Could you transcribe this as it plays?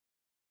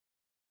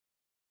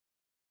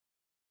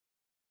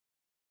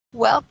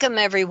Welcome,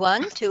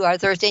 everyone, to our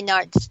Thursday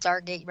night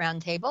Stargate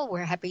Round Table.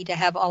 We're happy to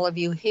have all of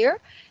you here,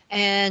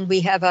 and we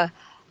have a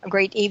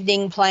great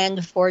evening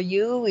planned for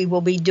you. We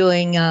will be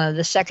doing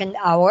the second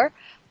hour.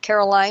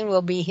 Caroline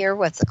will be here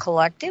with the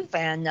collective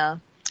and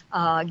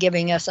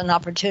giving us an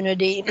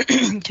opportunity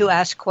to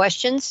ask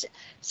questions.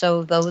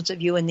 So those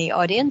of you in the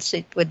audience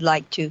that would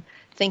like to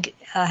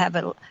have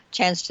a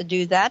chance to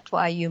do that,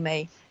 why you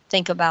may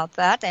think about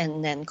that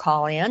and then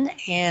call in.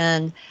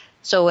 And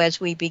so as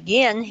we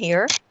begin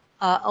here,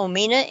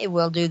 Omena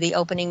will do the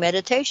opening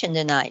meditation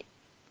tonight.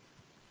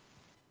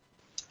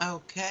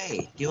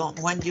 Okay.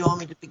 When do you want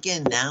me to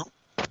begin now?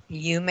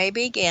 You may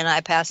begin.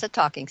 I pass the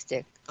talking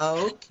stick.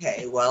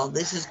 Okay. Well,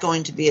 this is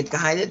going to be a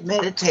guided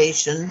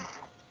meditation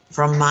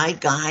from my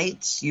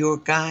guides, your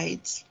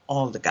guides,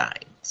 all the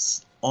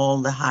guides. All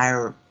the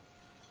higher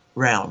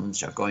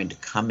realms are going to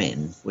come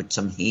in with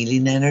some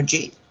healing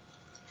energy.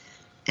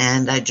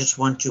 And I just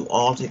want you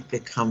all to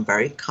become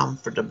very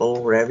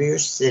comfortable wherever you're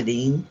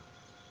sitting.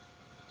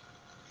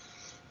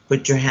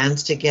 Put your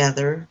hands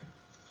together,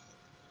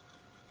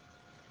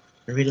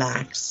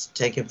 relax,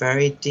 take a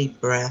very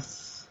deep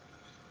breath,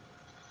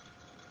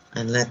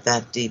 and let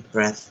that deep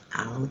breath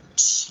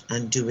out,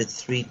 and do it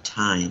 3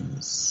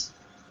 times.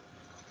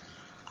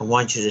 I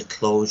want you to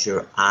close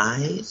your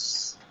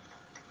eyes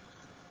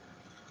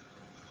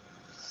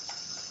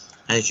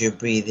as you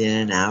breathe in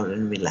and out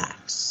and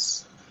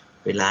relax.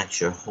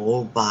 Relax your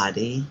whole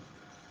body.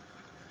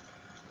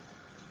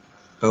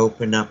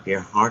 Open up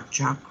your heart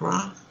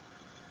chakra.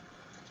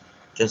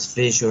 Just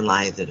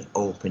visualize it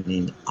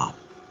opening up.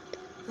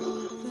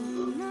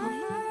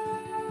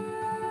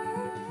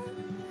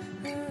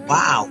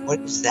 Wow,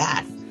 what is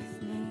that?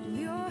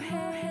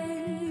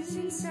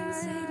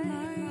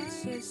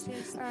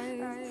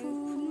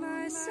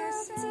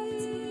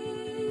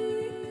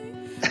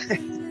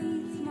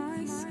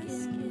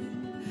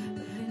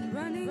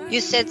 You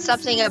said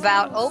something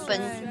about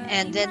open,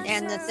 and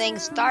the thing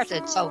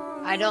started. So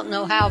I don't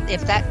know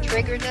if that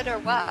triggered it or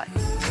what.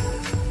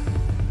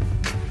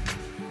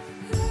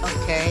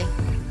 Okay.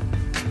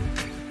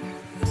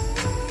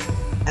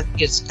 I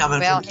think it's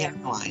coming from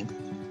Caroline.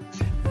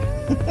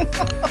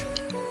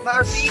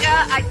 Marietta,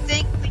 I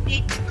think we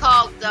need to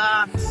call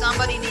Doc.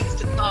 Somebody needs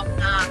to call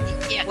Doc.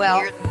 He can't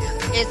hear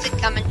them. Is it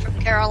coming from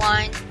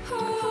Caroline?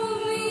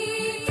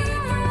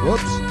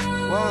 Whoops.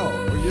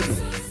 Wow. Forgive me.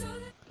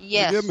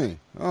 Yes. Forgive me.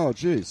 Oh,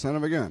 gee. Son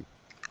of a gun.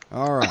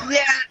 All right.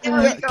 Yeah,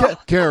 there we go.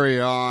 Carry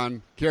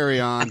on.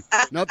 Carry on.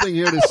 Nothing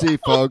here to see,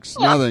 folks.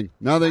 Nothing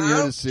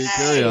here to see.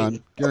 Carry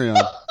on. Carry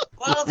on.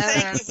 Well,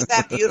 thank you for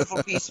that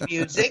beautiful piece of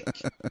music.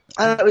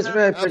 It was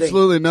very pretty.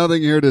 Absolutely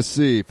nothing here to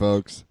see,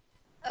 folks.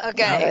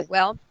 Okay.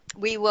 Well,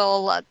 we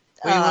will let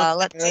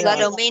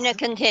Omena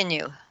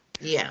continue.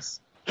 Yes.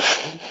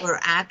 We're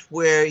at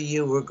where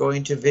you were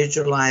going to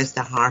visualize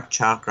the heart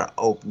chakra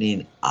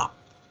opening up,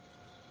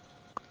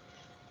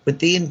 with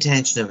the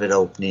intention of it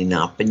opening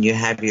up, and you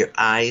have your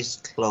eyes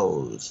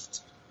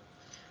closed,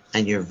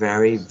 and you're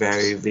very,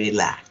 very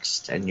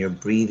relaxed, and you're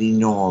breathing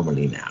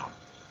normally now.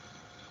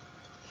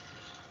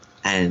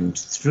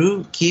 And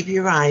keep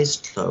your eyes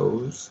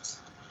closed,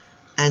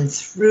 and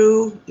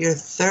through your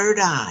third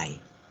eye,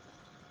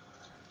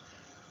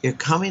 you're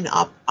coming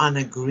up on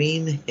a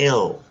green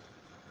hill.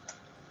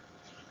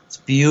 It's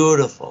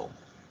beautiful.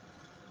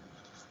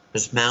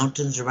 There's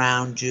mountains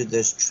around you,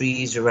 there's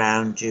trees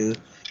around you,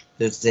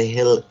 there's the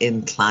hill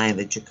incline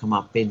that you come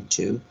up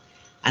into.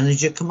 And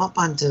as you come up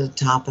onto the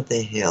top of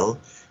the hill,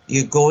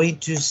 you're going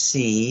to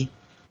see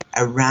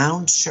a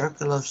round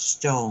circle of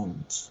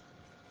stones.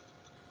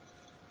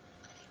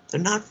 They're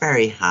not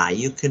very high.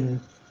 You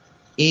can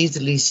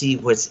easily see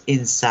what's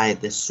inside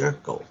the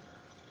circle.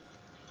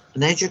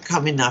 And as you're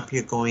coming up,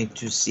 you're going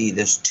to see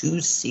there's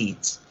 2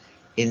 seats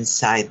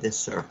inside the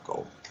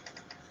circle.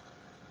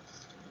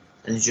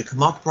 And as you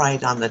come up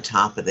right on the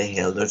top of the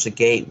hill, there's a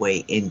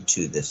gateway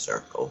into the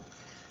circle.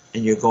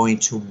 And you're going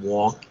to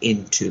walk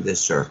into the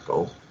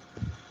circle,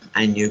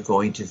 and you're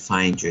going to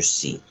find your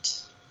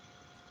seat.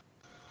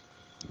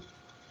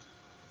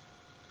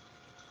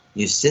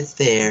 You sit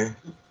there,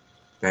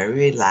 very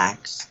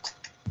relaxed.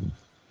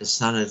 The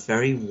sun is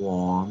very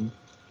warm.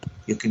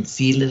 You can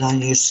feel it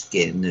on your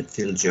skin. It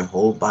fills your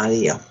whole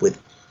body up with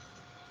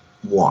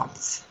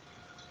warmth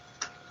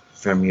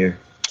from your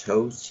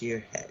toes to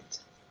your head,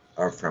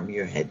 or from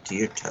your head to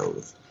your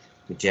toes,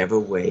 whichever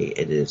way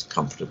it is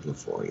comfortable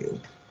for you.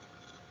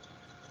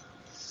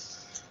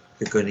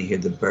 You're going to hear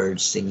the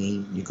birds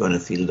singing. You're going to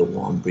feel the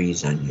warm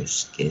breeze on your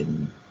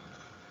skin.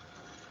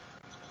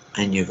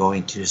 And you're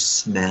going to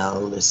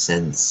smell the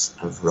scents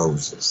of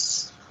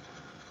roses.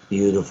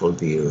 Beautiful,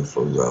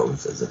 beautiful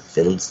roses. It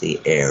fills the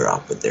air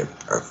up with their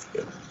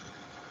perfume.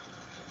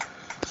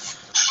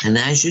 And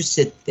as you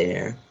sit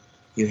there,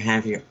 you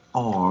have your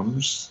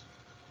arms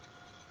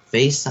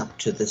face up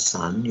to the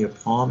sun, your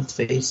palms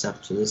face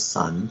up to the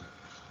sun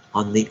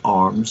on the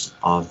arms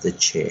of the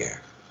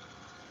chair.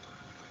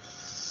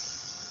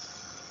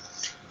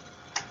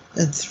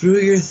 And through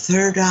your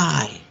third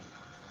eye,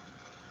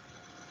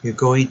 you're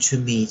going to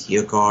meet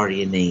your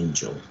guardian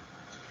angel.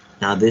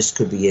 Now, this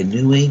could be a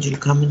new angel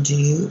coming to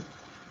you.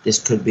 This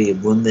could be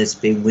one that's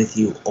been with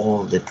you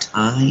all the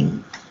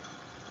time.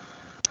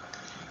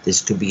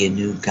 This could be a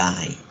new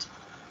guide.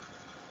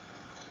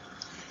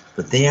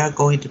 But they are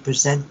going to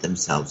present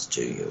themselves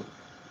to you.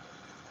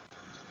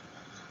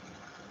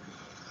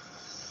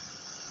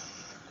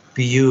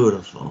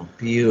 Beautiful,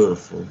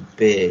 beautiful,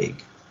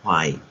 big,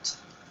 white,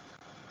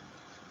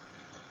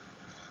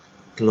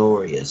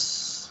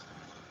 glorious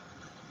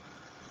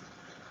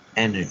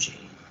energy,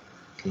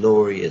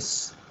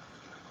 glorious,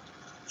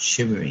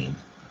 shimmering,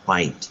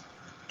 white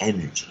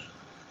energy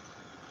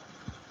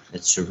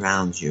that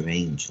surrounds your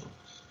angel.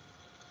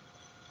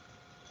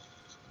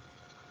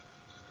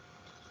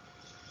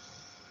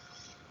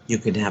 You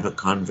can have a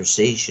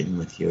conversation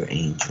with your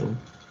angel.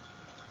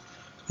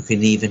 You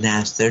can even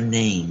ask their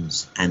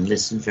names and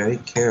listen very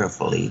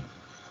carefully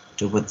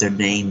to what their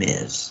name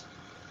is,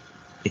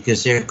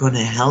 because they're going to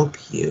help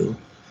you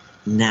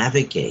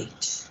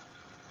navigate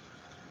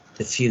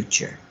the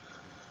future.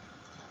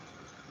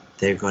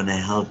 They're going to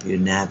help you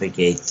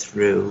navigate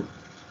through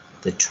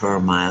the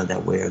turmoil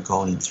that we are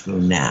going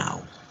through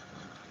now.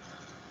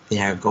 They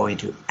are going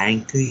to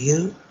anchor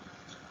you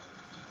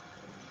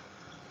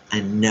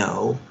and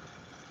know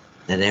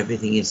that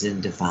everything is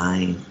in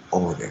divine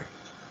order.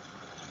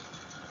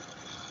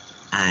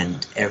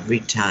 And every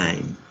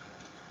time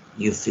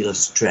you feel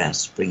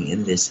stress, bring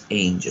in this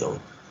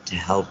angel to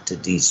help to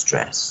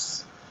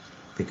de-stress,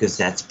 because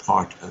that's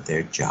part of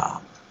their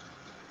job.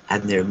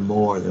 And they're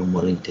more than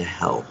willing to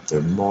help.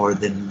 They're more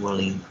than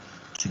willing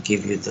to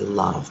give you the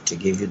love, to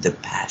give you the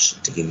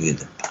passion, to give you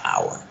the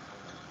power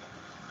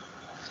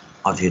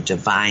of your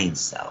divine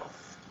self.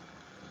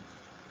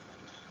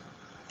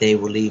 They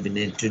will even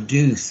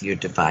introduce your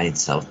divine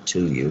self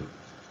to you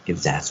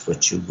if that's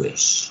what you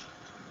wish.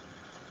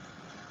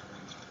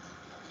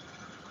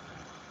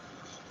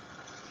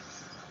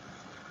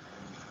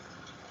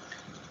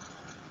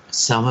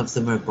 Some of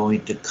them are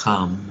going to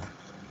come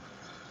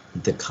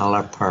with the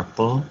color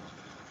purple.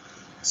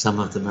 Some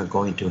of them are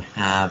going to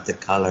have the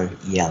color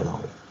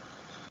yellow.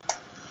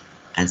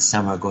 And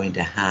some are going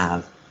to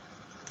have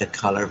the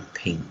color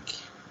pink.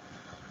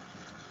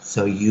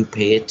 So you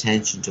pay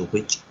attention to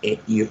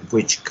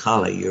which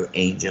color your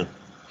angel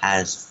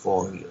has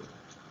for you,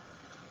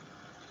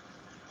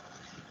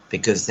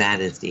 because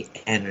that is the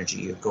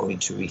energy you're going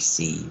to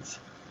receive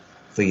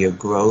for your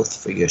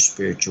growth, for your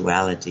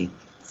spirituality,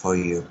 for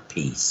your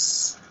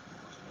peace.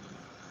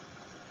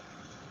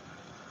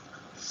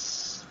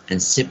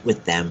 And sit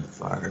with them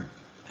for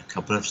a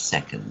couple of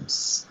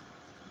seconds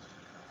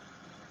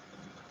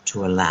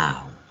to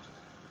allow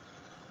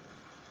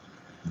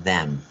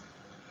them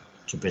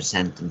to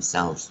present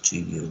themselves to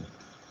you.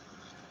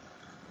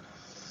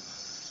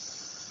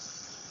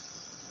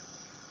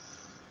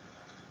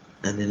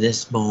 And in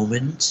this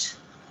moment,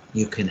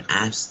 you can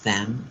ask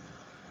them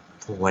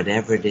for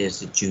whatever it is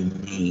that you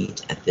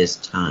need at this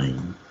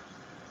time.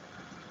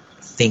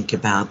 Think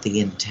about the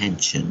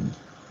intention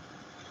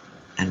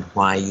and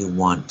why you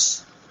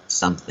want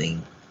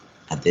something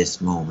at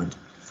this moment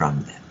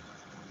from them.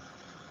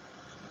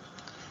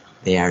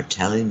 They are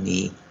telling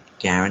me,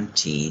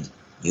 guaranteed,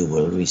 you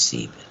will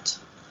receive it.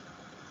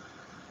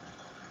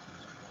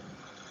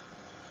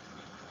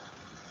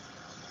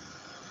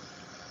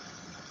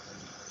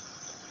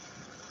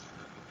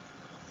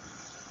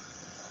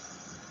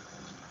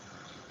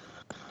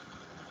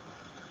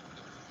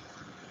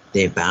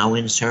 They bow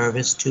in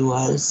service to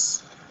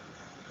us.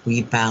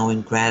 We bow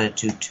in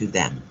gratitude to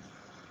them.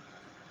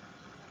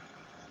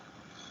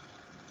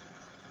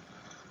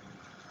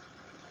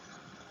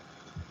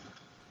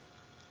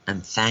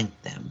 And thank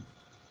them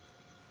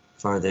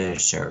for their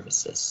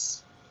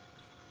services.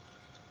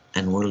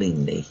 And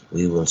willingly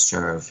we will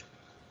serve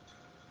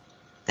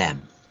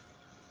them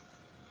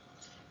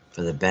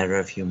for the better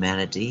of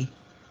humanity,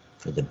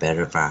 for the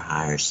better of our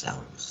higher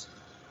selves.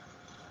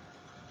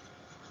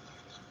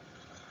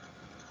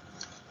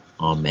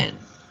 Amen.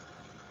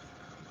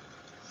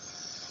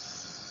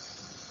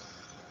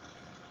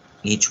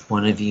 Each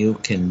one of you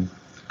can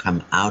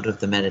come out of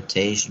the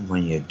meditation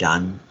when you're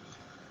done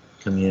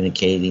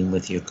communicating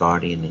with your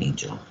guardian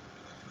angel.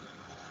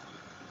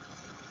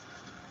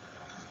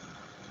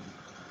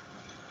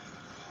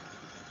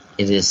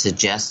 It is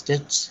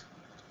suggested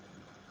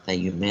that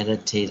you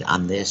meditate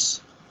on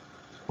this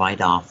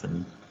quite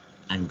often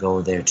and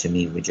go there to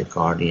meet with your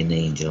guardian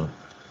angel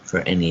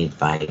for any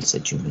advice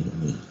that you may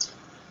need.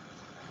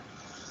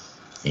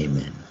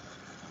 Amen.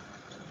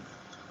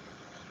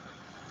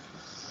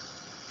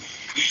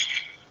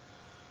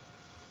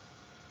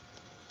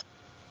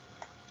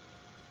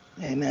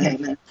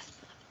 Amen.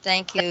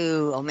 Thank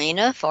you,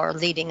 Omena, for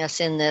leading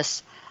us in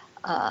this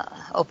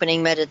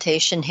opening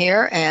meditation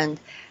here and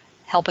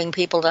helping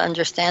people to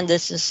understand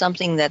this is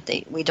something that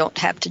we don't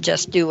have to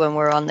just do when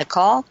we're on the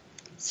call.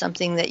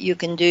 Something that you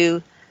can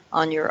do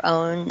on your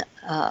own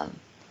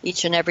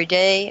each and every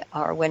day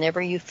or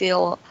whenever you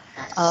feel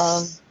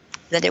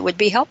that it would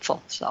be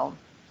helpful. So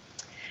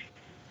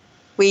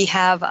we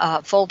have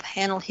a full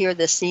panel here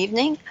this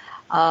evening.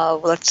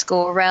 Let's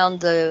go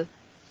around the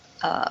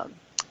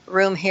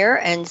room here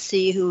and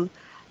see who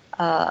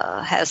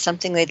has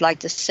something they'd like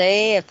to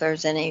say, if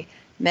there's any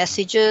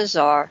messages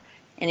or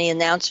any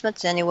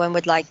announcements anyone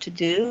would like to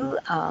do.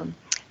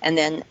 And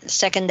then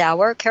second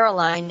hour,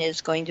 Caroline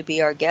is going to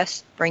be our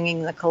guest,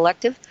 bringing the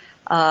collective.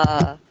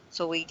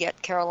 So we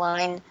get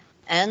Caroline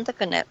and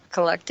the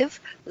collective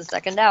the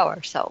second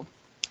hour. So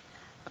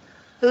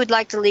who would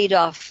like to lead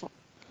off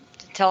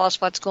to tell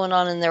us what's going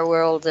on in their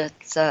world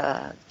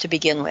to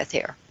begin with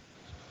here?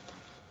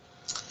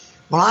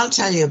 Well, I'll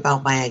tell you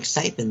about my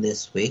excitement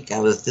this week. I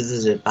was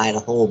visited by a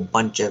whole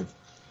bunch of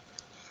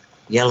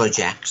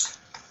yellowjacks.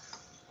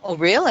 Oh,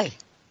 really?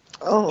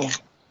 Oh. Yeah.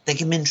 They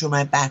came in through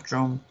my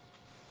bathroom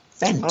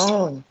vent.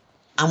 Oh.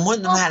 And one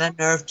of them had a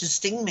nerve to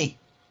sting me.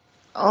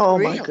 Oh,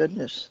 Really? my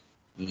goodness.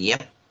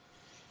 Yep.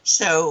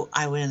 So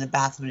I went in the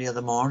bathroom the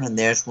other morning, and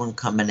there's one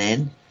coming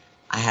in.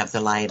 I have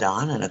the light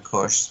on, and of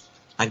course,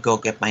 I go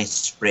get my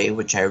spray,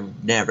 which I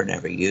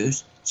never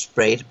use.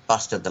 Sprayed,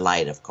 busted the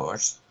light, of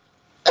course.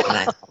 And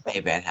I thought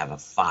maybe I'd have a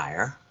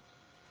fire.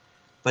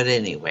 But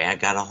anyway, I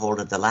got a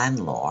hold of the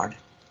landlord,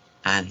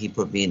 and he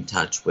put me in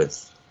touch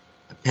with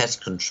a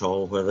pest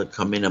control where they'll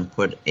come in and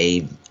put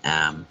a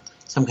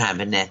some kind of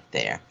a net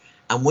there.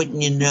 And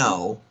wouldn't you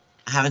know,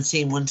 I haven't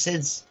seen one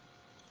since.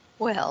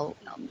 Well,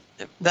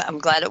 I'm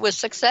glad it was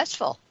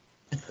successful.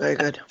 Very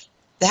good.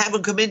 They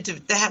haven't come in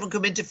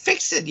to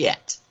fix it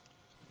yet.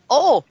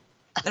 Oh,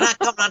 They're not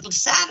coming until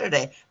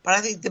Saturday. But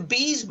I think the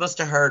bees must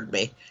have heard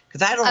me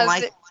because I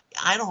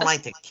don't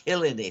like to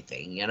kill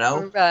anything, you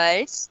know.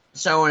 Right.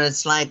 So and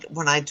it's like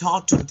when I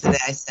talked to them today,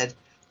 I said,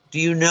 "Do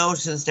you know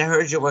since they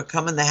heard you were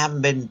coming, they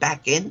haven't been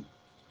back in?"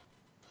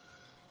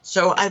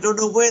 So I don't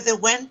know where they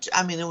went.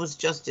 I mean, it was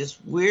just this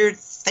weird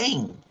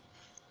thing.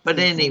 But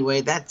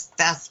anyway,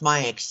 that's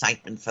my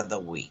excitement for the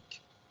week.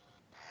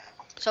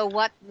 So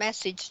what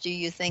message do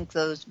you think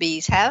those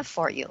bees have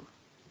for you?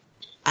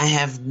 I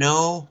have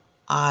no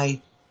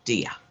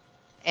idea.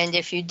 And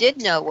if you did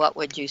know, what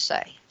would you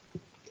say?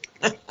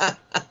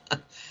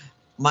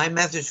 My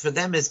message for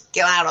them is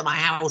get out of my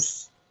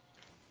house.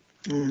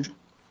 Mm.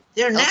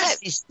 They're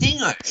nasty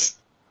stingers.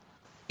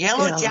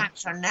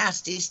 Yellowjacks are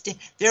nasty.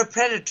 They're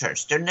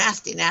predators. They're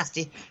nasty.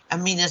 I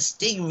mean, a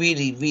sting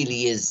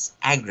really is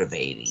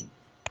aggravating.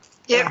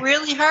 It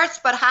really hurts,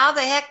 but how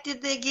the heck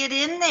did they get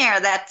in there?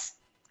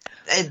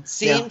 It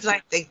seems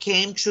like they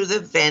came through the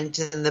vent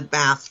in the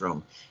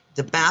bathroom.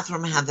 The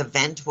bathroom had the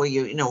vent where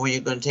when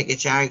you're going to take a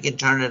shower, you can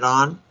turn it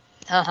on.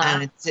 Uh-huh.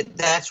 And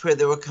that's where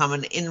they were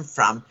coming in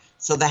from.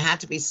 So they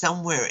had to be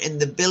somewhere in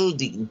the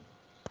building.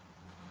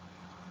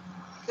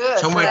 Good.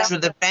 Somewhere through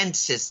the vent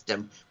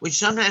system, which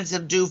sometimes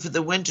they'll do for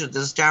the winter.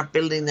 They'll start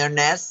building their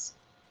nests.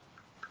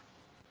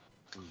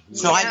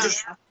 So I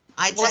just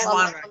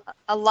want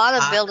a lot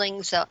of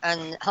buildings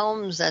and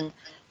homes and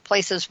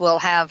places will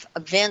have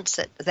vents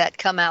that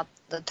come out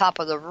the top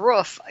of the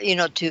roof,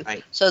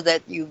 so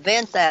that you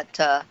vent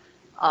that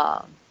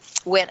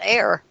wet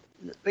air,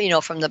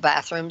 from the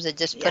bathrooms and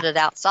just put it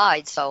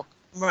outside. So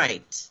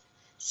right.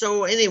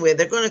 So anyway,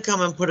 they're going to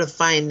come and put a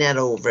fine net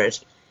over it,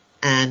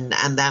 and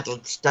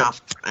that'll stop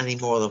any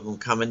more of them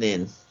coming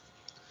in.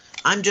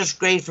 I'm just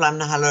grateful I'm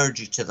not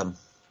allergic to them.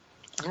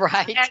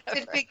 Right. And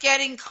could it be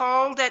getting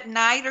cold at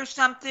night or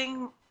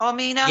something,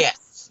 Omena?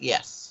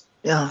 Yes.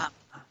 Yeah.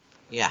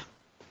 Yeah.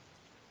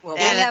 Well,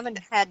 we haven't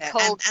had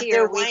cold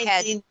here.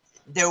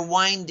 They're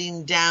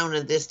winding down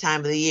at this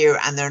time of the year,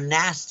 and they're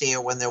nastier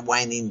when they're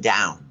winding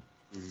down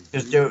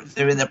because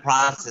they're in the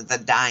process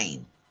of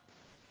dying.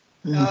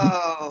 Mm-hmm.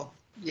 Oh,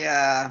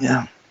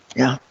 yeah.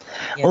 Yeah.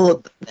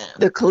 Well,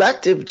 the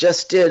collective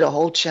just did a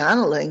whole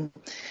channeling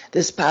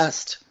this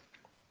past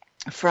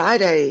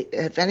Friday.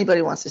 If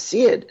anybody wants to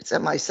see it, it's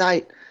at my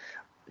site,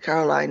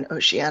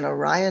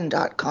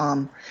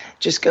 CarolineOceanaRyan.com.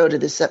 Just go to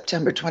the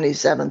September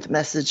 27th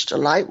message to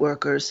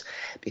Lightworkers,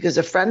 because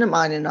a friend of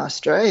mine in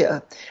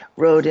Australia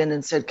wrote in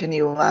and said, can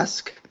you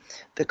ask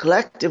the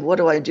collective, what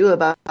do I do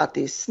about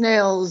these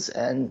snails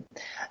and,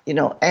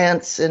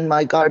 ants in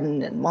my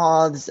garden and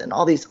moths and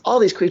all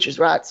these creatures,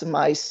 rats and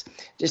mice,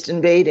 just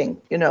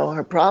invading,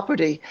 her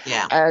property.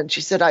 Yeah. And she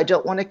said, I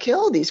don't want to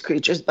kill these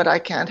creatures, but I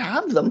can't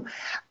have them.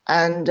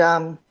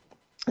 And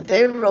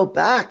they wrote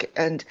back,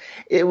 and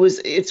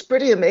it's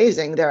pretty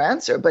amazing, their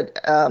answer, but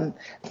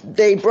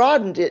they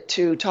broadened it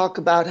to talk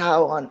about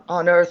how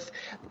on Earth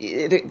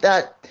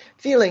that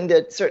feeling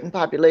that certain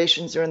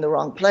populations are in the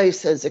wrong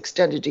place has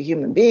extended to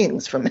human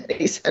beings for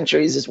many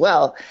centuries as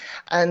well.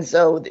 And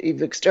so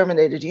you've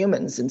exterminated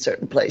humans in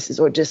certain places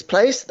or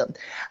displaced them,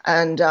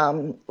 and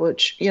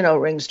which,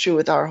 rings true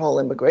with our whole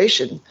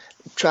immigration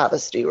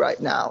travesty right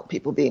now,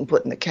 people being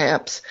put in the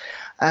camps.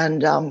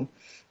 And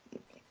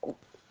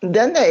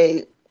then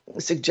they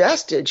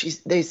suggested,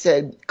 they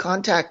said,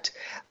 contact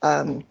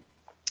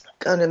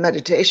kind of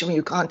meditation when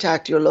you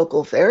contact your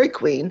local fairy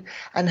queen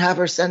and have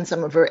her send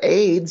some of her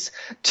aides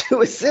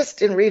to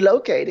assist in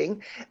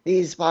relocating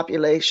these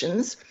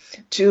populations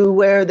to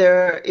where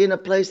they're in a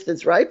place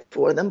that's right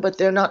for them, but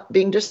they're not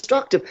being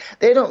destructive.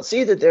 They don't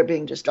see that they're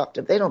being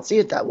destructive. They don't see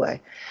it that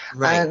way.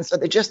 Right. And so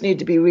they just need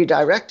to be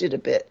redirected a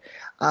bit.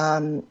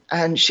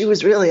 And she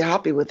was really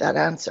happy with that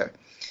answer.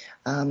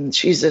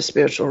 She's a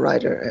spiritual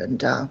writer,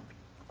 and a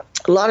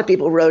lot of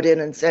people wrote in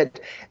and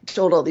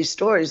told all these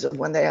stories of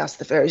when they asked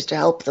the fairies to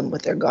help them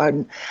with their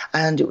garden,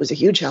 and it was a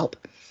huge help.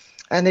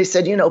 And they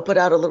said, put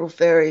out a little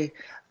fairy,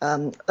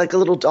 like a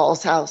little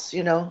doll's house,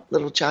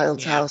 little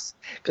child's house,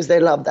 because they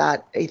love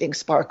that. Anything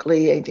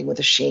sparkly, anything with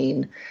a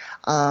sheen,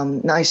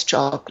 nice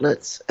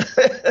chocolates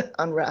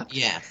unwrapped.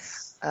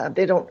 Yes.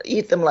 They don't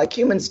eat them like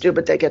humans do,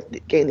 but they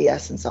gain the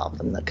essence of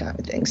them, that kind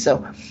of thing.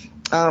 So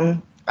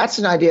that's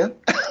an idea.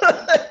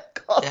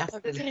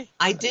 Definitely.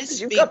 I did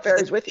speak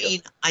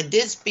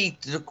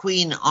to the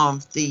queen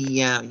of the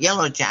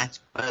Yellow Jack,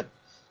 but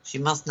she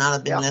must not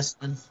have been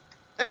listening.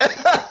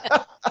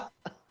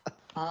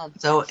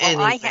 So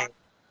anyway.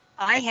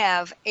 I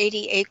have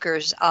 80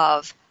 acres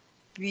of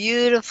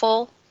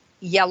beautiful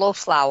yellow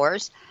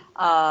flowers.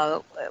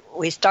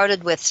 We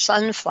started with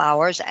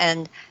sunflowers,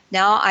 and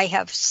now I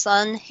have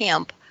sun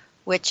hemp,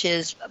 which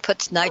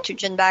puts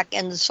nitrogen back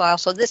in the soil.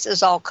 So this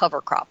is all cover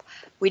crop.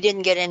 We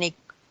didn't get any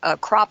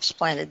crops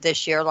planted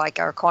this year, like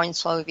our corn,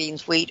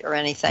 soybeans, wheat, or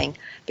anything,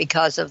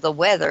 because of the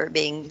weather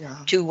being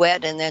too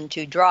wet and then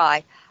too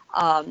dry.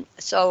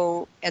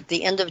 So at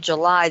the end of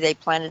July, they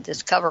planted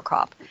this cover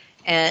crop.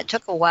 And it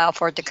took a while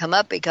for it to come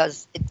up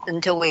because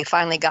until we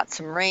finally got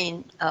some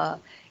rain,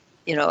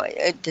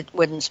 it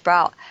wouldn't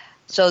sprout.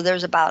 So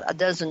there's about a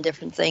dozen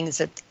different things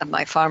that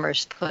my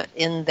farmers put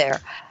in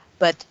there.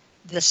 But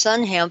the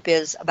sun hemp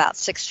is about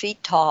 6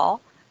 feet tall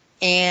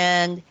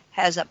and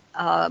has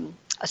a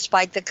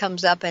spike that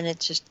comes up, and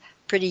it's just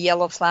pretty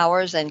yellow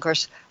flowers. And, of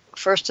course,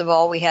 first of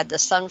all, we had the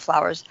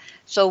sunflowers.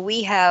 So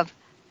we have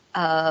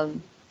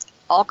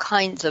all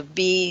kinds of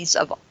bees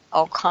of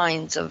all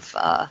kinds of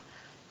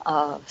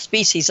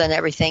species and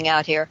everything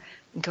out here.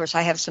 Of course,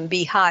 I have some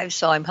beehives,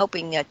 so I'm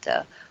hoping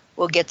that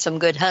we'll get some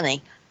good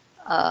honey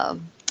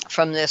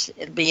from this.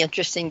 It'll be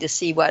interesting to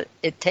see what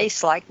it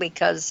tastes like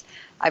because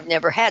I've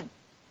never had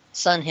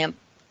sun hemp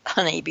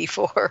honey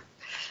before.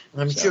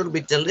 I'm sure it'll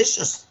be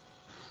delicious.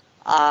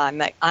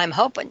 I'm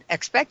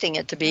expecting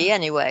it to be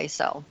anyway.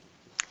 So,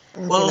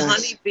 well,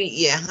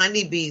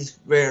 honeybees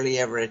rarely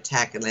ever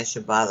attack unless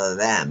you bother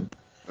them.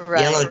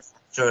 Right. Yellow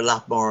jackets are a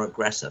lot more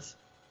aggressive,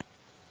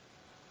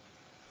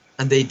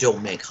 and they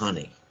don't make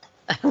honey.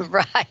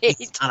 Right.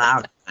 It's not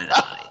our kind of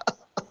honey.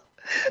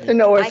 They're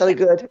nowhere really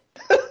good.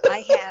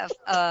 I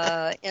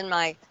have in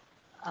my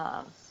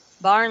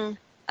barn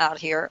out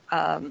here,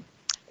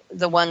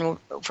 the one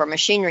for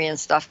machinery and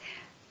stuff.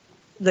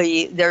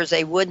 There's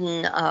a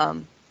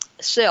wooden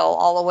sill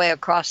all the way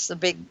across the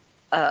big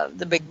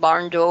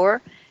barn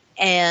door,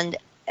 and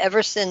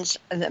ever since,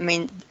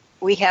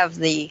 we have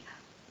the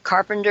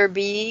carpenter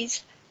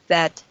bees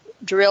that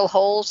drill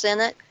holes in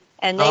it,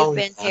 and they've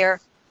been here,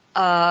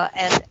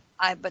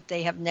 but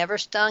they have never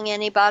stung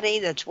anybody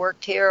that's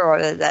worked here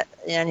or that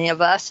any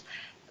of us,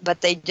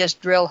 but they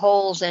just drill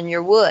holes in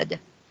your wood.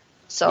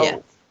 So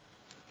at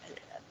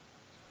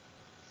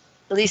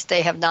least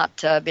they have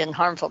not been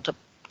harmful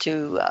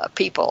to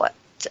people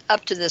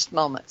up to this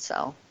moment.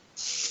 So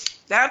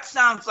that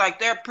sounds like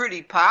they're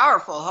pretty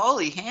powerful.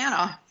 Holy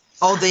Hannah.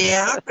 Oh, they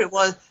are.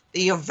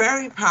 They are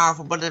very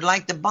powerful, but they're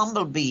like the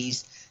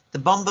bumblebees. The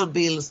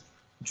bumblebees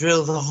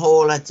drill the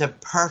hole. It's a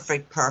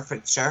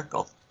perfect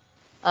circle.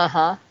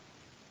 Uh-huh.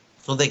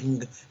 So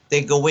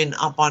they go in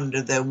up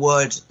under the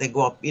wood. They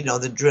go up, they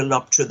drill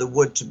up through the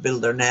wood to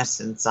build their nests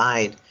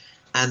inside.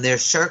 And their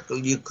circle,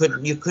 you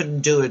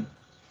couldn't do it.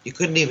 You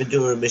couldn't even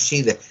do it with a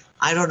machine.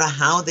 I don't know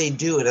how they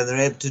do it, and they're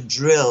able to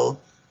drill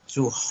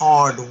through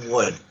hard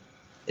wood.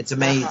 It's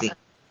amazing.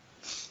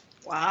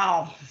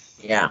 Wow.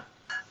 Yeah.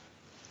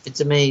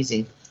 It's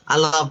amazing. I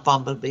love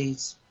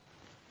bumblebees.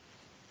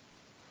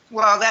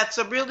 Well, that's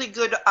a really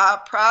good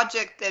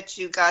project that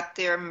you got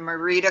there,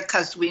 Marietta,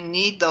 because we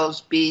need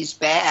those bees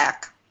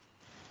back.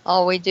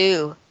 Oh, we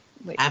do.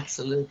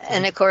 Absolutely.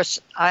 And of course,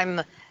 I'm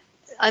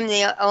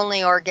the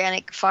only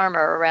organic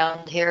farmer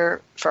around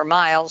here for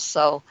miles,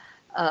 so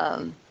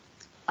I'm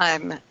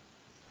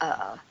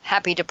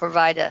happy to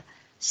provide a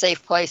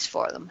safe place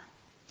for them.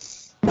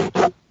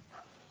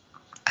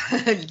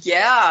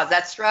 Yeah,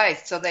 that's right.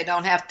 So they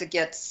don't have to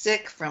get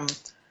sick from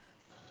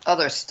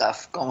other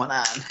stuff going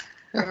on.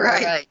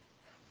 Right.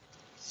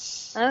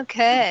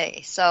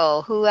 Okay,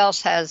 so who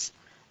else has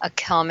a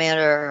comment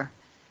or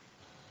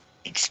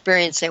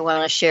experience they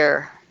want to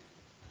share?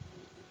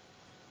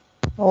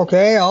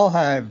 Okay, I'll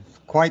have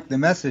quite the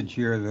message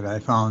here that I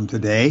found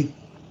today.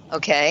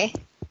 Okay.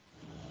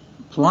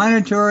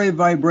 Planetary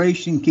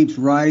vibration keeps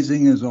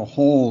rising as a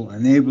whole,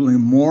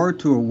 enabling more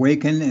to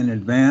awaken and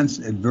advance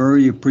at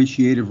very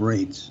appreciative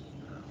rates.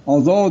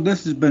 Although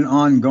this has been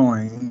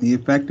ongoing, the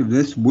effect of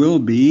this will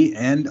be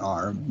and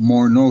are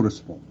more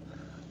noticeable.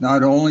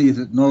 Not only is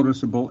it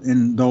noticeable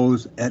in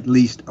those at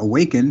least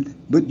awakened,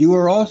 but you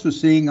are also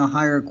seeing a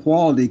higher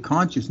quality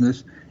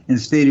consciousness and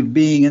state of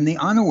being in the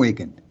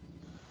unawakened.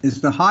 As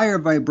the higher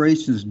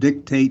vibrations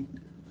dictate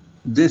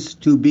this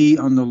to be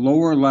on the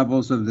lower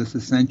levels of this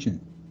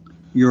ascension.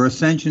 Your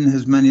ascension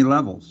has many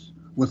levels,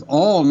 with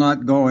all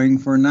not going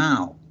for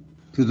now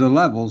to the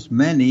levels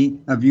many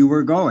of you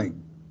are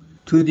going,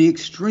 to the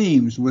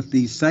extremes with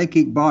these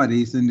psychic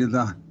bodies into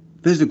the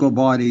physical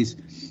bodies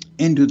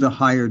into the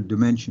higher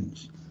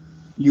dimensions.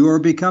 You are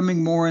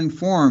becoming more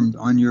informed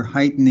on your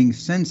heightening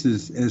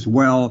senses as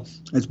well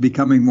as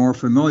becoming more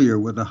familiar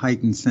with the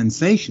heightened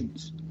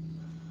sensations.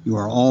 You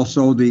are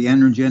also the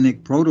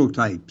energetic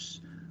prototypes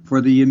for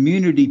the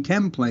immunity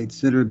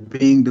templates that are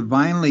being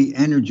divinely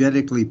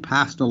energetically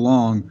passed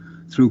along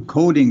through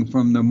coding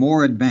from the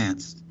more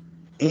advanced,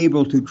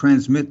 able to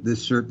transmit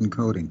this certain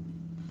coding.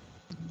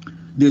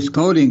 This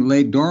coding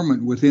lay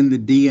dormant within the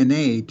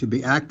DNA to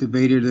be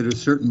activated at a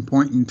certain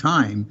point in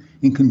time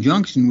in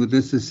conjunction with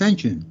this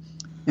ascension,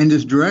 and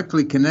is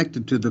directly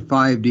connected to the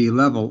 5D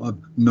level of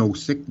no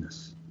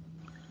sickness.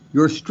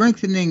 Your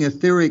strengthening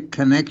etheric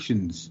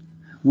connections,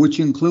 which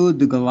include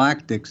the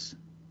galactics,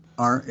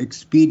 are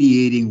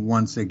expediting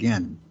once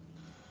again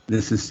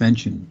this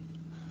ascension.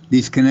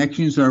 These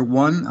connections are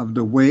one of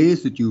the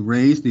ways that you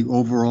raise the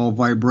overall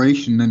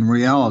vibration and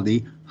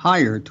reality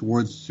higher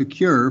towards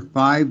secure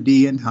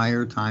 5D and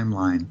higher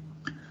timeline,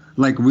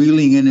 like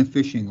reeling in a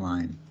fishing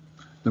line.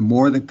 The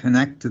more that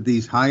connect to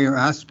these higher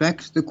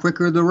aspects, the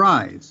quicker the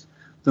rise.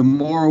 The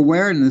more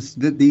awareness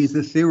that these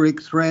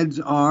etheric threads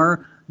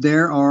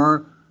there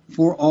are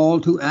for all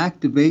to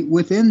activate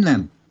within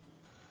them.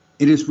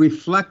 It is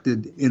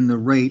reflected in the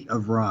rate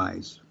of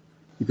rise.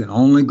 You can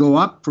only go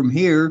up from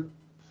here.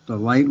 The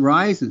light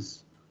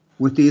rises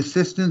with the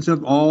assistance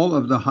of all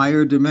of the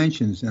higher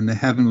dimensions and the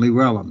heavenly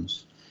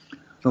realms.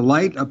 The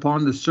light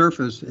upon the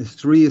surface has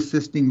three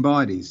assisting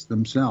bodies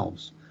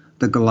themselves,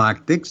 the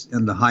galactics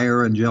and the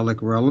higher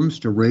angelic realms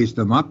to raise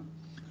them up.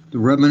 The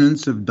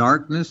remnants of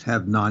darkness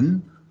have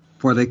none,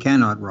 for they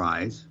cannot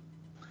rise,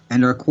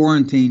 and are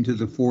quarantined to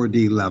the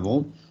 4D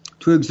level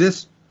to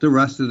exist the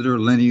rest of their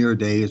linear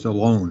days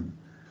alone.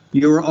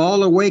 You are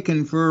all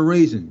awakened for a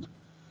reason.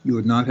 You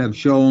would not have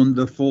shown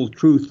the full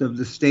truth of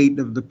the state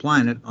of the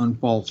planet on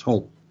false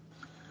hope.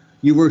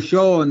 You were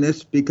shown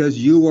this because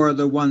you are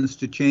the ones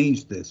to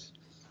change this.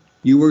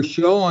 You were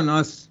showing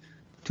us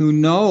to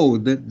know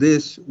that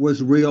this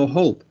was real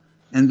hope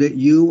and that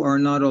you are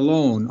not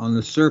alone on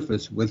the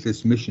surface with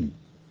this mission.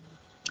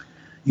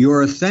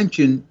 Your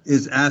ascension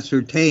is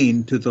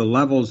ascertained to the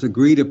levels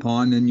agreed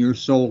upon in your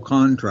soul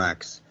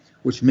contracts,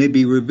 which may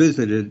be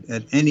revisited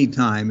at any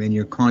time in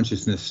your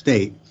consciousness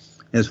state,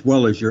 as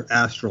well as your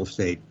astral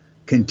state.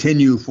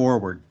 Continue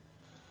forward.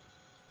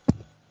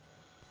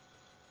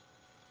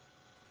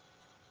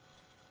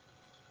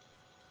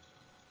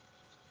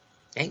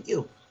 Thank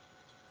you.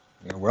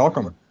 You're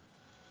welcome.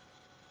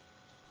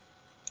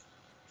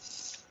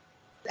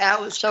 That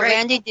was So, great.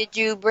 Randy, did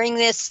you bring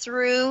this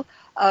through?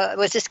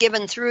 Was this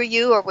given through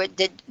you, or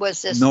did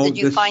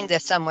you find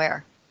this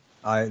somewhere?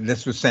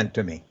 This was sent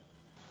to me.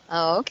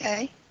 Oh,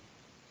 okay.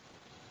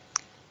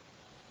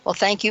 Well,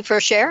 thank you for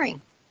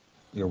sharing.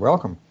 You're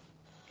welcome.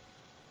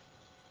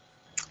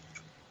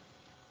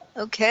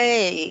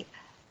 Okay.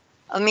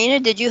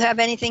 Omena, did you have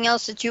anything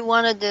else that you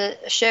wanted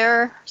to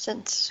share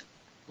since?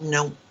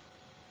 No,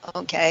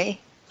 Okay.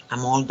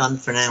 I'm all done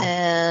for now.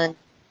 And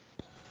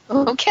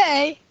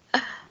okay.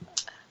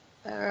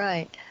 All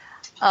right.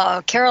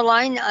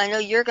 Caroline, I know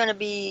you're going to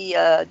be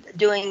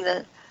doing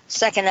the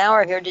second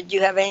hour here. Did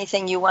you have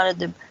anything you wanted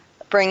to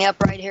bring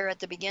up right here at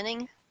the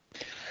beginning?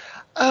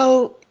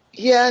 Oh,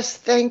 yes,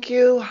 thank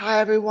you. Hi,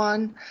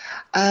 everyone.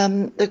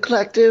 The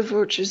collective,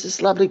 which is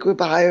this lovely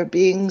group of higher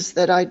beings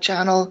that I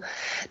channel,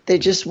 they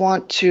just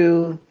want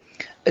to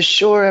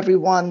assure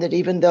everyone that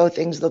even though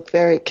things look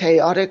very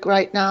chaotic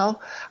right now,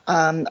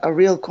 a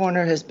real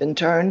corner has been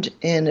turned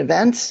in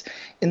events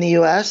in the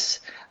U.S.,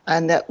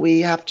 and that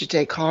we have to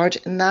take heart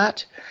in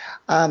that.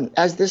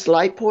 As this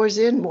light pours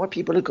in, more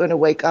people are going to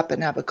wake up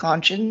and have a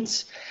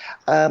conscience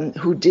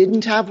who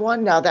didn't have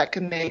one. Now that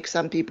can make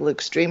some people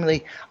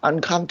extremely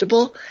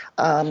uncomfortable.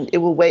 It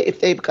will wait.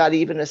 If they've got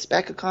even a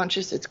speck of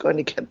conscience, it's going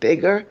to get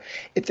bigger.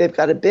 If they've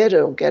got a bit,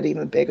 it'll get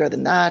even bigger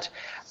than that.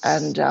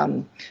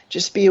 And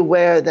just be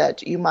aware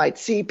that you might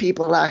see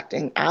people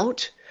acting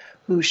out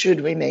who should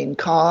remain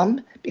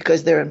calm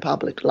because they're in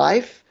public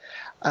life.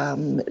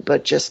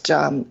 But just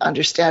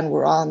understand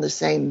we're all on the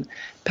same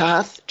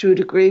path to a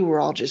degree. We're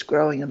all just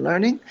growing and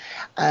learning.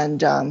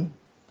 And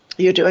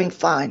you're doing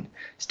fine.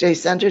 Stay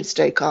centered,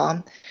 stay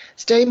calm.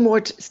 Spend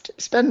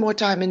more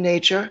time in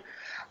nature.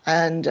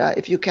 And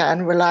if you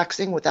can,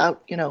 relaxing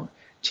without,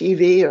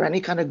 TV or any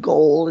kind of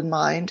goal in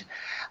mind.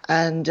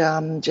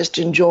 And just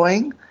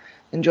enjoying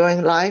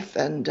life.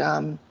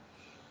 And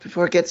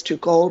before it gets too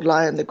cold,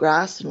 lie on the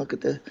grass and look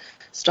at the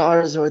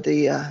stars or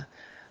the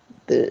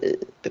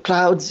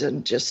clouds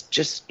and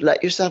just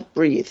let yourself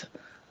breathe.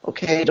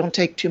 Okay, don't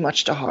take too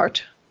much to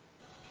heart.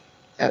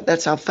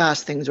 That's how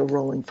fast things are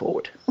rolling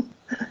forward.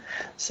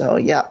 So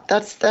yeah,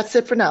 that's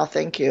it for now.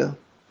 Thank you.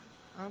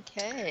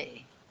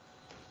 Okay.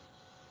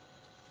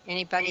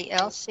 Anybody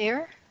else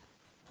here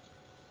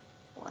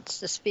wants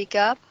to speak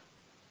up?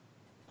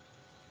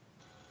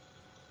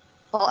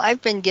 Well,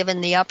 I've been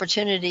given the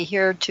opportunity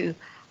here to,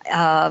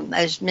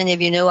 as many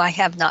of you know, I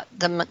have not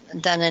done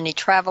any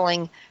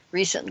traveling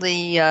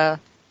recently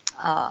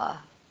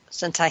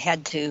since I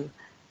had to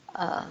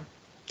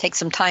take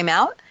some time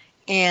out.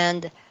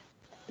 And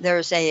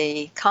there's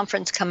a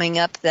conference coming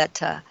up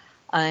that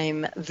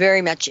I'm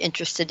very much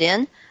interested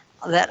in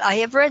that I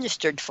have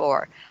registered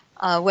for.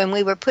 When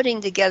we were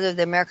putting together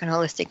the American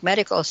Holistic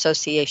Medical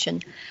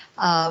Association,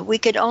 we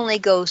could only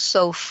go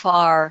so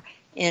far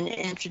in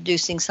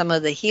introducing some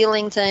of the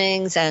healing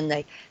things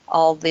and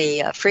all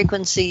the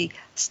frequency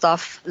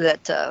stuff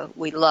that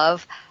we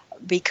love,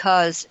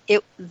 because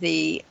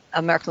the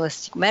American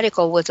Holistic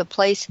Medical was a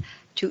place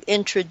to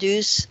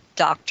introduce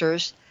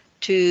doctors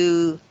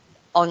to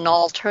an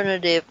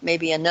alternative,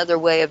 maybe another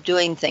way of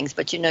doing things,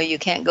 but you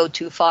can't go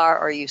too far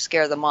or you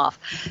scare them off.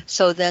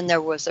 So then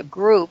there was a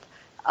group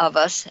of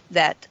us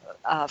that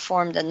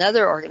formed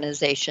another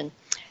organization,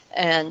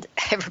 and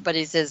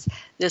everybody says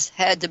this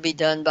had to be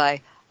done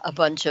by a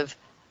bunch of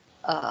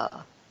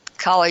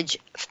college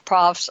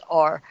profs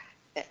or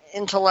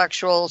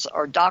intellectuals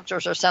or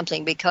doctors or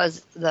something,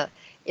 because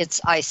it's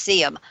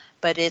ICEM,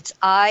 but it's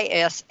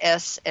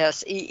ISSSEEM,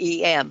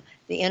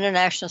 the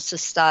International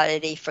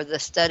Society for the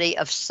Study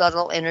of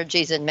Subtle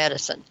Energies in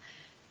Medicine.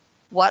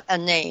 What a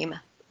name,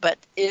 but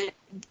it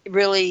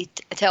really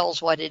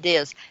tells what it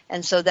is.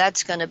 And so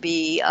that's going to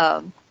be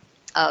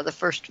the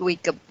first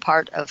week of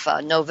part of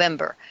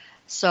November.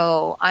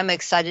 So I'm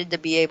excited to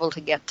be able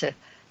to get to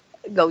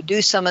go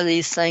do some of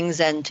these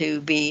things and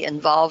to be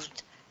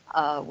involved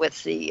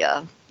with the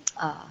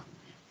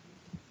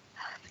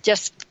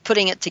just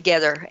putting it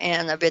together.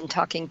 And I've been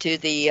talking to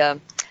the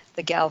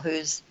gal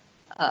who's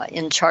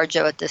in charge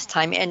of it this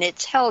time, and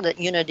it's held at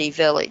Unity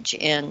Village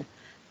in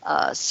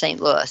St.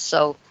 Louis.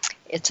 So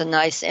it's a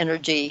nice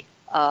energy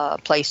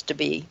place to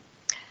be.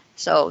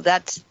 So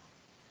that's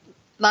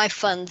my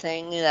fun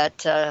thing,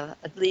 that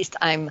at least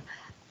I'm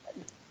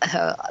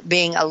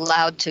being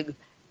allowed to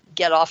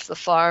get off the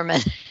farm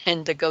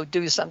and to go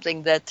do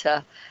something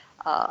that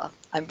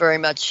I'm very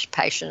much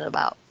passionate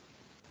about.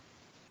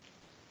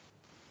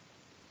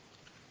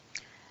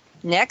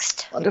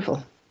 Next.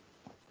 Wonderful.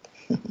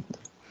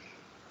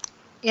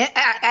 Yeah,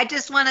 I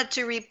just wanted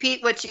to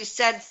repeat what you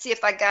said, see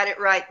if I got it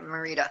right,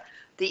 Marietta.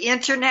 The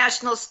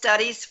International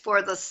Studies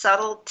for the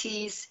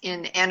Subtleties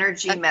in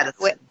Energy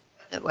Medicine.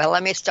 Well,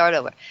 let me start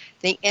over.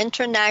 The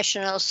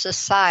International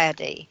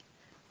Society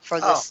for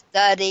the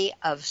Study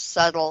of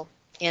Subtle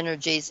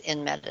Energies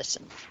in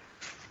Medicine.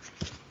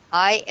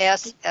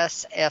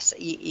 ISSSEEM.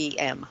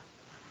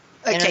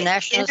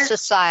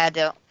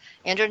 Okay.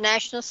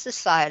 International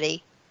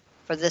Society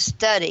for the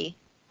Study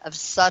of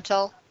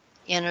Subtle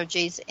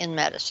Energies in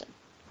Medicine.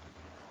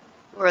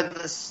 For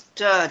the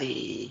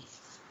study,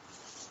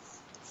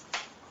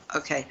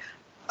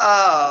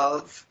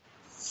 of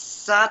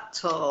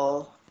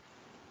subtle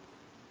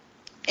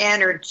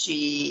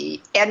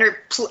energy,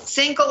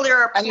 singular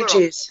or plural?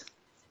 Energies.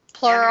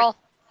 Plural.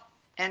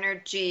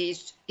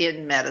 Energies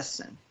in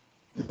medicine.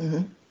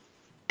 Mm-hmm.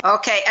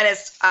 Okay, and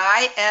it's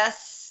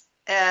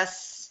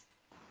ISSSEEM.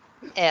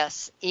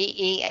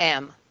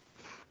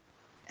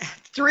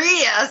 3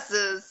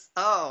 S's.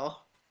 Oh.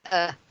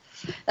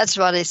 That's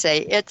what I say.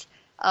 It's,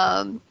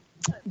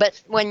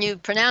 but when you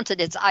pronounce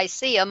it, it's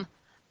ICEM,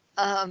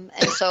 and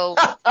so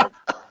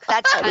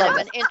that's kind of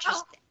an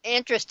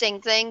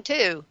interesting thing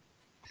too.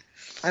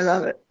 I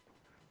love it.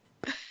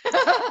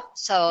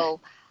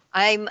 So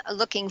I'm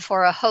looking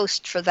for a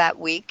host for that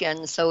week,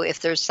 and so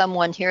if there's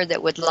someone here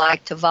that would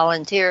like to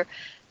volunteer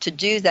to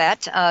do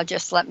that,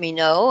 just let me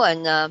know,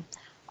 and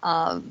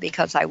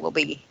because I will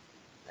be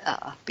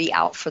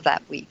out for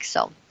that week.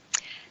 So,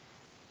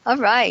 all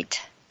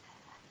right.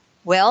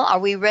 Well, are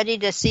we ready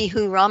to see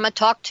who Rama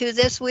talked to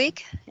this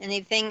week?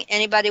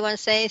 Anybody want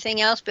to say anything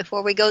else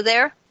before we go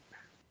there?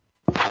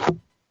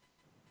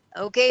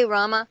 Okay,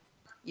 Rama,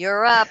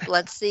 you're up.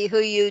 Let's see who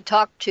you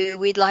talked to.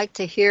 We'd like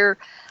to hear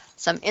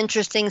some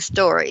interesting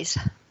stories.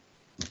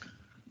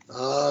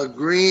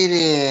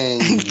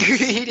 Greetings.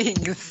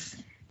 Greetings.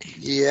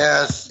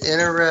 Yes,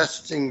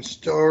 interesting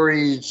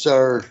stories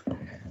are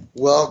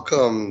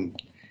welcome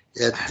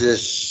at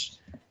this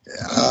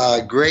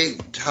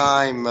great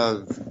time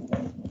of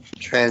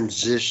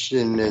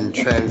transition and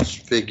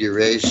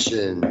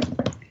transfiguration.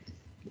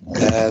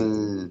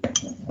 And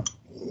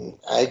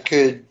I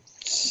could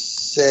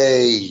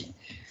say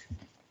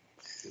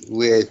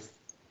with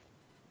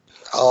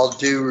all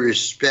due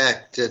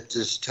respect at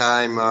this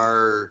time,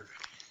 our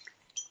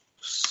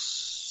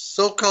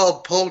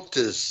so-called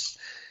poultice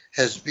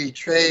has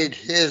betrayed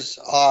his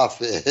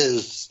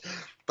office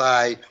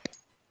by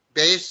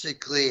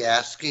basically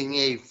asking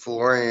a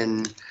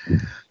foreign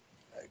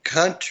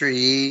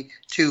country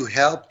to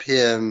help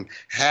him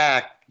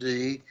hack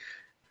the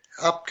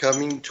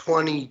upcoming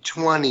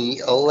 2020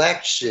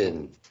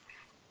 election.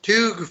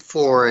 2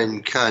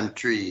 foreign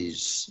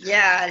countries.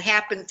 Yeah, it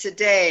happened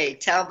today.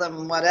 Tell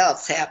them what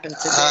else happened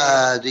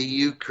today. The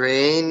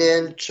Ukraine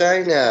and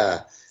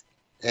China.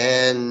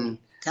 And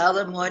Tell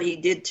them what he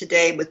did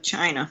today with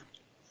China.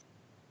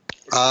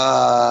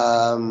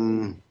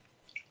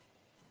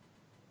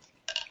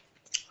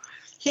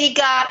 He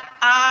got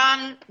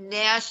on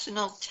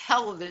national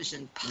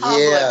television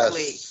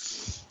publicly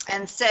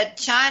and said,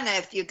 China,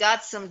 if you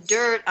got some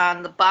dirt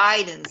on the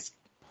Bidens,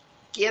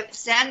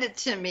 send it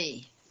to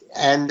me.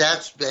 And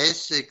that's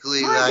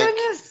basically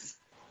Goodness.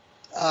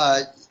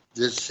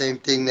 The same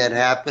thing that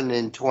happened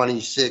in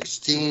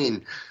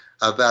 2016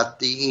 about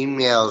the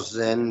emails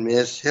and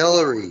Miss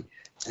Hillary.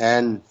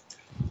 And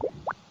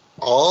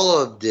all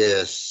of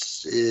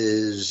this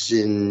is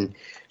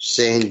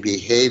insane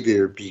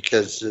behavior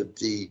because of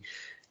the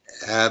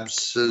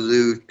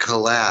absolute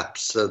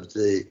collapse of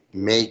the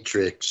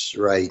matrix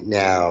right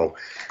now.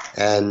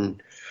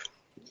 And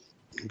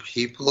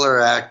people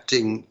are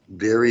acting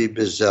very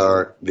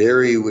bizarre,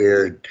 very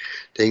weird.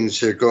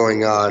 Things are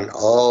going on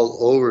all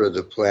over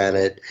the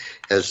planet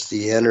as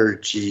the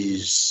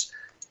energies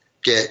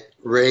get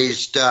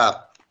raised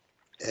up.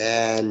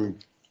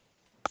 And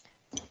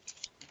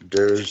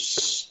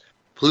there's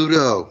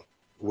Pluto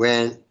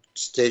went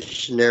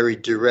stationary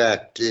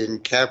direct in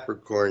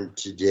Capricorn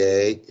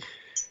today.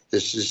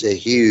 This is a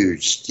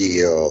huge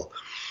deal.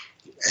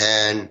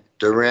 And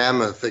the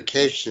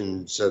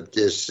ramifications of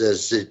this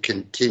as it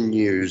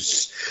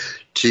continues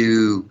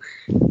to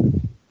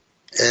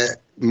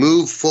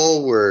move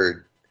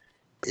forward,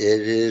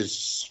 it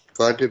is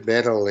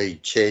fundamentally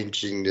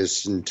changing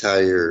this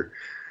entire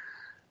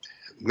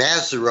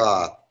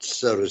Mazzaroth,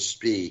 so to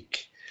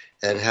speak,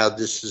 and how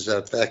this is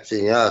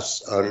affecting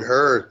us on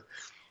Earth.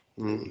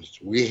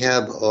 We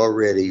have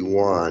already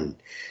won,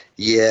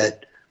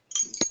 yet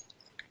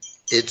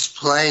it's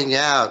playing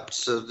out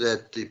so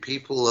that the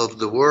people of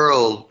the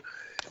world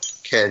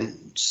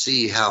can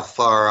see how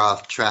far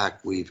off track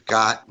we've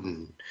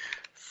gotten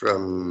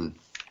from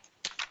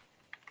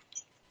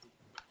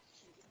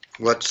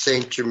what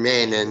Saint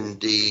Germain and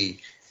the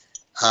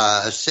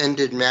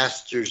ascended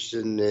masters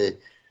and the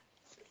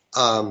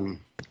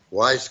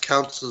wise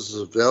councils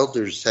of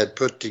elders had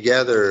put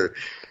together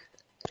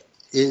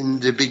in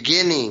the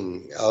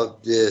beginning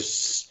of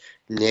this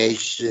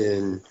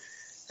nation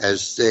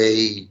as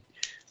they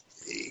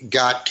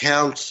got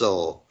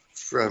counsel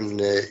from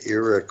the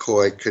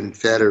Iroquois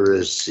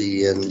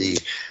Confederacy and the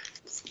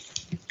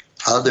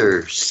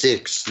other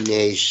 6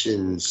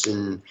 nations,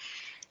 and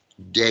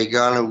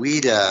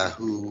Daganawida,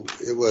 who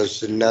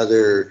was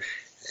another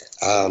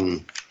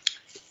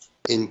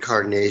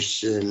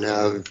incarnation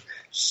of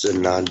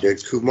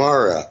Sananda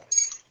Kumara.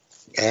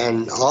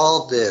 And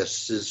all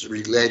this is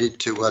related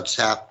to what's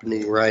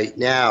happening right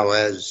now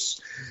as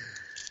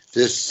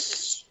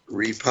this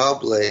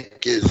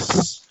republic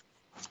is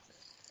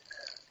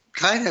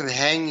kind of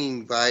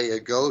hanging by a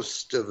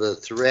ghost of a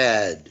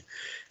thread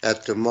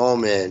at the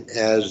moment,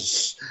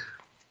 as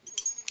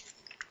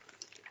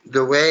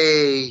the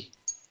way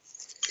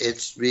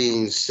it's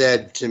being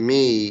said to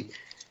me,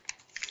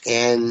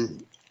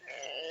 and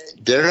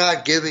they're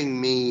not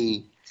giving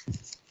me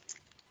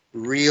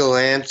real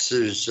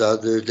answers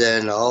other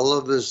than all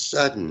of a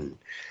sudden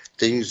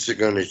things are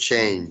going to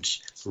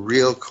change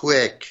real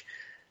quick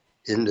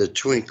in the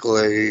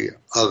twinkling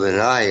of an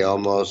eye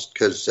almost,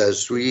 because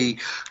as we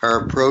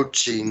are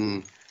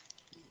approaching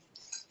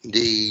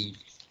the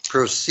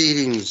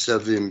proceedings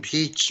of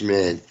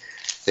impeachment,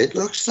 it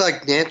looks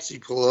like Nancy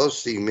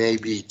Pelosi may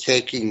be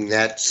taking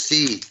that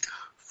seat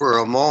for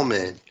a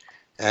moment,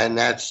 and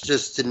that's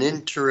just an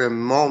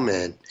interim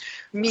moment.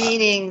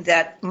 Meaning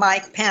that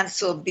Mike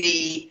Pence will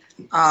be...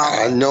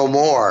 no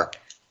more.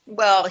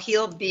 Well,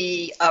 he'll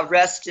be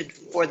arrested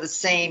for the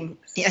same...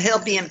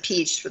 He'll be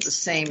impeached for the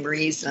same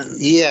reason.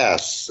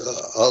 Yes,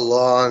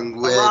 along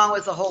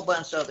with a whole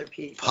bunch of other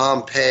people.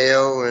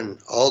 Pompeo and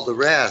all the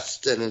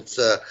rest. And it's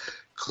a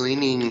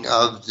cleaning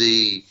of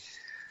the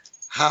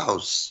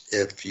house,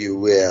 if you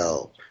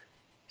will.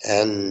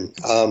 And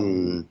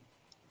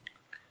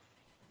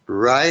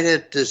right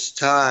at this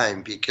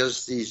time,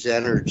 because these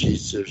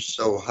energies are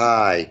so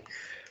high,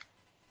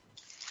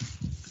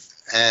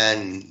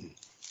 and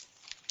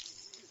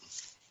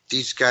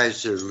these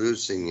guys are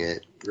losing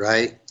it,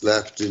 right,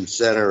 left and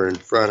center in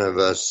front of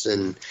us,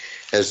 and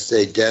as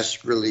they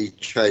desperately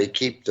try to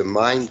keep the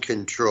mind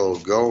control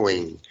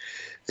going,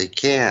 they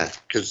can't,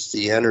 because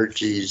the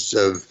energies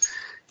of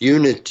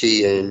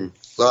unity and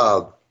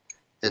love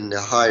and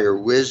the higher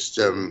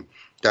wisdom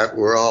that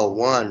we're all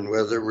one,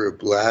 whether we're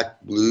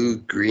black, blue,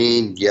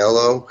 green,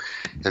 yellow,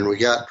 and we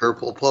got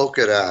purple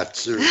polka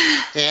dots or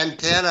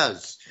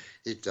antennas.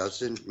 It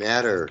doesn't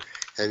matter.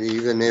 And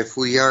even if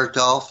we are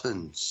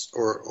dolphins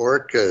or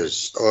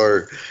orcas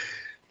or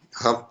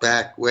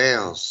humpback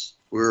whales,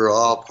 we're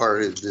all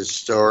part of this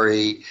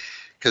story,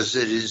 because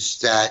it is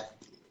that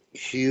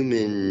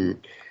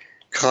human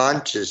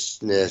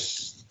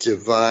consciousness,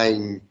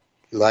 divine,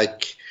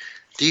 like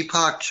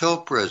Deepak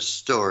Chopra's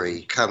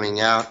story coming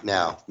out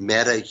now,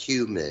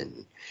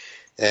 meta-human.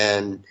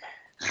 And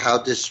how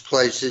this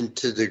plays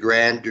into the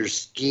grander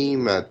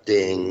scheme of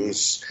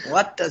things.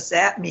 What does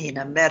that mean,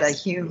 a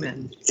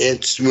meta-human?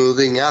 It's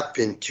moving up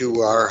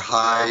into our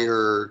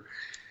higher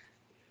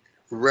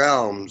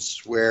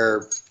realms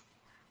where,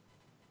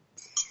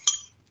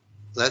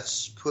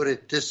 let's put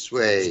it this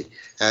way,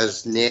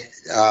 as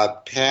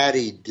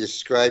Patty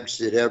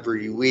describes it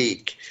every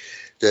week,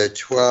 the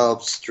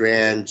 12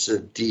 strands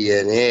of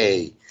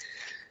DNA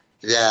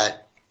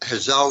that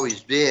has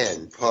always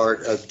been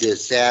part of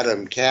this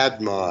atom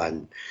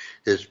cadmon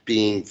is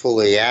being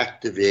fully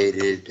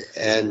activated,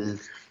 and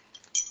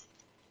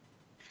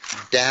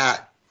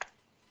that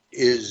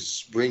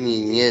is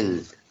bringing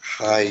in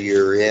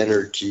higher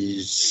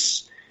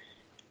energies.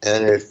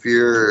 And if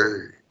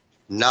you're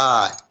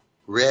not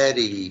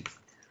ready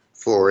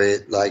for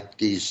it, like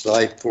these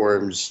life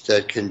forms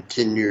that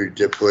continue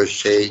to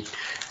push hate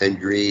and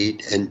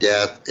greed and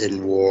death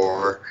and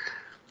war,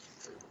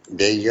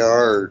 they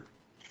are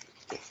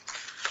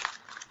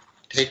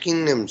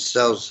taking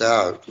themselves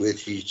out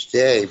with each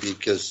day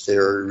because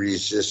they're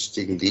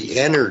resisting the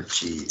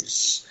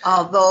energies.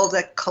 Although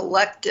the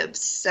collective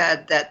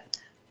said that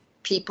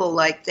people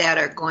like that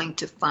are going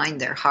to find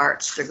their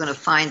hearts. They're going to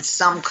find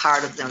some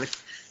part of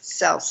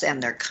themselves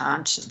and their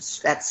conscience.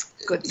 That's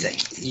a good thing.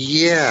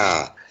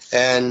 Yeah,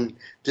 and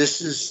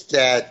this is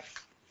that,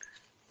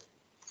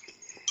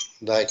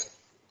 like,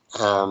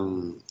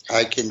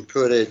 I can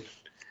put it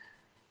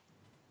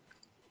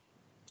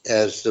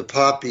as the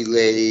Poppy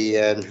lady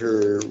and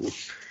her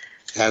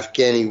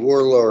Afghani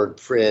warlord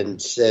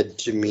friend said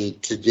to me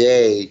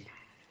today,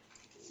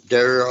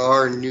 there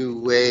are new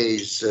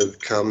ways of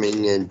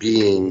coming and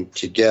being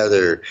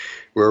together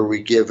where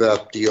we give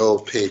up the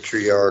old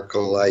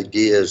patriarchal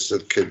ideas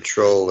of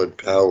control and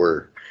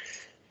power.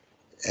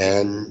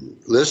 And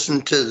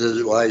listen to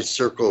the wise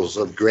circles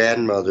of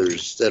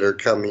grandmothers that are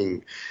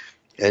coming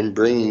and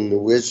bringing the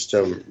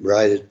wisdom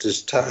right at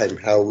this time,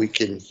 how we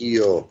can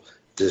heal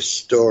this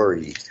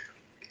story.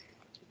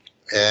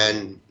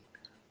 And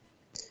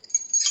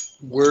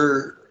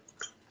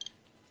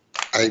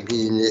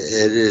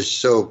it is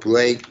so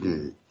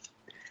blatant,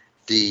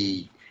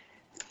 the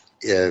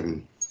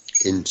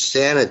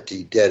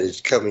insanity that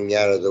is coming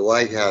out of the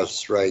White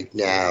House right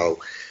now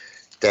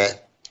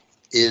that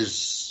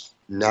is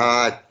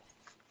not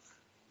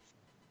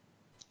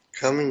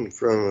coming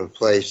from a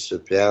place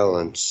of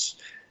balance.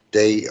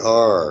 They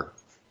are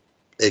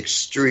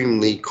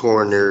extremely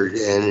cornered,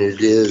 and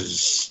it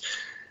is,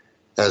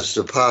 as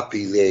the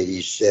Poppy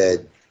lady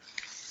said,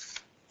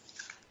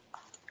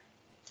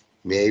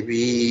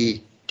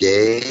 maybe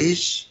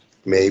days,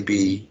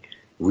 maybe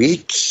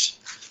weeks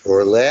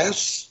or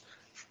less.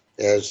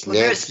 There's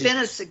been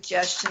a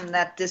suggestion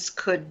that this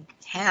could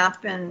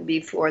happen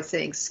before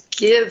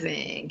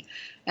Thanksgiving,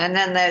 and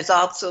then there's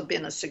also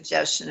been a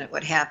suggestion it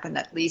would happen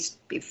at least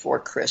before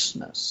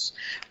Christmas.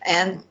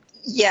 And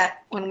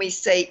yet, when we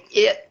say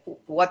it,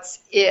 what's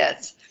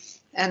it?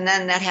 And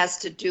then that has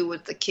to do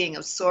with the King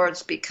of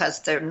Swords, because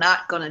they're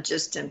not going to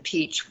just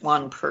impeach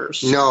one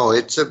person. No,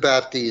 it's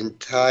about the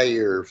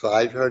entire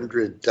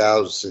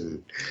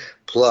 500,000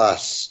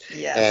 plus.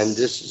 Yes. And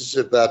this is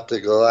about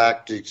the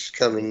galactics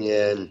coming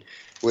in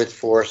with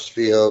force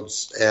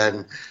fields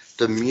and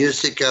the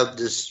music of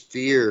the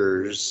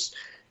spheres,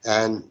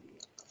 and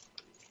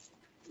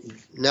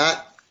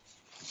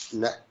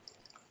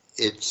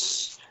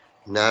it's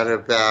not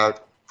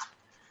about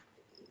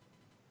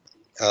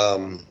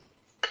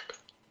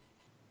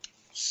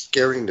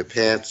scaring the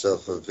pants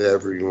off of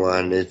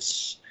everyone.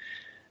 It's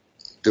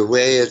the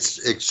way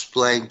it's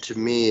explained to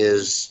me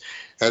is,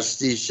 as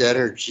these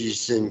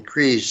energies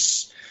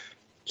increase,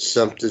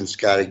 something's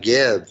got to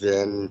give.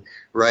 And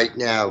right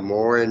now,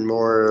 more and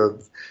more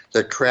of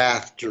the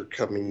craft are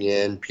coming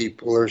in.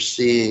 People are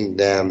seeing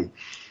them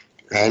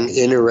and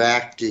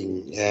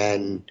interacting,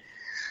 and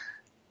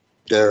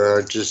there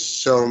are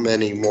just so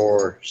many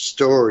more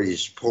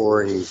stories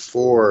pouring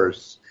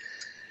forth.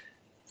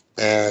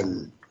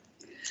 And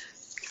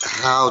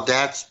how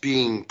that's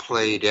being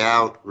played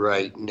out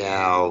right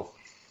now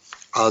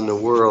on the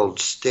world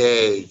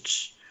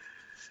stage.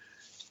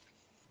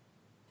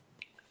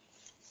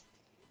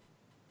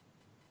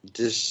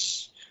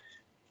 This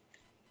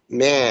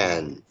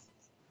man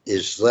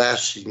is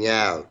lashing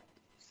out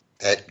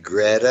at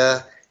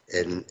Greta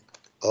and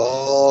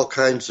all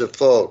kinds of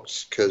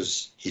folks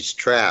because he's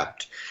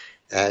trapped,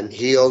 and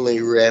he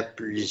only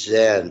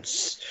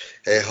represents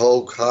a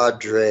whole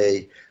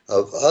cadre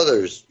of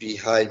others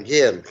behind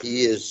him.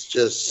 He is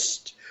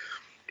just,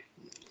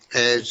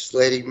 as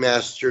Lady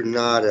Master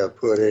Nada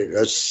put it,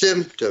 a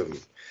symptom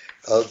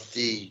of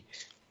the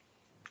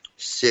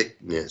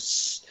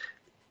sickness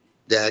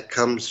that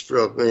comes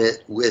from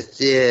it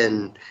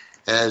within,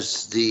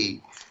 as the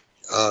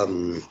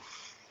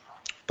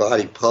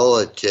body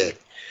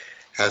politic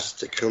has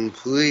to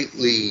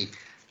completely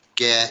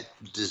get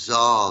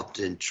dissolved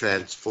and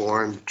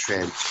transformed,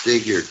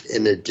 transfigured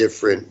in a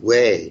different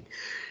way.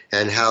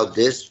 And how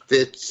this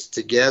fits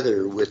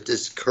together with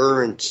this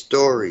current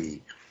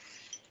story.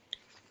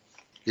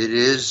 It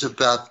is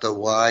about the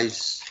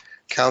wise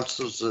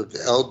councils of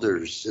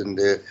elders and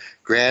the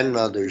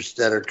grandmothers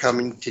that are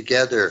coming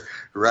together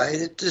right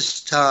at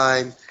this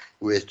time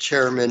with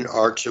Chairman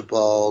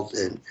Archibald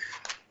and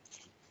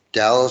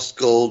Dallas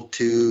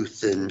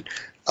Goldtooth and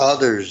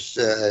others,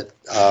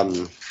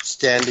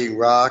 Standing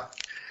Rock,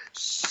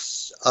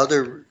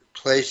 other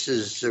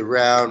places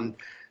around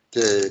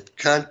the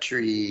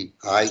country.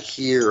 I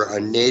hear a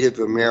Native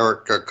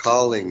America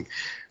calling,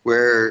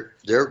 where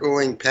they're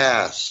going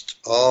past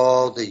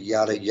all the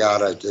yada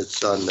yada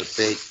that's on the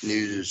fake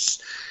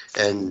news,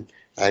 and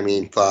I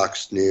mean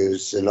Fox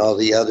News and all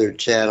the other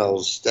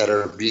channels that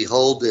are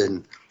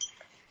beholden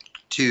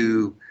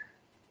to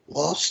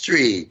Wall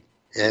Street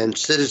and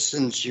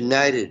Citizens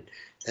United.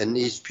 And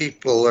these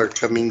people are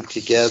coming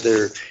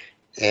together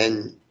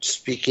and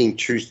speaking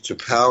truth to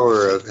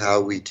power of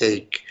how we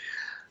take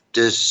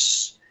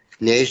this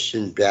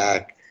nation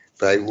back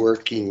by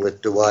working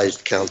with the wise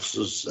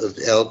councils of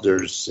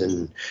elders,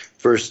 and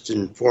first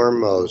and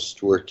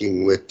foremost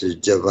working with the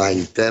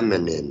divine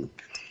feminine.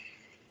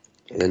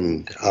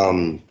 And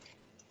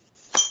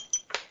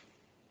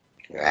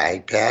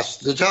I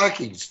passed the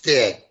talking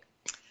stick.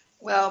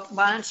 Well,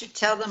 why don't you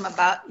tell them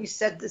about, you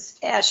said this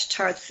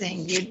Ashtar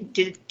thing.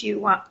 Do you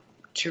want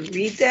to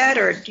read that,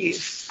 or do you?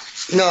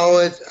 No,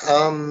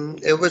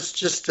 it was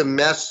just a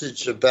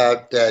message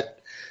about that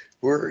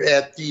we're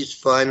at these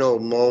final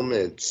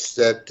moments,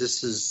 that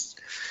this is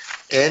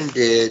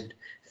ended,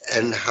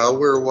 and how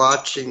we're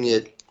watching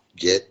it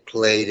get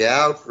played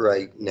out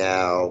right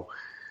now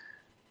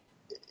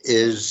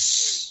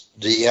is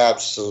the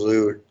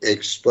absolute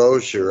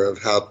exposure of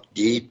how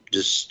deep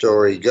the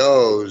story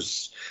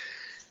goes.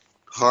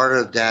 Part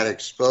of that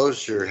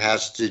exposure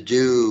has to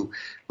do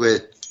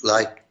with,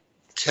 like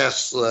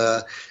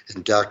Tesla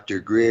and Dr.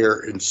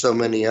 Greer and so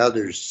many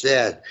others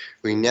said,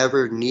 we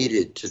never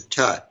needed to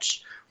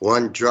touch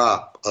one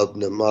drop of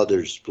the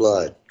mother's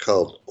blood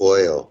called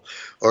oil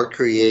or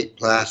create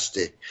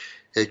plastic.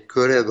 It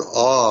could have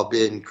all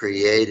been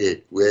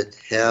created with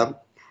hemp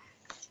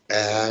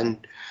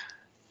and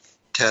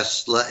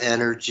Tesla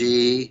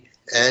energy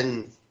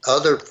and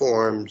other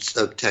forms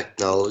of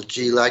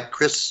technology like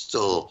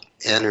crystal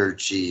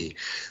energy,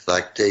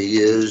 like they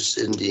use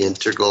in the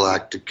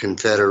Intergalactic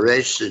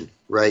Confederation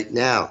right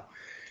now.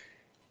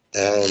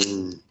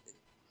 And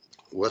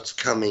what's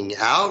coming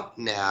out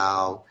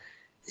now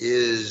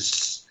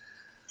is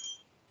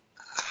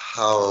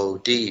how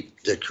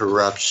deep the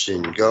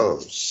corruption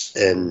goes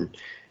and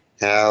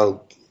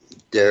how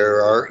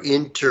there are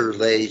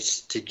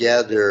interlaced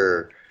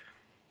together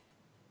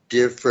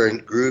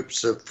different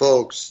groups of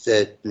folks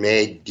that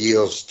made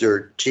deals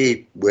dirt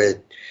cheap with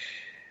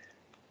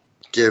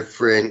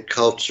different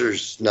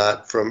cultures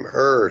not from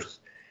Earth.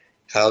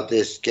 How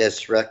this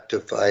gets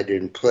rectified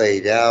and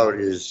played out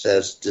is,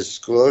 as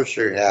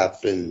disclosure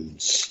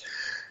happens,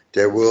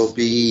 there will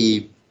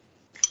be,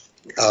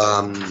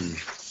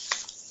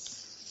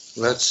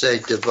 let's say,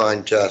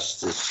 divine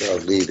justice. I'll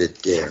leave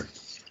it there.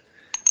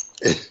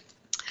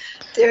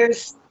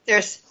 There's,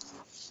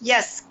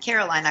 yes,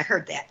 Caroline, I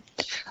heard that.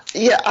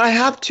 Yeah, I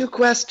have two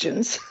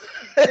questions.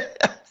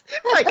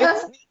 I can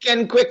sneak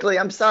in quickly.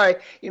 I'm sorry.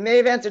 You may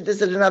have answered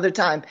this at another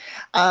time.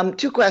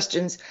 Two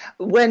questions.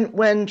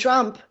 When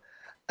Trump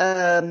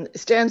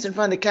stands in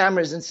front of the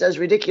cameras and says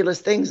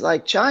ridiculous things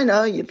like,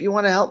 China, if you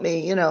want to help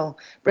me,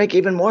 break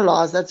even more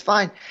laws, that's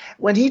fine.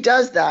 When he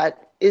does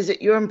that, is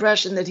it your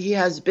impression that he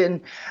has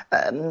been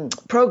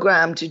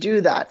programmed to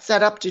do that,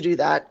 set up to do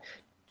that,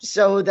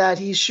 so that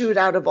he's shooed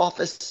out of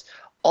office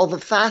all the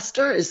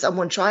faster? Is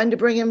someone trying to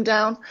bring him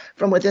down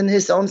from within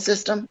his own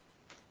system?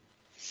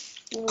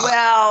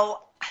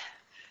 Well,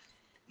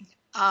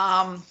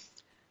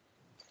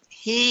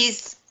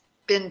 he's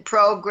been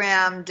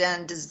programmed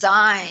and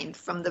designed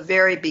from the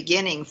very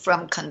beginning,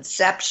 from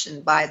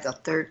conception, by the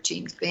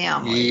 13th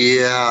family.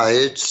 Yeah,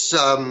 it's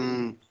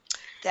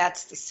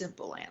That's the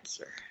simple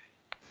answer.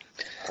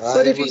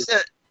 But if you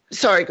said,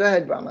 sorry, go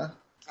ahead, Brahma.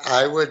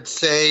 I would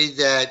say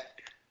that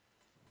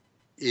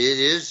it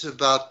is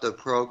about the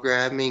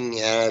programming,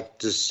 and at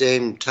the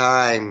same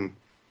time,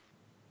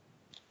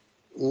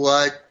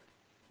 what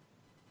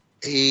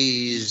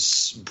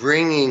he's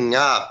bringing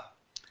up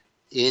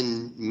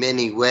in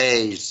many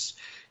ways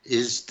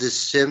is the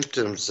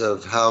symptoms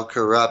of how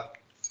corrupt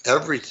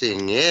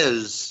everything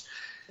is.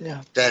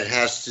 Yeah. That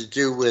has to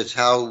do with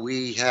how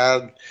we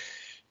have,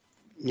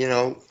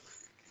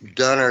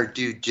 done our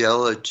due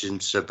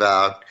diligence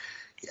about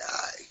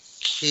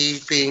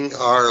keeping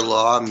our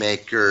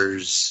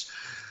lawmakers,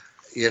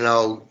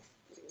 the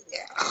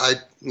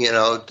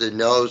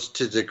nose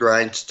to the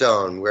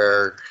grindstone,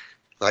 where,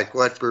 like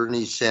what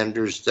Bernie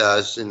Sanders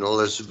does and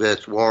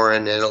Elizabeth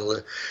Warren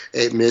and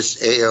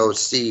Miss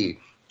AOC,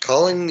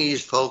 calling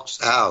these folks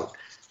out,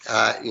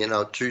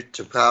 truth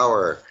to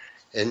power,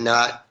 and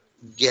not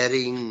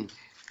getting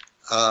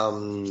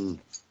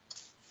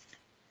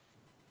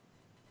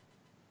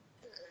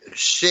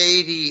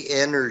shady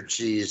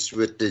energies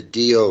with the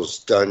deals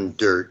done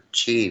dirt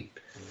cheap.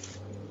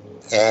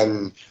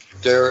 And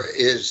there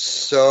is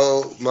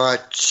so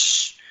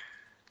much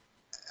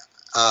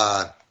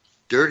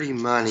dirty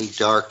money,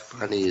 dark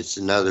money is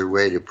another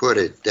way to put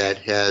it, that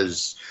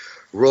has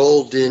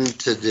rolled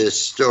into this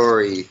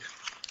story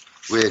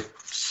with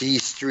C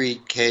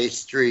Street, K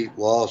Street,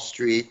 Wall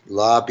Street,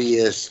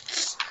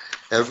 lobbyists,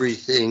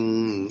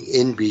 everything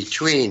in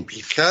between,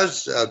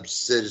 because of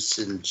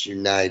Citizens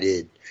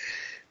United,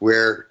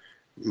 where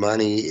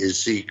money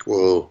is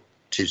equal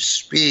to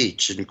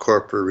speech and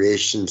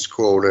corporations,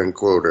 quote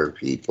unquote, are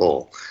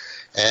people.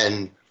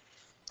 And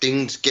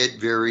things get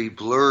very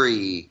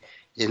blurry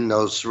in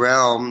those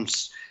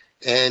realms,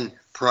 and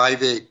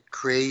private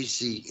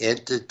crazy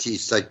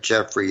entities like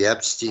Jeffrey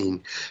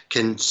Epstein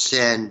can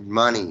send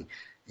money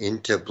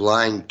into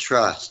blind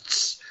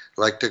trusts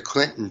like the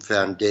Clinton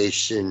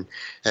Foundation,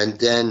 and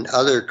then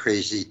other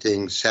crazy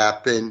things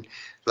happen,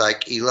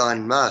 like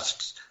Elon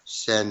Musk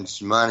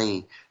sends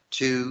money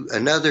to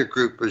another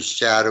group of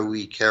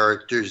shadowy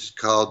characters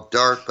called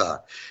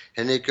DARPA,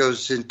 and it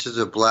goes into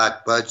the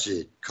black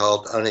budget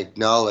called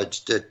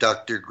Unacknowledged that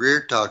Dr.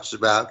 Greer talks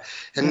about,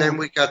 and then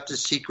we got the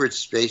secret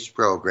space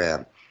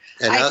program.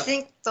 And I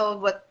think, though,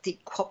 what the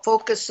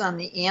focus on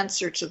the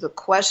answer to the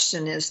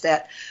question is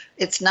that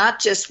it's not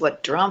just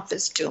what Trump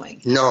is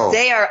doing. No.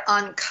 They are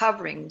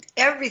uncovering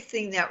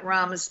everything that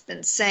Ram has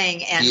been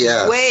saying and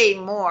Yes. way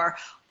more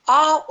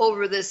all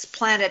over this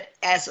planet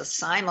as a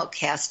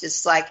simulcast.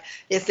 It's like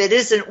if it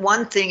isn't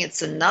one thing,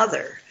 it's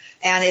another.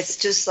 And it's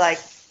just like,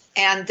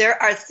 and there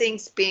are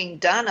things being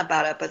done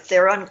about it, but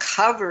they're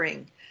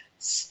uncovering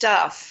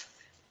stuff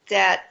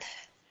that,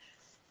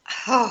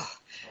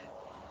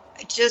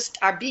 just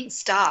are being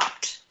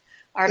stopped,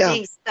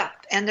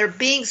 and they're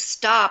being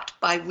stopped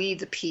by we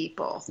the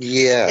people.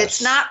 Yes.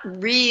 It's not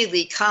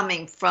really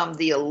coming from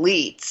the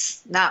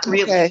elites, not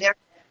really. Okay.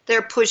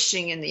 They're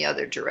pushing in the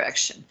other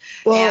direction.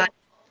 Well,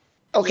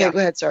 And, go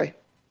ahead. Sorry.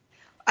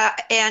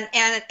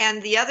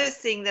 and the other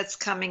thing that's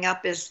coming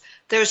up is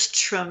there's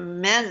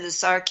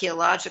tremendous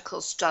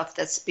archaeological stuff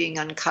that's being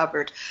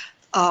uncovered.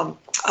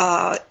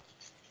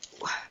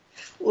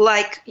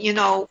 Like,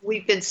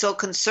 we've been so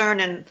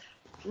concerned, and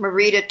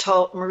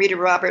Marietta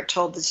Robert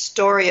told the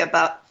story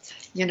about,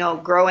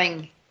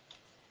 growing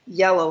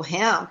yellow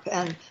hemp,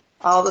 and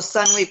all of a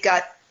sudden we've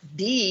got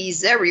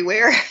bees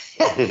everywhere.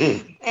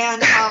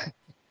 And,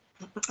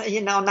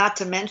 not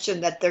to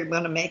mention that they're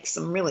going to make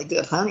some really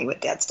good honey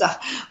with that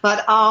stuff.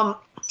 But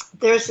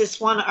there's this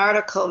one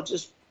article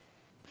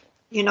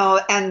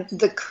and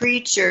the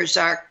creatures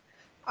are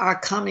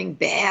coming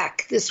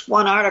back. This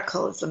one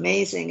article is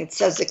amazing. It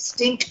says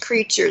extinct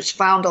creatures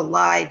found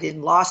alive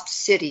in lost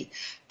city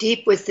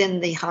deep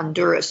within the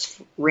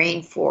Honduras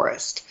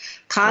rainforest.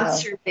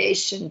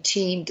 Conservation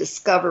team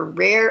discover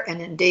rare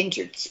and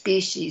endangered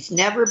species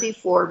never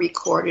before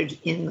recorded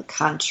in the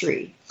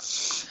country.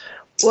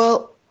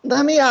 Well,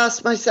 let me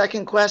ask my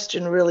second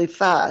question really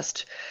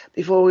fast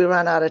before we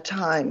run out of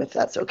time, if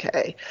that's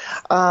okay,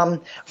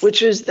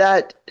 which is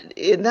that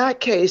in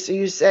that case, are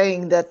you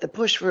saying that the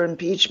push for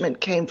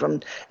impeachment came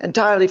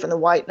entirely from the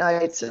white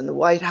knights and the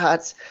white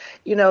hats?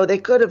 They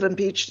could have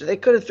impeached, they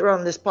could have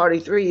thrown this party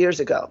 3 years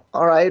ago,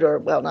 all right? Or,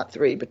 well, not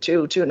 3, but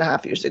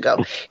 2.5 years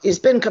ago. He's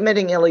been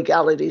committing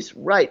illegalities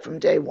right from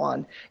day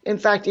one. In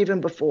fact,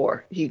 even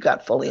before he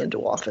got fully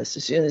into office,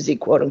 as soon as he,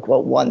 quote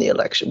unquote, won the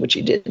election, which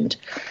he didn't.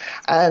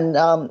 And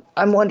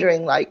I'm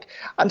wondering,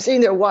 I'm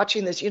sitting there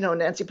watching this,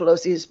 Nancy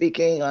Pelosi is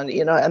speaking on,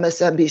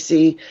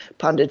 MSNBC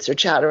pundits are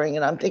chattering,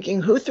 and I'm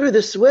thinking, who threw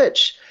the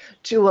switch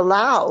to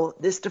allow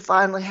this to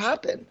finally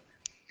happen?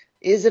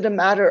 Is it a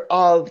matter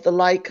of the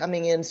light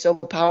coming in so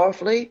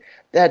powerfully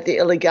that the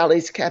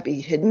illegalities can't be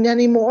hidden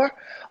anymore?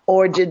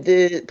 Or did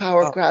the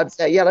power crowd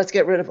say, yeah, let's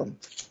get rid of them?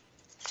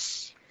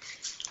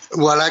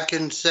 What I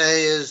can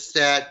say is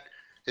that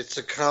it's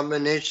a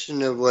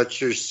combination of what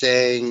you're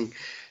saying,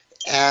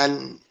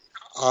 and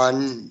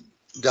on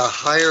the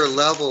higher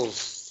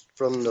levels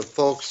from the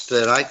folks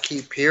that I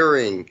keep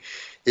hearing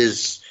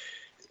is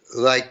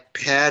like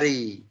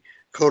Patty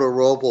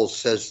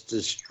Kodorobles has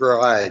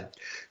described,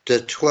 the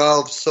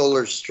 12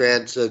 solar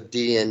strands of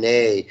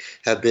DNA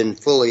have been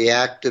fully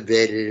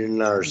activated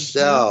in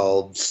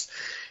ourselves,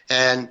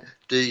 and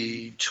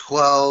the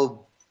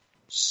 12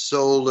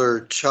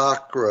 solar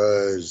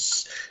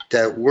chakras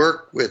that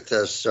work with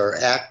us are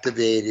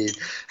activated,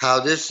 how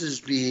this is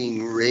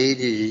being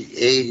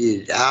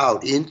radiated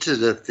out into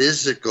the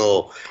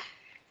physical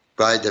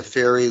by the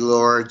fairy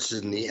lords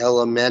and the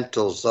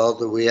elementals, all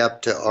the way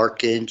up to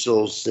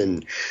archangels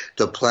and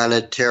the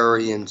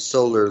planetary and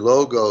solar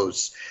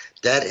logos.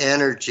 That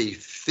energy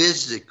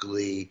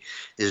physically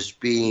is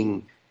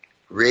being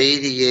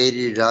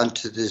radiated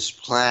onto this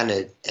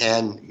planet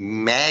and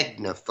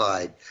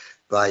magnified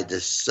by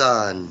the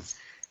sun,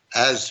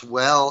 as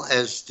well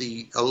as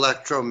the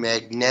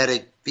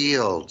electromagnetic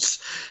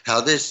fields.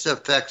 How this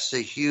affects a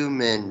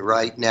human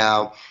right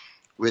now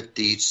with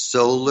the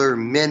solar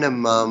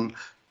minimum,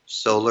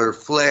 solar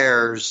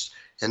flares,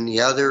 and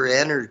the other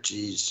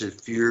energies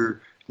if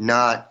you're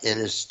not in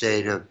a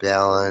state of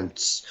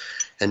balance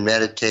and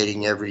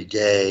meditating every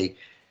day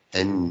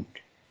and,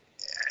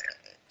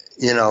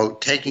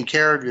 taking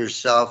care of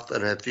yourself.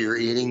 And if you're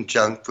eating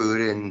junk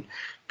food and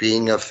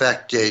being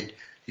affected,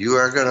 you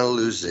are going to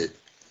lose it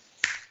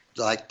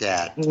like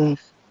that.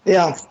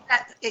 Yeah.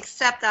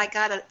 Except I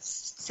gotta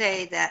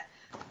say that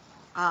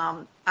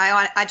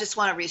I just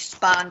want to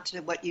respond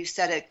to what you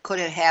said. It could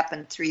have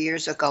happened 3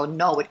 years ago.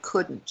 No, it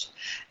couldn't.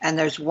 And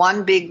there's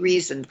one big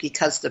reason,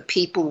 because the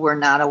people were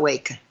not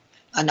awake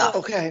enough.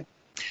 Okay.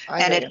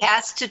 And it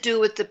has to do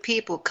with the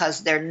people,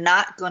 because they're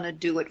not going to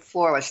do it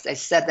for us. They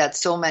said that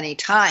so many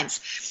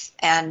times.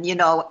 And, you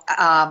know,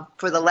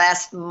 for the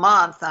last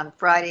month on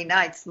Friday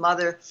nights,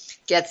 Mother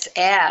gets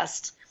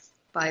asked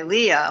by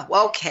Leah,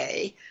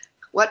 okay,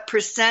 what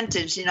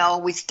percentage, you know,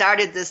 we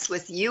started this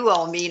with you,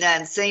 Omena,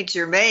 and St.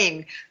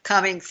 Germain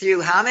coming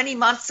through. How many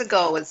months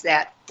ago was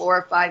that? 4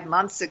 or 5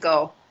 months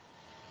ago.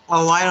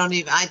 Oh, I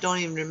don't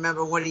even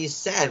remember what he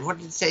said. What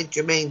did St.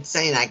 Germain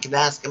say? And I could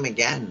ask him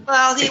again.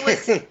 Well, he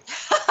was,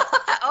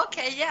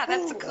 okay, yeah,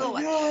 that's a cool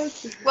one.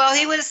 Well,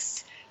 he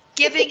was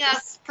giving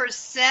us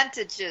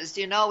percentages.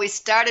 You know, we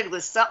started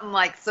with something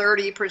like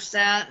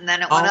 30%, and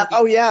then it went up.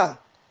 Oh, yeah.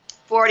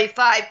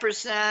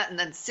 45%, and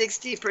then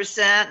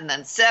 60%, and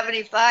then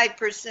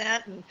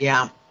 75%.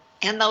 Yeah.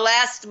 In the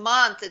last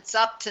month, it's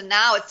up to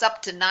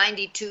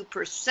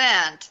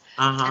 92%.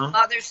 And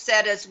Mother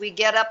said as we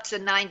get up to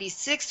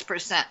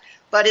 96%.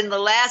 But in the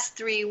last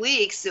 3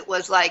 weeks, it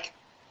was like,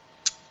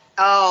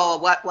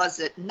 what was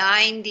it?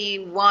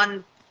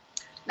 91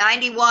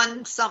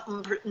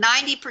 something,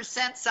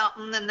 90%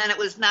 something, and then it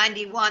was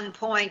 91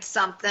 point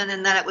something,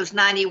 and then it was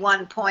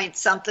 91 point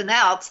something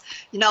else.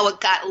 You know, it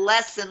got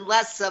less and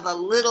less of a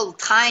little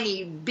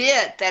tiny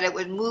bit that it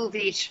would move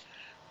each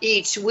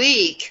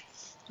week.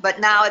 But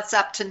now it's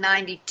up to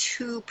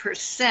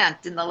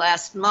 92% in the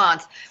last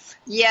month.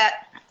 Yet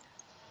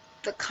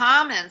the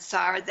comments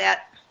are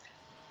that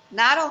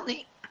not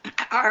only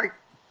are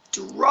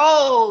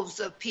droves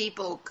of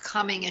people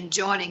coming and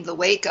joining the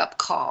wake-up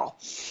call,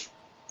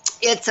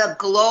 it's a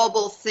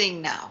global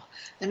thing now.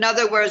 In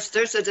other words,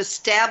 there's an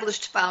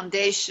established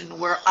foundation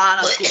where on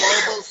a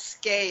global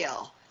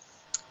scale,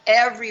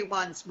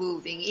 everyone's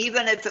moving,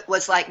 even if it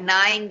was like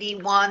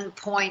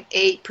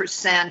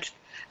 91.8%.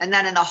 And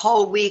then in a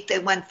whole week, they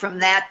went from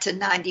that to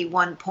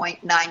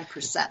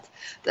 91.9%.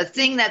 The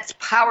thing that's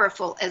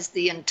powerful is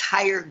the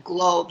entire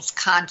globe's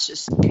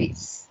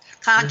consciousness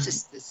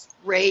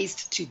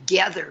raised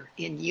together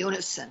in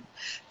unison.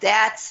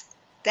 That's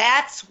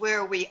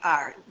where we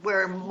are.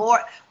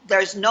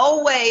 There's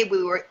no way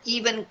we were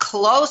even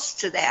close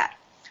to that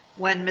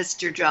when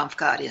Mr. Jump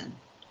got in.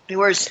 We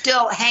were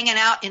still hanging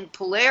out in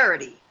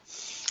polarity.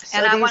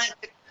 And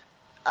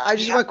I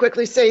just want to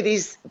quickly say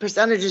these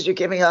percentages you're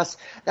giving us,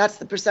 that's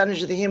the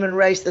percentage of the human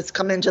race that's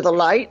come into the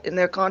light in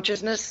their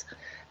consciousness.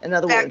 In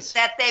other words,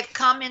 that they've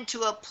come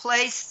into a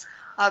place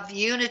of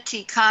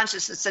unity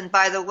consciousness. And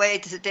by the way,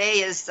 today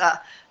is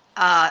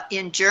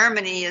in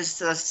Germany is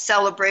the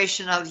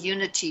celebration of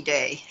Unity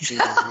Day.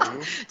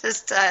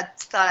 Just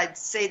thought I'd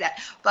say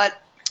that.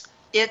 But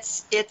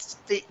it's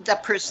the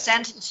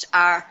percentage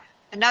are,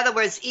 in other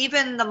words,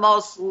 even the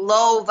most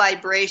low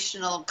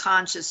vibrational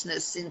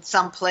consciousness in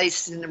some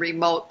place in the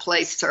remote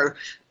place or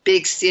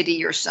big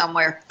city or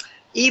somewhere,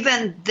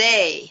 even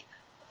they,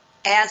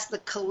 as the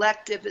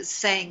collective is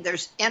saying,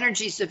 there's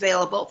energies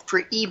available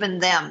for even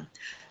them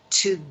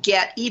to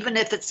get, even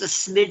if it's a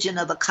smidgen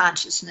of a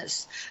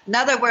consciousness. In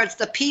other words,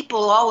 the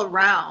people all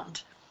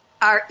around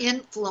are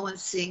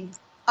influencing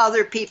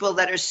other people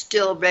that are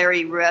still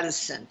very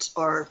reticent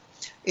or,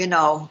 you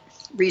know,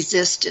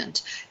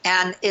 resistant.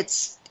 And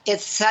it's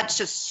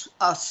such a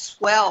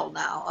swell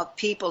now of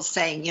people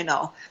saying, you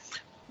know,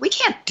 we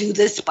can't do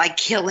this by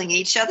killing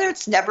each other.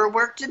 It's never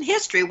worked in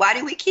history. Why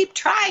do we keep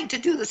trying to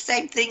do the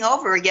same thing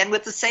over again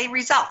with the same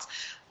results?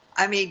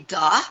 I mean,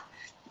 duh.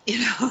 You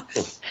know.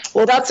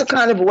 Well, that's the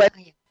kind of way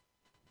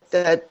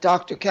that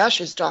Dr. Cash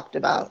has talked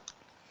about.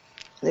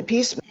 The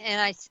peace.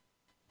 And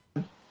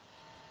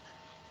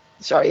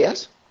Sorry,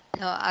 yes?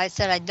 No, I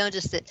said I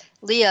noticed that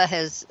Leah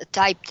has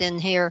typed in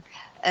here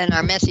in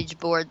our message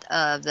board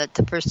that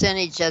the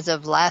percentage as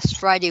of last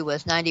Friday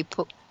was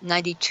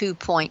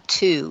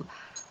 92.2.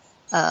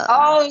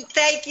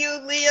 Thank you,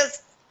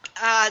 Leah's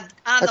on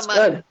that's the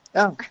money. Good.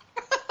 Yeah.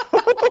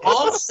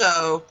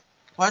 Also,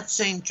 what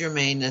Saint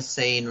Germain is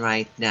saying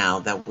right now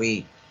but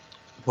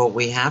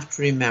we have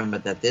to remember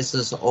that this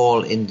is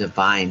all in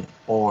divine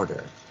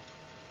order.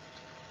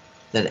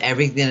 That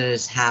everything that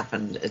has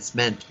happened, it's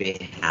meant to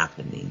be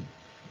happening,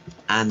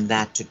 and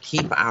that to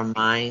keep our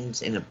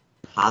minds in a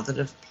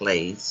positive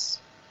place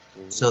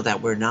so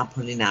that we're not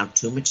putting out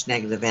too much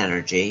negative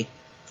energy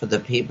for the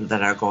people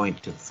that are going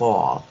to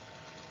fall.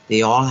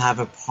 They all have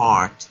a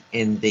part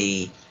in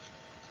the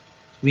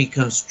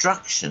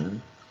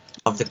reconstruction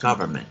of the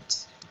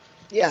government.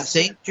 Yes.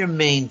 Saint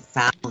Germain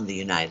found the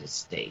United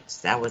States.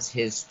 That was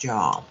his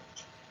job.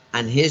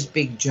 And his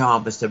big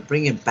job is to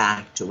bring it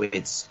back to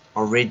its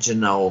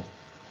original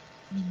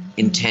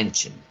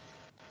intention.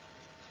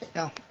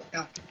 Yeah.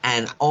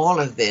 And all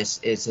of this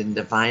is in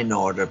divine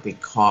order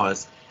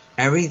because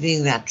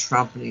everything that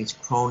Trump and his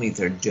cronies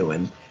are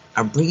doing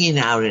are bringing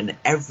out in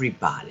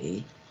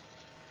everybody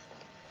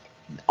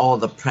all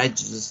the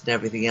prejudice and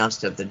everything else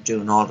that they're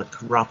doing, all the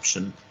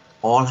corruption,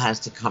 all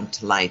has to come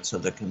to light so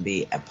there can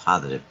be a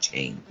positive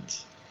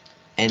change.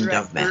 End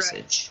of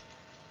message.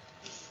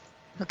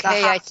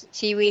 Okay, I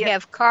see we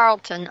have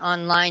Carlton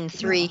on line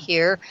 3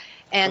 here,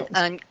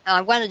 and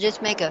I want to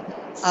just make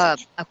a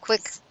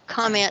quick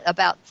comment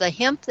about the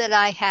hemp that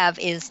I have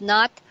is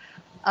not.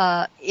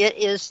 It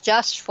is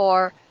just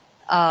for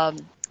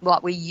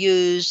what we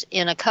use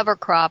in a cover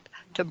crop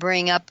to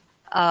bring up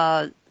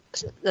the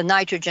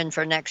nitrogen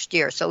for next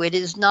year. So it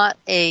is not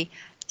a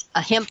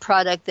hemp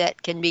product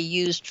that can be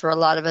used for a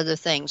lot of other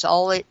things.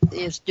 All it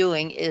is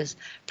doing is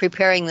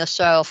preparing the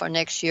soil for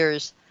next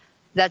year's.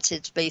 That's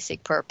its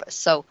basic purpose.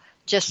 So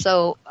just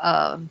so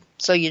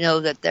you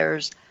know that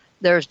there's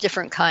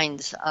different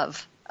kinds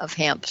of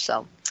hemp.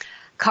 So,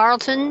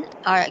 Carlton,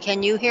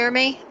 can you hear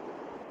me?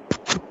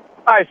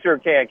 I sure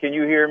can. Can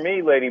you hear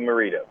me, Lady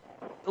Marietta?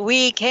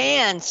 We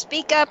can.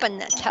 Speak up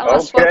and tell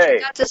us what you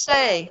got to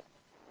say.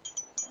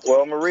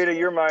 Well, Marietta,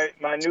 you're my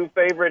new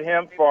favorite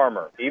hemp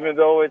farmer, even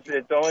though it's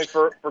only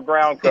for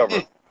ground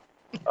cover.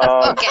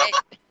 Okay.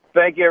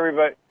 Thank you,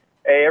 everybody.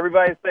 Hey,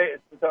 everybody,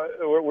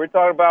 we're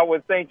talking about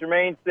what St.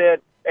 Germain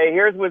said. Hey,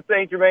 here's what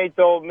St. Germain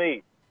told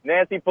me.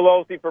 Nancy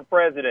Pelosi for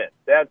president.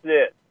 That's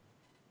it.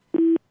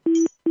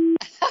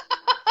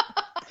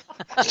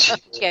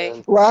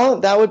 Okay.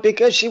 Well, that would be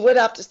good. She would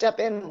have to step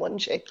in,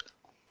 wouldn't she?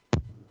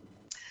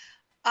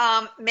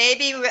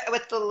 Maybe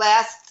with the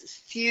last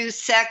few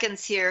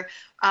seconds here,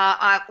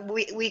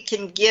 we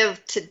can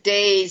give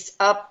today's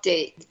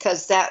update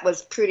because that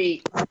was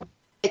pretty,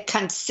 it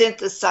can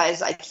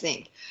synthesize, I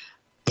think.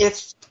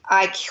 If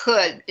I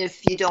could,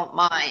 if you don't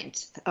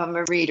mind,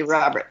 Marietta,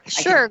 Robert.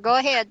 Sure, go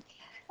ahead.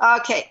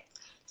 Okay,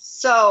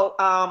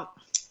 so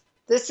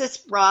this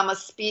is Rama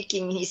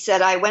speaking. He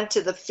said, I went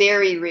to the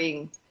fairy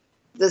ring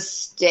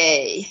this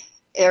day,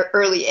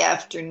 early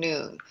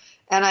afternoon,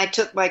 and I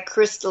took my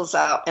crystals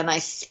out and I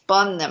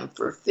spun them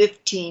for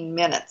 15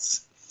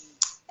 minutes.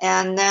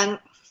 And then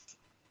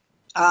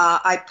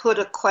I put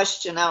a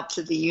question out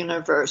to the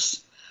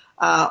universe.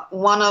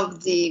 One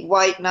of the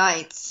white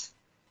knights,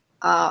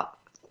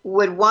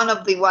 would one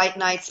of the white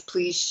knights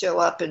please show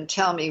up and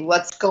tell me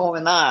what's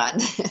going on?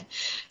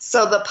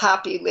 So the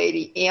poppy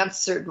lady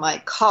answered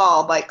my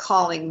call by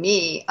calling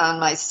me on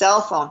my cell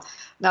phone.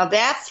 Now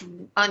that's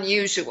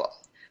unusual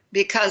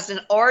because an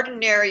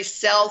ordinary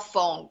cell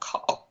phone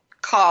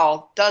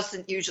call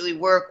doesn't usually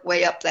work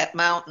way up that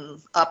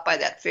mountain, up by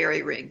that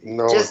fairy ring.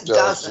 No, just it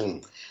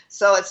doesn't.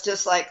 So it's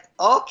just like,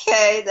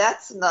 okay,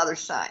 that's another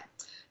sign.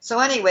 So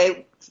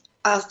anyway,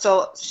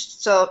 so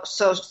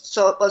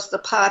it was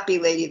the poppy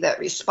lady that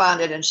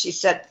responded, and she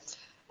said,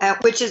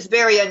 which is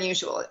very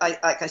unusual,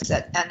 like I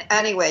said. And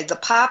anyway, the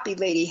poppy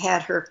lady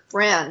had her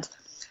friend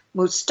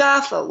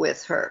Mustafa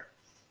with her.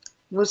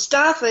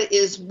 Mustafa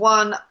is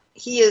one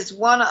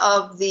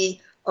of the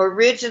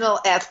original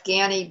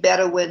Afghani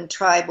Bedouin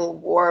tribal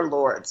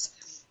warlords.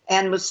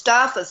 And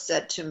Mustafa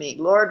said to me,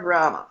 Lord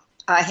Rama,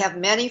 I have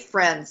many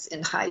friends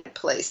in high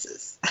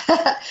places.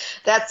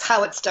 That's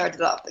how it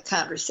started off the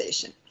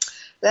conversation.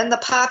 Then the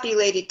poppy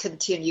lady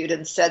continued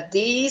and said,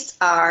 these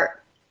are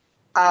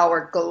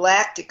our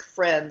galactic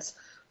friends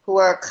who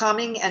are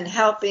coming and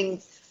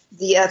helping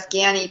the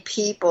Afghani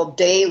people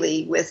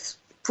daily with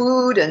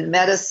food and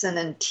medicine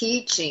and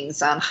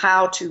teachings on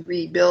how to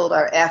rebuild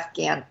our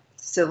Afghan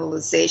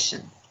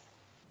civilization.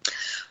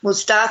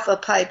 Mustafa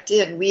piped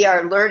in, we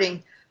are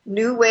learning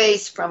new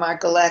ways from our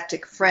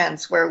galactic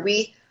friends where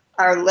we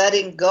are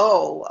letting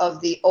go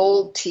of the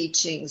old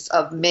teachings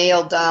of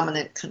male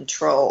dominant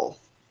control.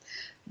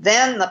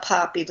 Then the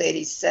poppy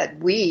lady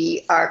said,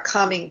 we are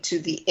coming to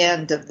the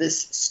end of this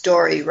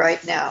story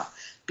right now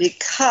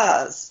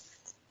because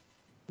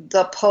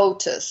the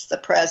POTUS, the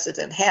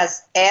president,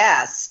 has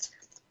asked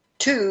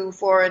 2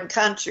 foreign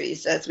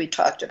countries, as we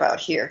talked about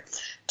here,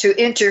 to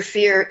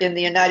interfere in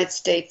the United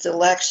States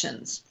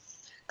elections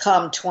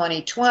come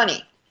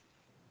 2020.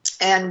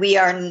 And we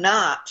are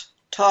not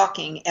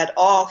talking at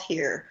all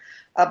here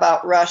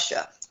about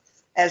Russia,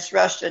 as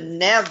Russia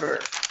never,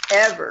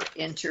 ever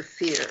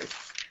interfered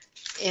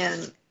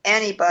in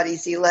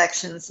anybody's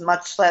elections,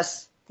 much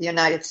less the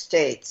United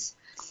States.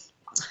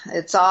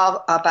 It's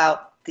all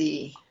about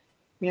the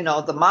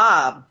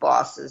mob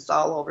bosses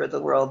all over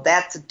the world.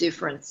 That's a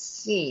different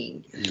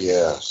scene.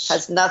 Yes.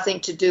 Has nothing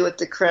to do with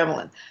the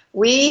Kremlin.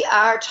 We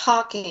are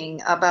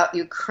talking about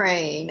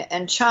Ukraine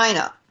and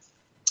China.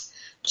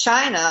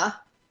 China,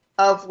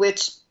 of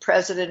which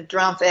President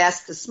Trump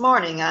asked this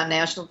morning on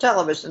national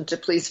television to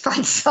please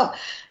find some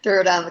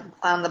dirt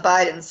on the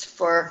Bidens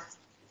for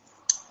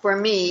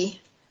me,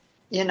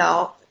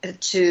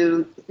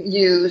 to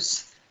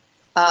use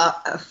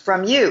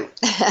from you.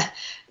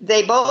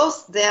 They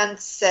both then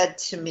said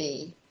to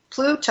me,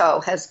 Pluto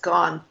has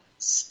gone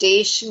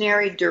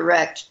stationary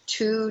direct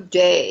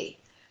today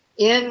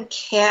in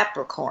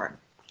Capricorn.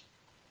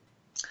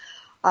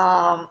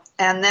 And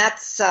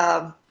that's,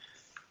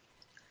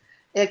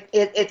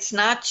 it's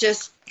not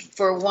just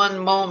for one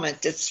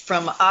moment. It's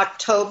from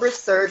October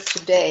 3rd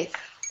today,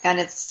 and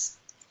it's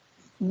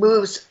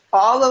moves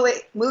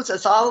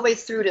us all the way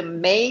through to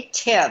May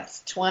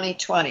 10th,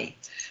 2020.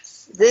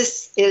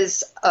 This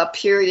is a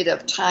period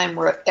of time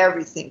where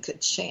everything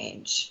could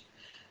change.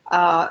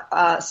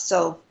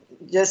 So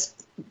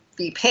just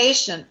be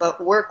patient,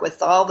 but work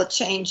with all the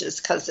changes,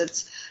 because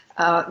it's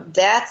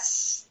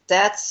that's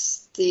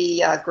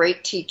the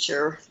great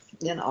teacher,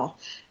 you know.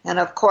 And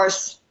of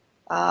course,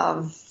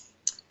 whack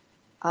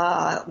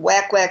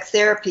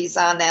therapy's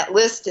on that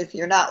list if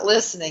you're not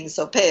listening,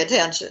 so pay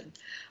attention.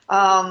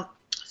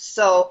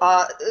 So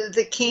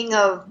the king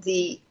of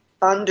the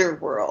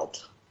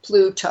underworld,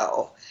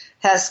 Pluto,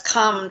 has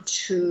come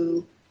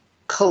to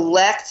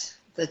collect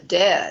the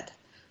dead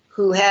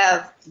who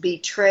have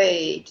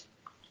betrayed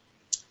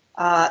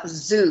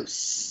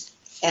Zeus,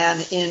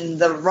 and in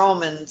the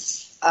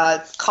Romans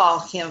call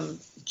him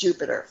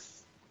Jupiter.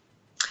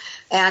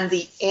 And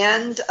the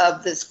end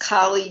of this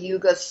Kali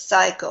Yuga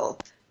cycle,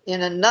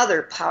 in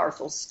another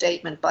powerful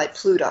statement by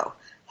Pluto,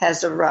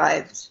 has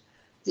arrived.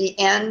 The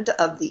end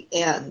of the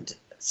end,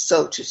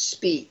 so to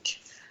speak.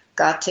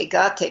 Gate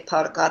para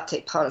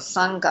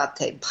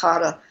sangate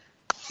para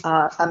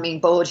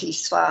Bodhi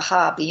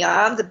Swaha,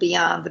 beyond the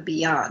beyond the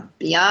beyond,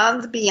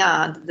 beyond the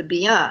beyond the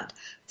beyond.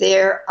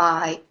 There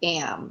I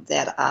am,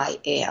 that I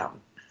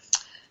am.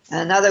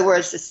 In other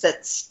words, it's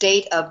that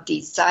state of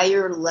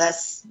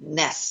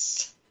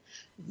desirelessness.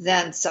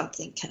 Then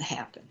something can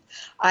happen.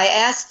 I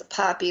asked the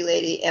Poppy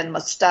Lady and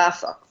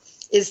Mustafa,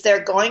 is there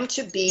going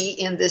to be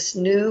in this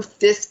new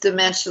fifth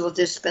dimensional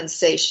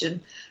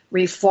dispensation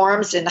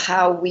reforms in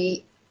how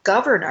we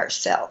govern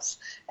ourselves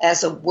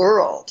as a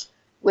world,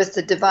 with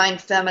the divine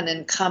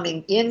feminine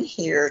coming in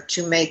here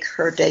to make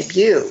her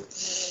debut?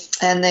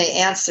 And they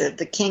answered,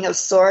 the King of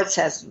Swords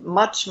has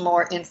much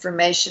more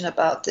information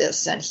about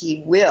this, and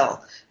he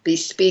will be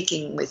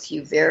speaking with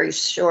you very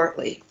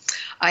shortly.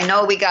 I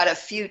know we got a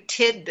few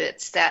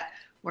tidbits that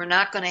we're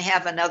not going to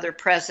have another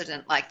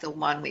president like the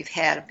one we've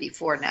had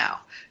before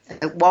now.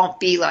 It won't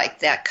be like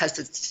that, because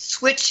it's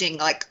switching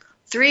like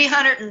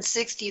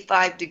 360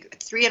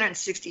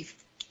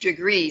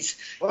 degrees.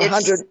 Or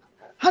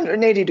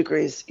 180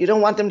 degrees. You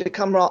don't want them to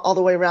come all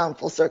the way around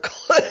full circle.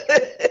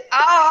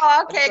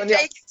 Oh, okay.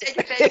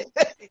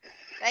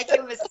 Thank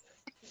you,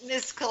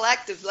 Miss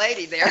Collective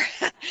Lady there.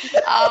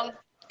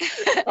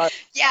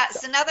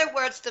 Yes, in other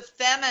words, the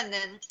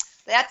feminine,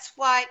 that's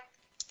why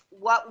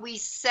what we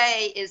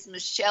say is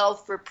Michelle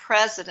for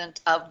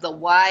president of the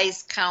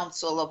Wise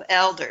Council of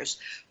Elders.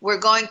 We're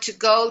going to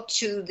go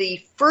to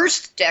the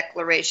first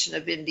Declaration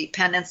of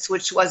Independence,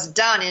 which was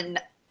done in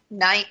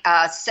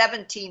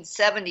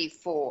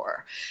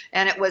 1774,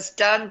 and it was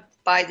done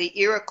by the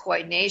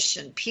Iroquois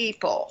Nation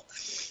people.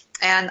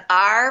 And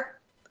our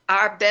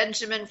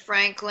Benjamin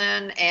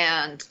Franklin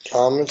and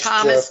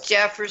Thomas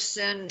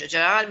Jefferson,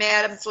 John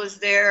Adams was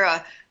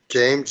there,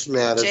 James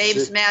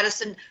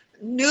Madison.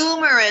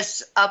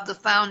 Numerous of the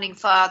founding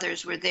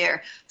fathers were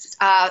there.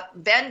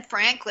 Ben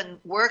Franklin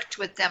worked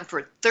with them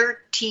for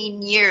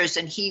 13 years,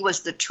 and he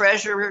was the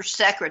treasurer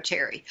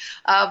secretary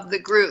of the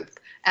group.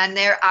 And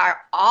there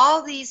are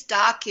all these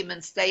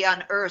documents they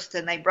unearthed,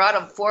 and they brought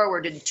them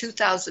forward in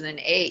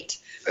 2008.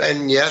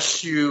 And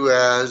yes, you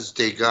as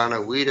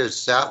Deganawida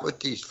sat with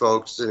these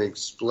folks and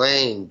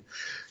explained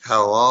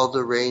how all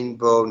the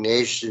rainbow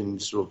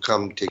nations will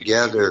come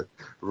together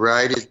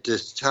right at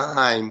this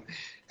time,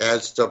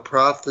 as the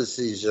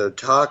prophecies are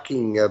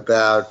talking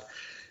about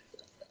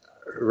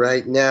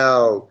right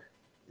now.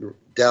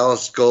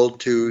 Dallas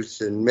Goldtooth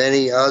and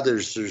many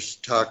others are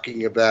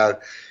talking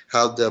about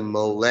how the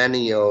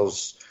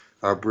millennials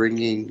are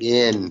bringing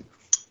in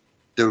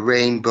the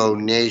Rainbow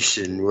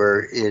Nation,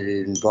 where it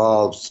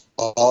involves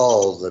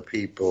all the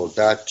people,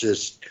 not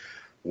just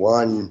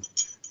one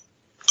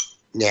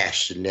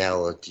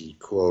nationality,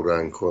 quote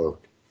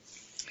unquote.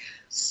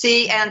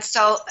 See, and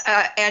so,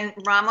 and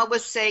Rama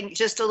was saying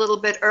just a little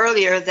bit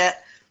earlier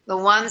that the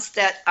ones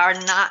that are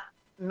not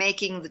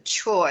making the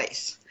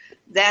choice,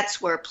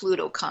 that's where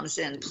Pluto comes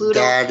in.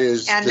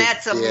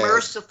 That's a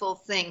merciful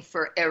thing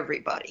for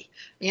everybody.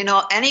 You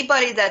know,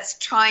 anybody that's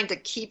trying to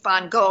keep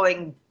on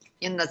going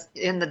in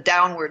the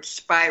downward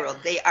spiral,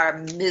 they are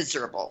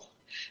miserable.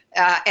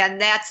 And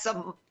that's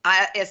a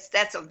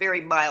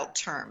very mild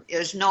term.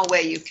 There's no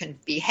way you can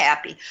be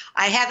happy.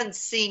 I haven't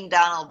seen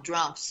Donald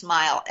Trump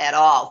smile at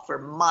all for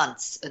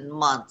months and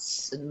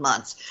months and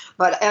months.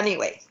 But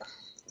anyway,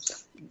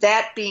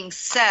 that being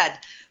said,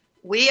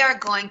 we are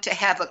going to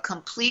have a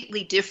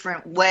completely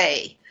different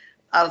way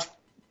of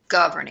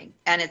governing,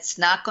 and it's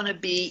not going to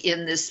be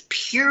in this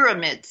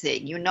pyramid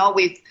thing. You know,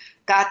 we've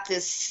got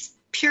this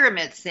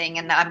pyramid thing,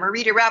 and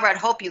Marita Robert, I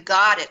hope you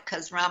got it,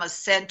 because Rama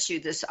sent you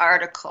this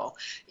article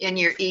in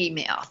your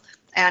email.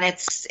 And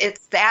it's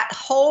that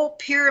whole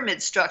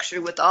pyramid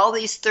structure with all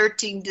these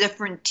 13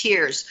 different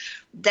tiers.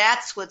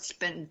 That's what's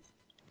been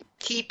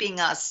keeping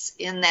us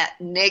in that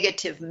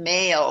negative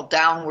male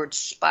downward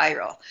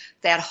spiral.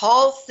 That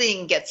whole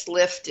thing gets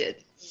lifted,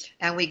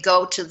 and we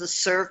go to the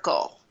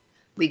circle.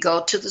 We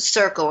go to the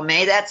circle.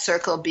 May that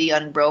circle be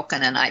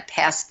unbroken, and I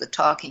pass the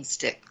talking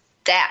stick.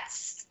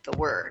 That's the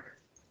word.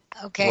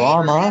 Okay.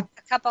 Rama? I have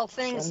a couple of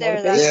things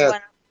there that Yeah. I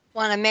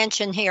want to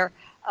mention here.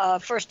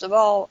 First of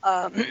all,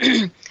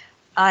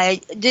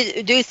 I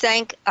do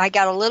think I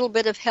got a little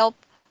bit of help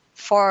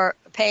for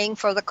paying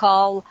for the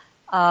call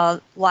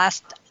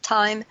last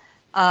time.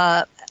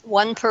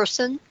 One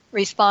person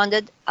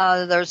responded.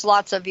 There's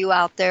lots of you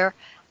out there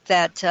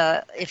that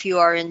if you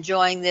are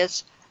enjoying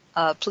this,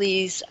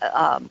 please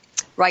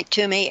write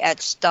to me at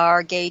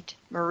Stargate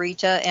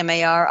Marietta,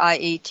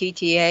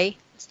 Marietta,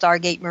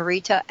 Stargate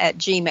Marietta at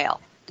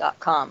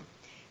gmail.com.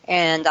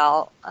 And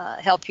I'll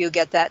help you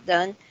get that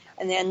done.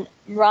 And then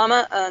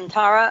Rama and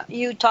Tara,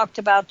 you talked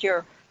about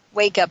your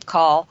wake-up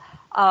call.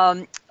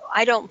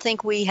 I don't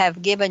think we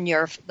have given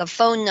the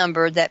phone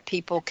number that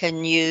people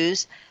can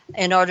use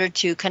in order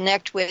to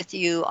connect with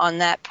you on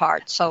that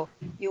part. So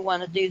you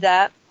want to do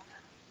that?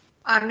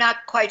 I'm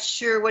not quite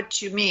sure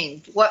what you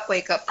mean. What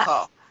wake-up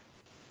call?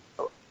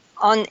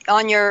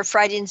 On your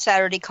Friday and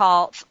Saturday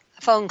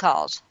phone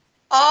calls.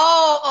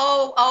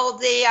 Oh,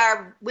 they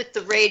are with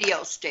the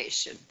radio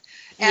station.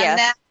 And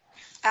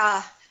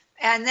Yes.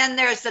 and then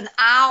there's an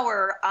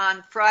hour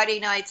on Friday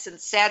nights and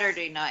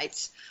Saturday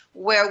nights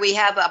where we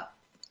have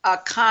a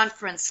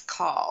conference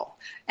call.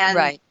 And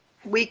Right.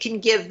 we can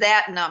give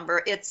that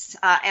number. It's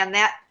and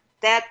that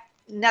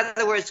in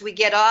other words, we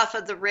get off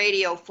of the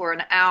radio for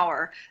an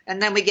hour and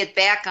then we get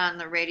back on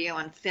the radio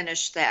and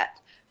finish that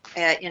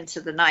into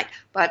the night.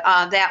 But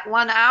that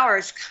 1 hour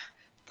is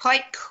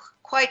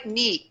quite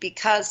neat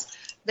because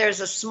there's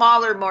a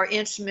smaller, more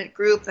intimate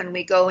group, and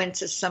we go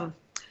into some,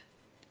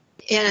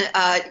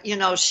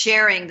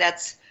 sharing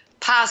that's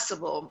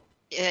possible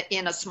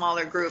in a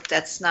smaller group.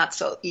 That's not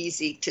so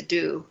easy to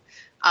do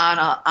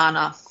on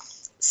a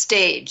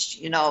stage,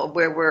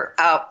 where we're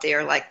out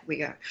there like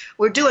we are.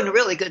 We're doing a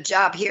really good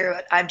job here.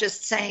 But I'm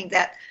just saying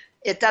that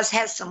it does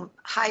have some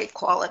high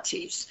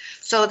qualities.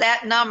 So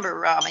that number,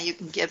 Rama, you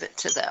can give it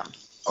to them.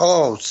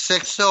 Oh,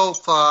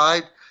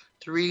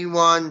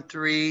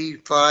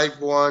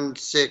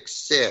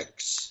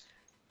 605-313-5166.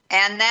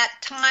 And that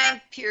time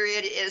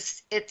period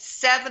it's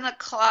 7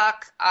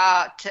 o'clock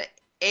to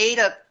 8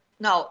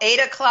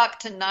 o'clock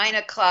to 9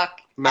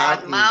 o'clock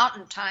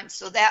Mountain time.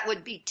 So that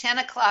would be 10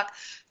 o'clock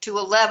to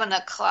 11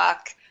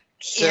 o'clock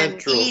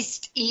Central. in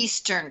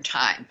Eastern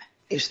time.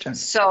 Eastern.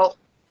 So,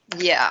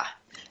 yeah,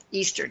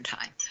 Eastern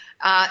time.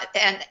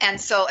 And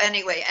so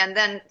anyway, and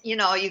then,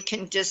 you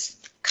can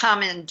just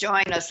come and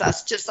join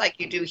us just like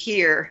you do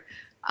here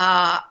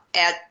at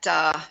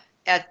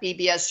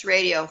BBS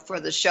Radio for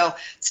the show.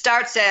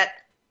 Starts at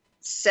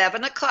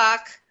 7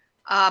 o'clock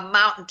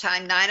Mountain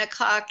time, 9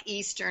 o'clock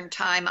Eastern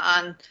time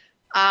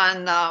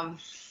on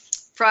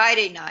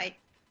Friday night.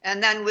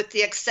 And then with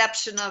the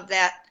exception of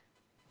that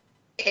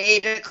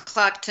 8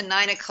 o'clock to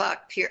 9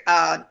 o'clock, 10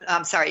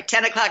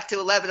 o'clock to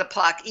 11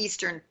 o'clock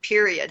Eastern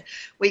period,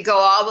 we go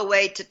all the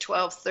way to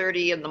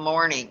 12:30 in the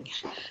morning.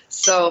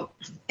 So,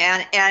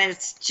 and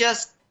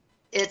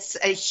it's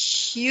a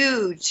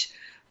huge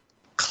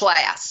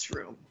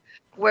classroom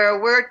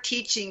where we're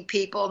teaching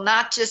people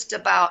not just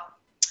about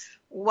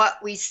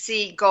what we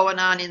see going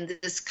on in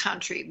this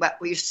country, but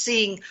we're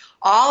seeing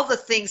all the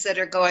things that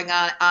are going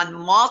on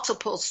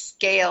multiple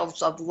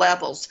scales of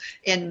levels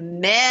in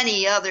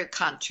many other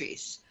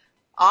countries.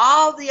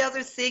 All the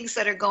other things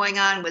that are going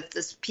on with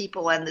this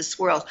people and this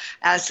world,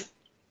 as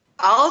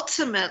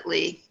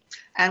ultimately,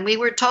 and we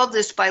were told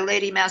this by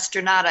Lady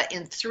Masternata,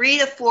 in 3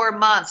 to 4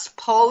 months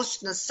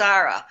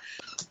post-Nasara,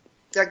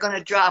 they're going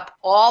to drop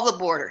all the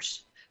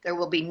borders. There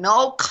will be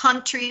no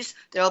countries.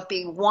 There will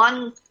be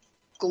one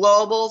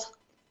global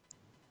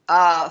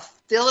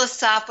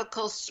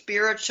philosophical,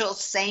 spiritual,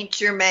 Saint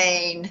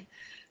Germain,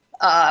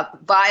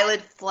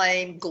 violet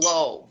flame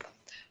globe,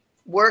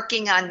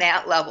 working on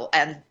that level.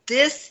 And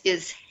this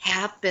is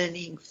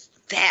happening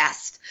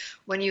fast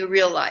when you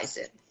realize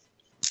it.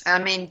 I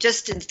mean,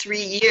 just in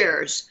 3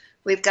 years,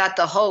 we've got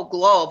the whole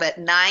globe at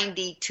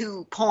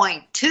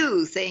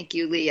 92.2, thank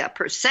you, Leah,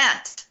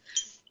 %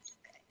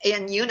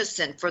 in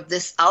unison for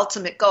this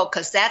ultimate goal,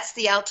 because that's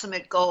the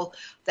ultimate goal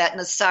that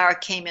Nasara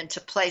came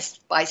into place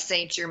by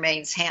Saint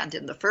Germain's hand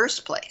in the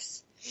first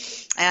place.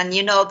 And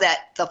you know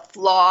that the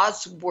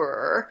flaws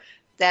were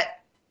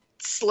that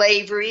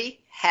slavery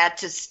had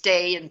to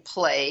stay in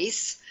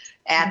place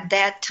at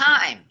that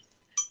time.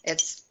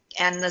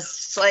 And the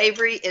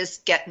slavery is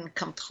getting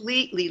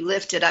completely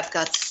lifted. I've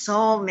got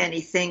so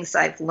many things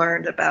I've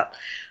learned about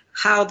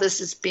how this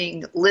is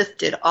being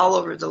lifted all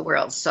over the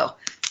world. So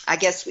I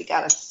guess we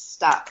got to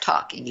stop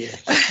talking. Yeah.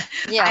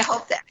 Yeah. I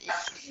hope that.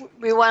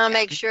 We want to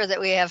make sure that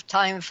we have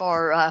time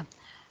for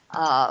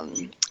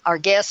our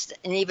guest,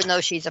 and even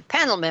though she's a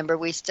panel member,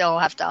 we still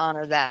have to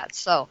honor that.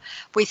 So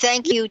we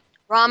thank you,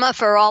 Rama,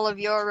 for all of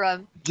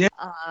your.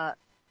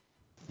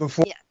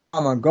 Before yeah.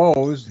 Rama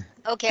goes,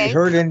 Okay. you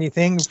heard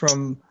anything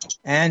from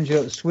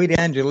Sweet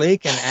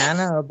Angelique and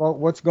Anna about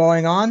what's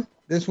going on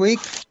this week?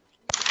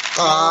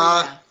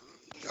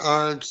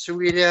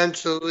 Sweet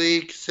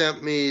Angelique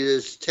sent me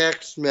this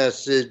text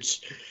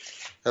message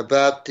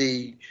about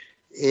the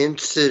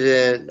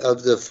incident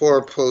of the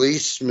 4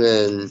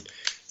 policemen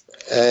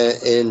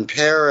in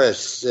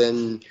Paris,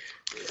 and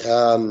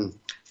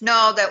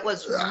No, that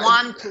was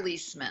one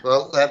policeman.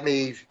 well, let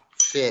me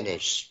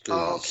finish,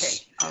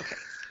 please. Oh, okay.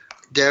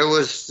 There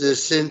was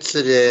this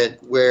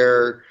incident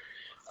where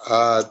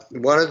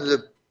one of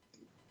the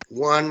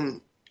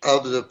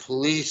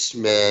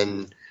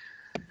policemen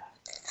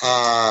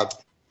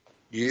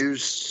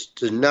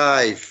used a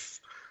knife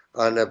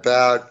on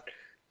about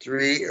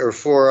 3 or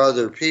 4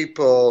 other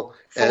people,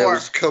 and it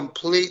was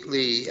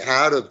completely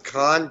out of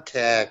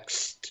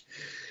context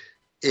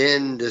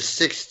in the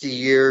 60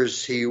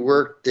 years he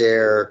worked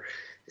there.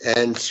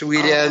 And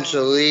Sweet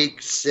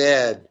Angelique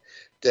said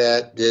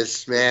that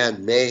this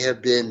man may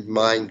have been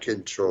mind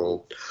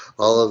controlled.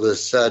 All of a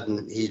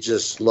sudden, he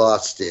just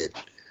lost it.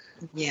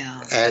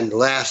 Yeah. And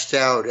lashed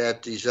out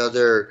at these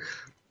other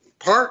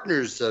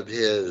partners of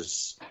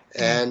his.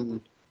 And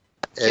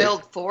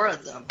killed 4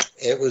 of them.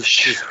 It was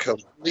just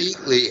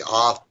completely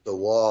off the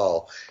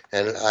wall.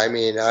 And I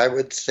mean, I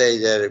would say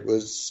that it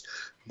was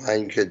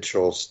mind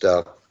control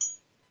stuff.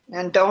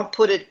 And don't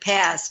put it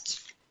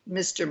past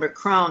Mr.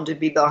 Macron to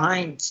be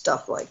behind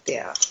stuff like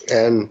that.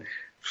 And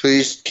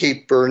please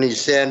keep Bernie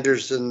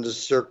Sanders in the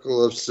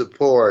circle of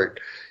support.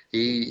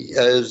 He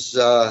is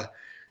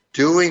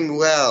doing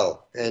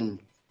well. And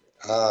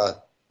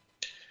I'll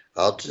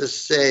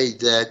just say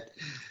that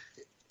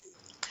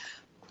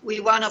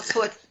we want to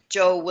put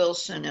Joe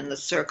Wilson in the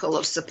circle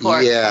of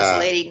support. Yeah.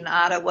 Lady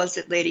Nada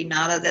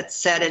that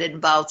said it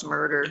involves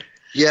murder?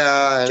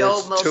 Yeah, and Joe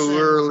it's Wilson too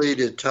early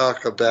to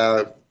talk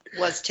about.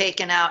 Was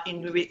taken out,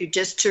 and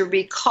just to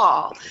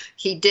recall,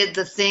 he did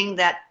the thing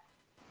that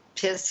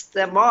pissed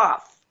them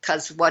off.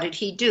 Because what did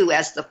he do?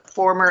 As the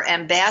former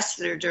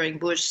ambassador during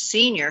Bush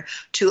Sr.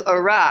 to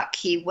Iraq,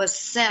 he was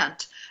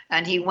sent,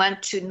 and he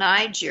went to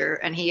Niger,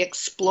 and he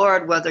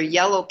explored whether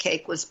yellow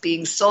cake was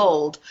being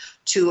sold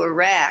to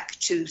Iraq,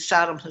 to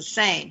Saddam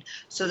Hussein,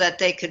 so that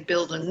they could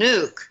build a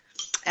nuke.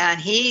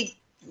 And he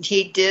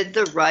did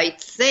the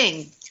right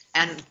thing.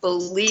 And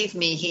believe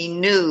me, he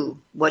knew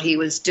what he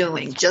was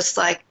doing, just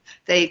like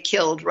they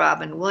killed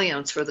Robin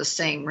Williams for the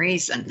same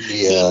reason. Yes.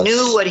 He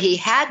knew what he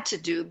had to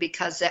do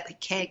because that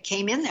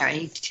came in there.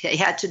 He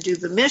had to do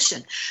the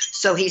mission.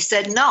 So he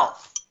said, no,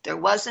 there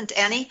wasn't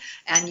any,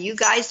 and you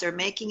guys are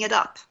making it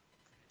up.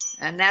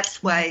 And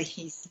that's why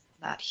he's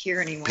not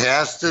here anymore.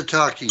 Pass the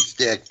talking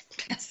stick.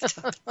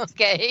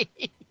 Okay.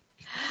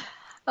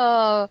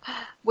 Well,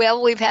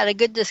 we've had a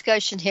good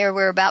discussion here.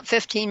 We're about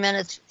 15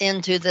 minutes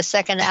into the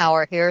second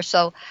hour here.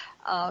 So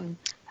I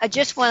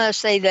just want to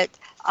say that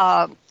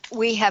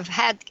we have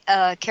had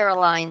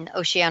Caroline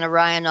Oceana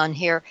Ryan on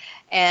here,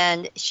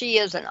 and she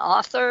is an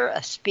author,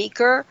 a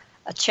speaker,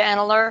 a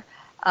channeler.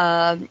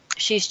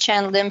 She's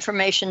channeled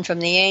information from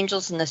the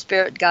angels and the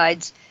spirit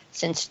guides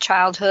since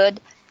childhood,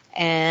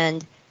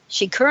 and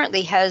she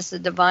currently has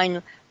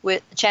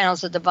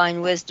channels the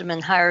divine wisdom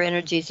and higher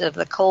energies of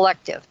the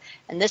collective.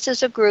 And this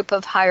is a group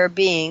of higher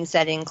beings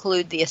that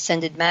include the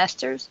ascended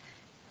masters,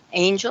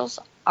 angels,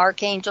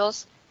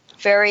 archangels,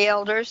 fairy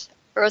elders,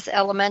 earth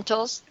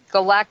elementals,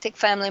 galactic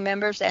family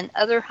members, and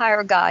other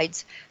higher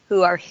guides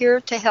who are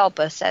here to help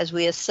us as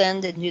we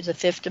ascend into the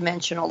fifth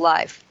dimensional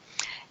life.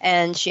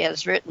 And she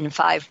has written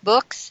 5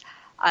 books.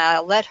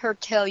 I'll let her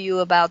tell you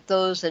about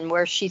those and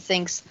where she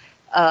thinks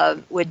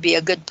would be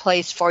a good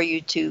place for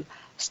you to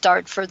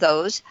start for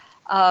those.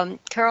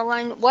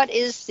 Caroline, what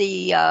is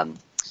the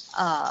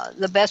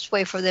best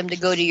way for them to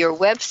go to your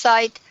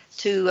website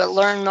to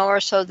learn more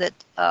so that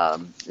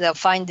they'll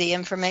find the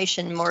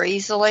information more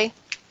easily?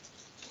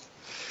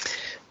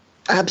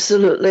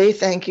 Absolutely.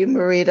 Thank you,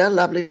 Marietta.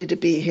 Lovely to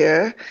be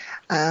here.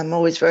 I'm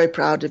always very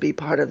proud to be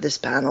part of this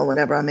panel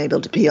whenever I'm able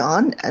to be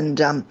on. And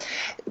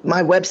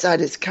my website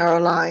is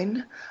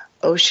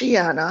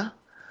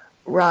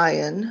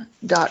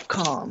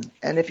CarolineOceanaRyan.com.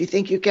 And if you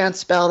think you can't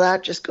spell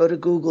that, just go to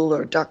Google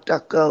or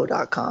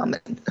DuckDuckGo.com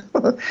and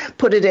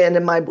put it in,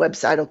 and my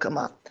website will come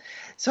up.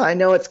 So I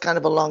know it's kind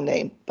of a long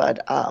name,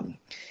 but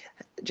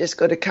just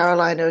go to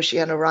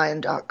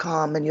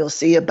CarolineOceanaRyan.com and you'll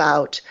see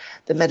about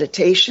the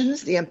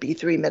meditations, the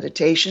MP3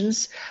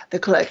 meditations, the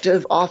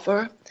collective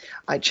offer.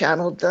 I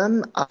channeled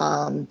them.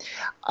 I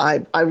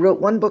wrote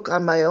one book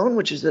on my own,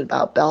 which is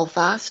about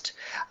Belfast,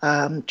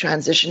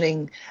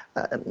 transitioning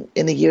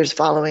in the years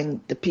following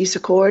the peace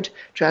accord,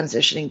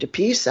 transitioning to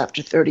peace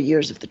after 30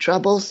 years of the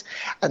Troubles.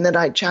 And then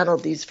I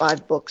channeled these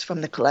 5 books from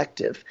the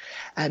collective.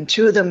 And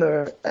 2 of them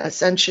are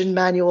Ascension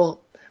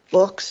Manual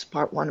books,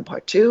 part 1 and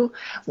part 2.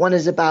 One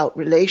is about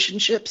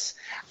relationships,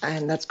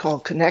 and that's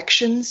called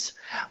Connections.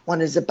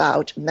 One is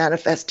about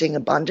manifesting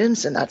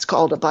abundance, and that's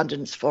called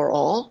Abundance for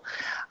All.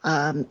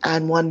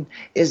 And one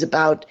is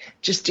about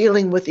just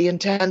dealing with the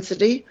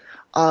intensity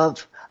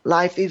of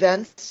life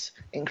events,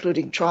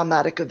 including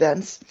traumatic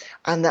events,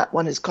 and that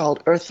one is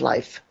called Earth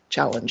Life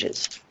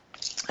Challenges.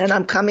 And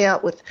I'm coming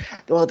out with,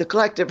 the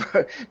collective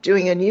are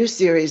doing a new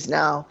series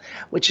now,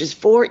 which is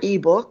 4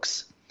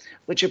 ebooks,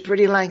 which are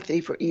pretty lengthy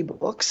for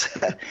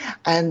ebooks,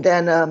 and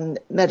then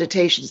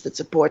meditations that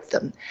support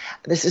them.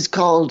 This is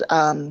called,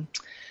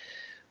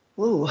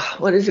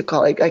 what is it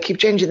called? I keep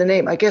changing the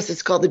name. I guess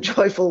it's called the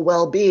Joyful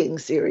Well-Being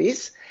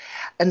series.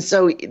 And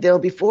so there'll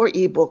be 4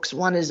 ebooks.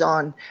 One is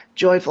on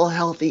joyful,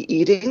 healthy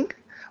eating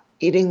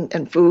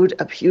and food,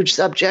 a huge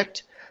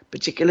subject,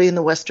 particularly in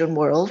the Western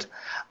world.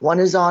 One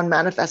is on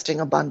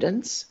manifesting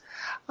abundance,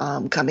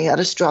 coming out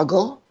of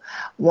struggle.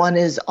 One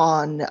is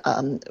on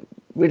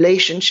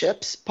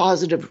relationships,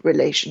 positive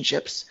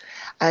relationships,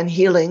 and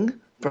healing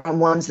from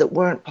ones that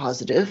weren't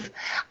positive.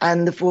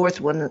 And the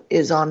 4th one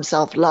is on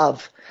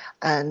self-love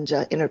and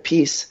inner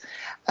peace.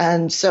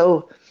 And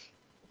so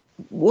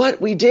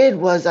what we did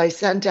was I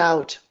sent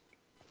out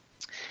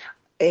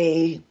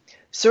a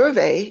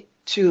survey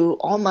to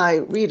all my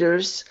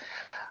readers,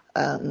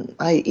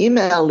 my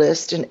email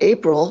list in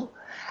April,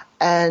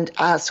 and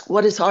asked,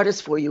 what is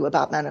hardest for you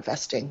about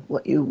manifesting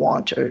what you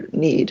want or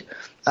need?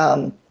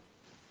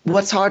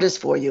 What's hardest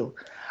for you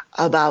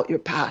about your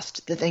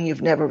past, the thing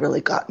you've never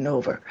really gotten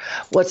over?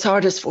 What's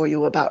hardest for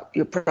you about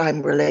your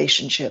prime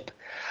relationship?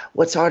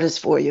 What's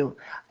hardest for you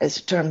as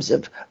in terms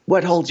of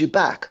what holds you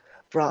back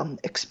from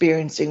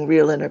experiencing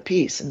real inner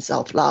peace and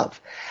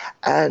self-love?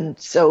 And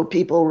so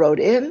people wrote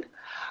in.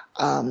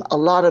 A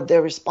lot of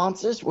their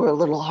responses were a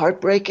little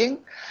heartbreaking.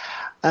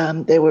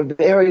 They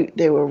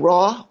were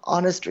raw,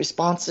 honest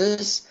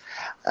responses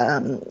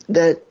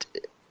that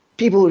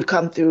people who'd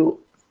come through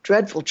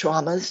dreadful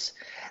traumas,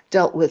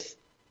 dealt with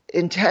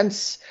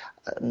intense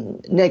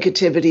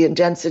negativity and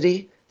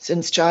density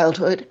since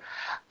childhood,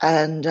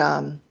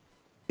 and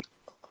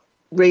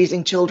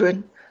raising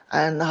children,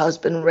 and the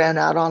husband ran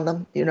out on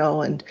them,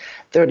 and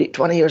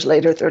 20 years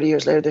later, 30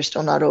 years later, they're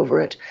still not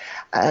over it.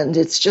 And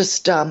it's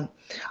just,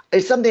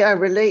 it's something I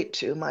relate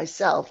to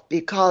myself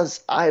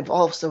because I've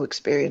also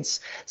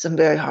experienced some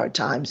very hard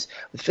times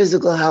with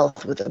physical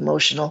health, with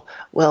emotional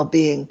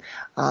well-being,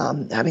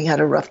 having had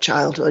a rough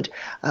childhood.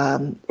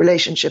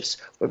 Relationships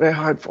were very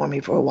hard for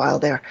me for a while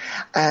there.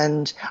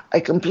 And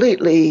I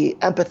completely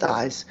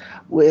empathize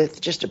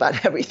with just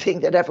about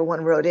everything that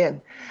everyone wrote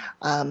in.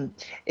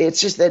 It's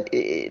just that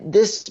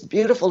this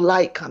beautiful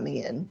light coming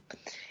in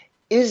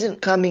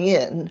isn't coming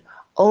in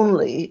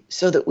only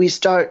so that we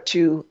start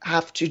to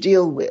have to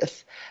deal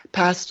with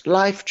past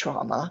life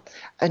trauma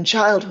and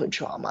childhood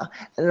trauma,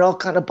 and it all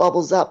kind of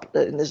bubbles up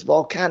in this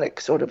volcanic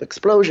sort of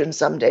explosion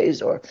some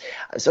days, or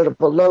sort of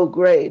a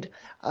low-grade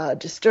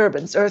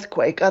disturbance,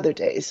 earthquake other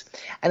days.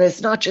 And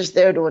it's not just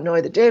there to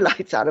annoy the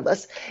daylights out of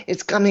us.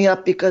 It's coming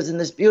up because in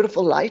this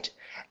beautiful light,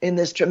 in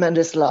this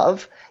tremendous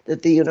love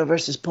that the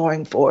universe is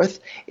pouring forth,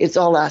 it's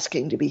all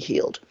asking to be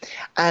healed.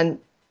 And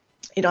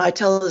I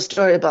tell the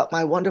story about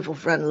my wonderful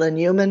friend, Lynn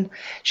Newman.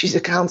 She's a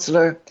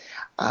counselor,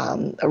 a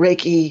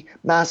Reiki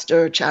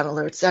master,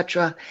 channeler,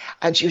 etc.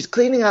 And she was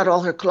cleaning out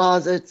all her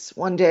closets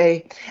one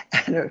day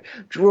and her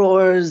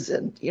drawers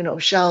and,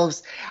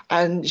 shelves.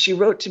 And she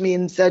wrote to me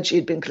and said she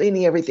had been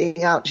cleaning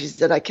everything out. She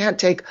said, I can't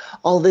take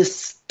all this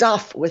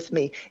stuff with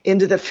me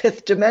into the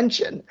 5th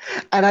dimension.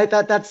 And I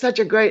thought that's such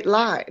a great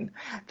line.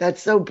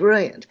 That's so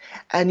brilliant.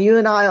 And you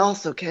and I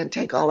also can't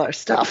take all our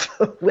stuff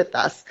with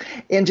us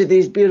into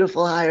these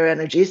beautiful higher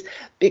energies,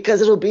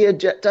 because it'll be a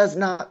does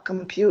not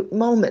compute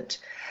moment.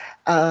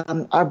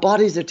 Our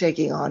bodies are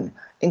taking on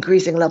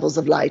increasing levels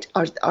of light.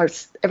 Our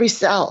every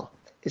cell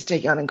is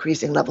taking on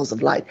increasing levels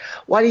of light.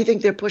 Why do you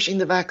think they're pushing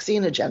the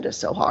vaccine agenda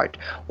so hard?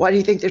 Why do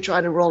you think they're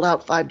trying to roll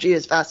out 5G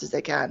as fast as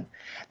they can?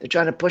 They're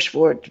trying to push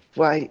for it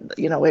by,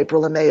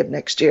 April and May of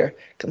next year,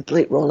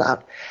 complete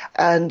rollout.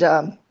 And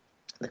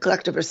the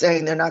collective are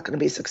saying they're not going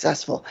to be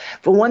successful.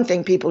 For one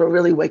thing, people are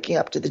really waking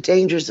up to the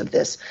dangers of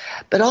this,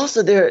 but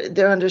also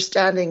they're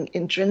understanding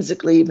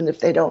intrinsically, even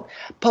if they don't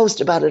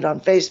post about it on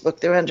Facebook,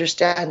 they're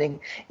understanding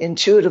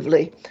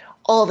intuitively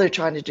all they're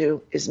trying to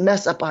do is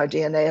mess up our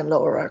DNA and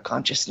lower our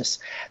consciousness.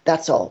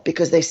 That's all,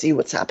 because they see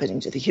what's happening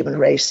to the human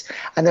race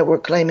and that we're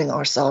claiming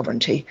our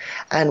sovereignty.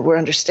 And we're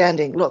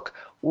understanding, look,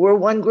 we're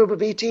one group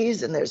of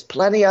ETs and there's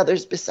plenty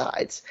others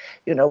besides.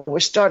 We're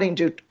starting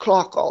to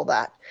clock all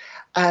that.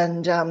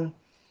 And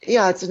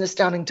it's an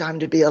astounding time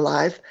to be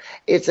alive.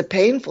 It's a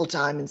painful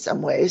time in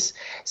some ways.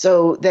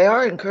 So they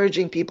are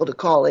encouraging people to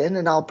call in,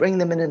 and I'll bring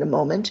them in a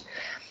moment.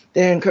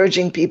 They're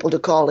encouraging people to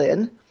call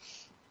in.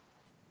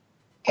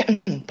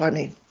 Pardon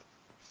me.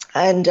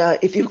 And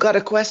if you've got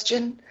a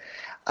question,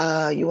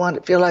 you want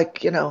to feel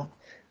like, you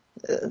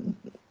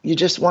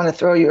just want to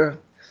throw your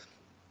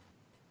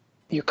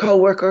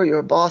coworker,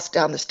 your boss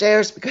down the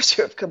stairs because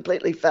you're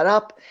completely fed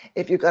up.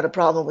 If you've got a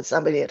problem with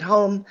somebody at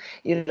home,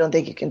 you don't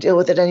think you can deal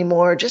with it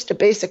anymore. Just a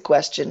basic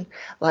question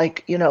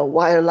like,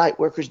 why are light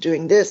workers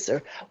doing this,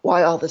 or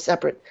why all the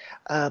separate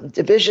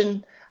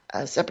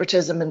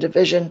separatism and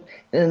division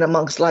in and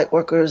amongst light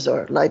workers,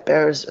 or light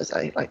bearers, as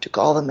I like to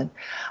call them.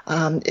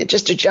 And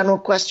just a general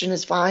question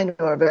is fine,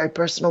 or a very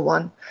personal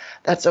one.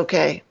 That's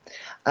okay.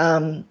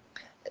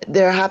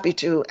 They're happy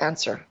to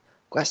answer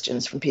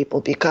questions from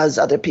people because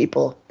other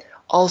people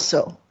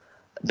also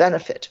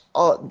benefit.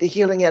 All the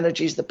healing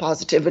energies, the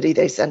positivity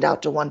they send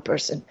out to one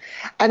person.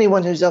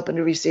 Anyone who's open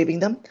to receiving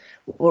them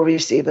will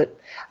receive it.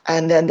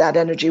 And then that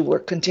energy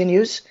work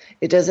continues.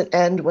 It doesn't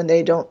end when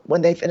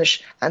they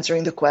finish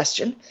answering the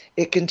question.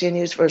 It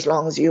continues for as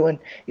long as you and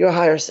your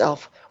higher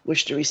self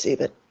wish to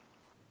receive it.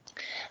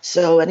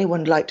 So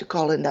anyone would like to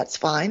call in, that's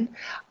fine.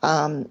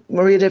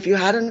 Marietta, if you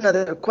had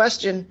another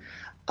question,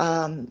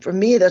 for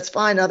me, that's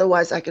fine.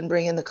 Otherwise, I can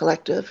bring in the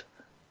collective.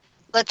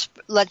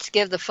 Let's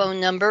give the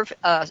phone number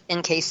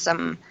in case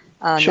Sure.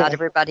 not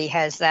everybody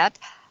has that.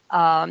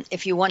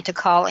 If you want to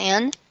call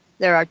in,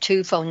 there are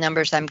two phone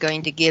numbers I'm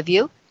going to give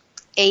you.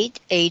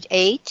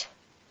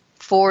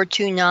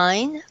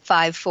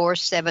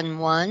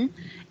 888-429-5471,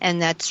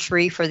 and that's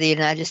free for the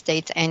United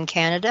States and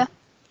Canada.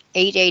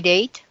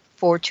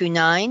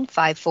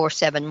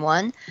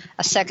 888-429-5471.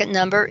 A second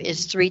number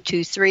is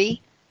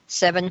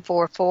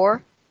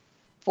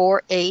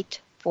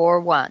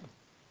 323-744-4841.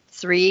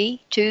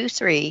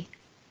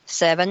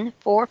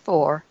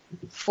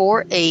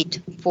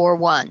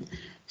 323-744-4841.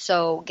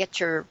 So get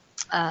your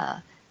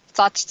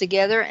thoughts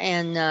together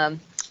and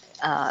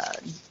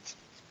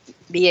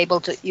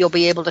you'll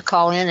be able to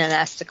call in and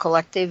ask the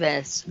collective,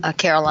 as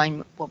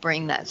Caroline will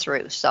bring that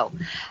through. So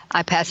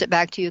I pass it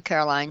back to you,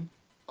 Caroline.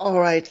 All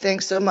right.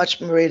 Thanks so much,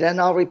 Marietta. And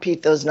I'll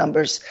repeat those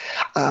numbers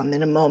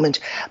in a moment.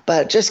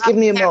 But just give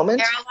me a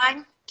moment.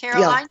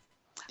 Caroline?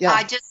 Yeah.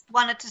 I just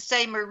wanted to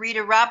say,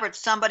 Marietta Roberts,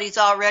 somebody's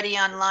already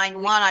on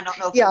line one. I don't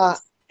know if you Yeah. can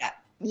see that.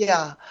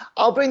 Yeah.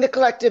 I'll bring the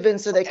collective in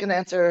so they can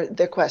answer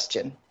their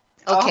question.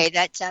 Okay,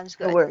 that sounds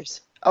good. No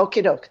worries.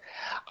 Okie doke.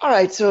 All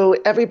right. So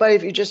everybody,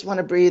 if you just want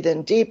to breathe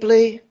in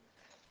deeply,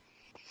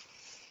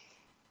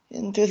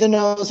 in through the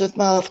nose with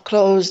mouth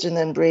closed, and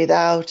then breathe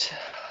out.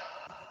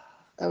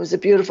 That was a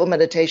beautiful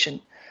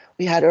meditation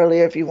we had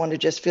earlier. If you want to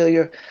just feel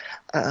your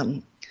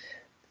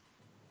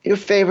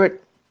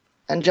favorite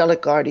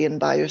angelic guardian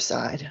by your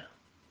side,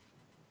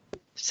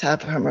 just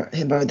have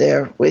him or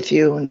there with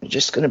you, and you're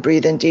just going to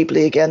breathe in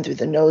deeply again through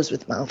the nose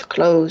with mouth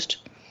closed.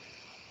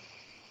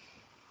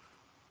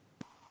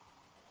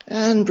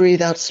 And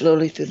breathe out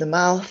slowly through the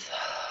mouth.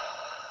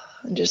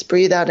 And just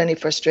breathe out any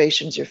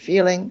frustrations you're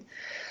feeling.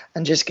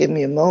 And just give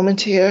me a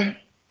moment here.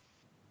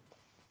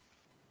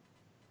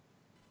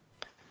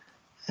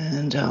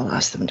 And I'll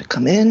ask them to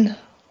come in.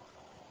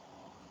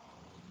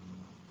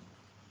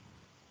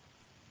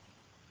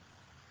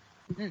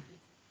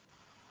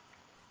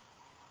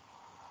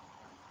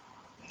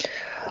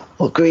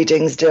 Well,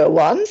 greetings, dear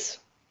ones.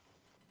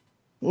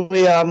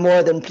 We are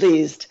more than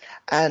pleased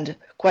and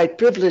quite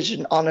privileged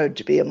and honored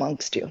to be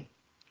amongst you.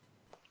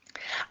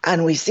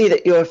 And we see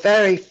that your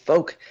fairy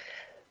folk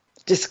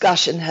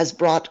discussion has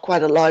brought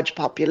quite a large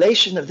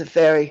population of the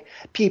fairy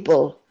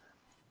people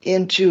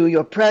into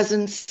your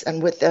presence,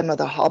 and with them are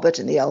the Hobbit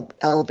and the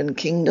Elven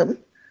Kingdom.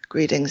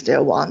 Greetings,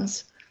 dear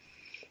ones.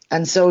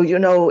 And so,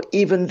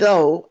 even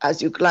though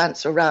as you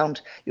glance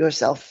around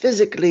yourself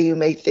physically, you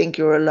may think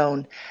you're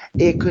alone,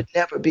 it could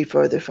never be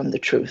further from the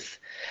truth.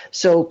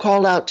 So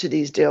call out to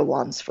these dear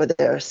ones for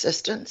their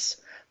assistance,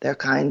 their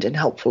kind and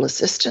helpful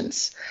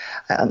assistance.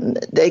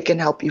 They can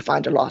help you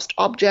find a lost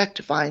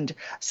object, find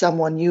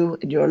someone new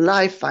in your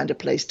life, find a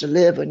place to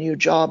live, a new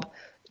job,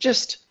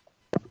 just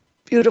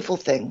beautiful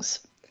things.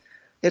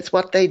 It's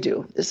what they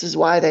do. This is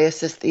why they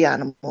assist the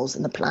animals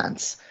and the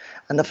plants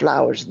and the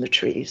flowers and the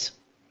trees.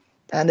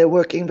 And they're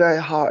working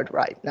very hard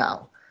right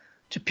now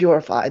to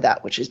purify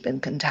that which has been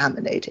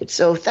contaminated.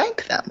 So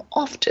thank them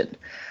often.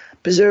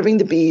 Preserving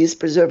the bees,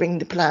 preserving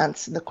the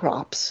plants and the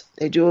crops.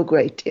 They do a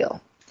great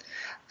deal.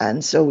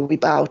 And so we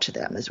bow to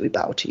them as we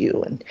bow to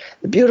you, and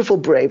the beautiful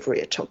bravery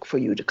it took for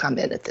you to come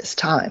in at this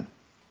time.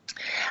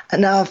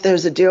 And now if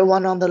there's a dear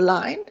one on the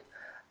line,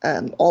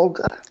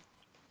 Olga,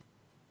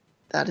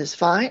 that is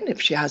fine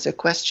if she has a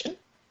question.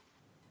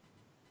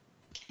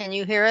 Can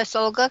you hear us,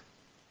 Olga?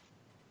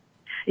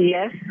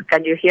 Yes.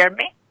 Can you hear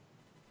me?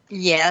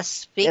 Yes.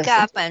 Speak Yes.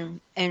 up,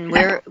 and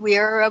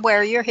we're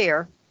aware you're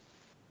here.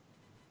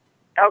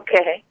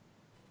 Okay.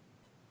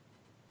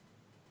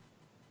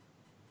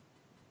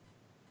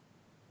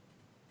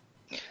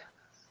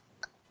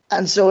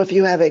 And so if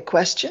you have a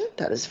question,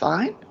 that is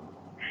fine.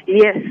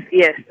 Yes.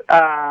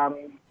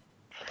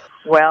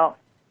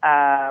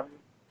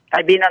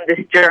 I've been on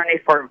this journey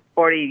for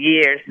 40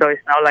 years, so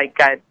it's not like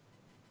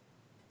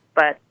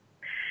but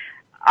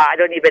I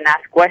don't even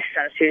ask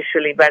questions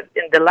usually. But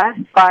in the last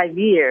 5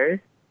 years,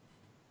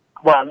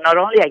 not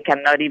only I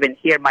cannot even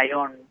hear my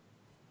own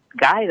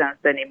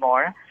guidance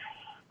anymore,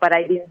 but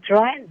I've been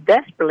trying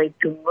desperately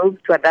to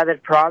move to another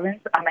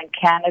province. I'm in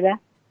Canada.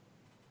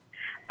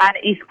 And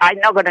I'm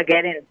not going to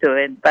get into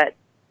it, but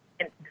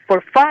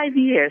for 5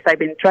 years I've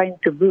been trying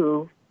to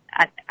move,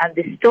 and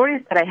the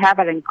stories that I have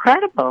are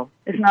incredible.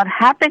 It's not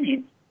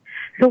happening.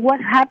 So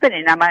what's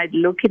happening? Am I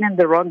looking in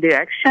the wrong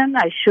direction?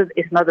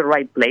 It's not the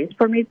right place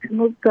for me to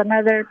move to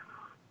another,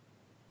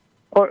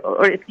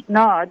 or if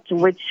not,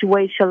 which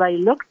way shall I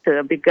look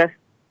to? Because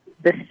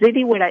the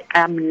city where I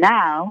am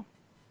now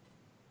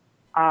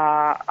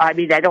I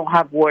mean, I don't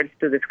have words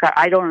to describe.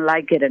 I don't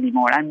like it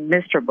anymore. I'm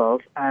miserable,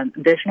 and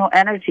there's no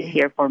energy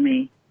here for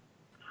me.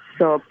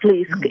 So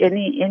please,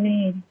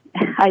 any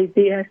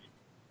ideas?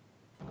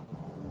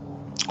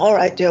 All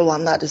right, dear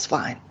one, that is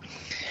fine.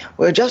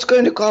 We're just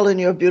going to call in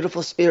your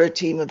beautiful spirit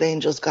team of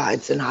angels,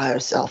 guides, and higher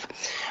self.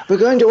 We're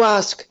going to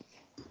ask,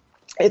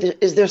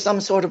 is there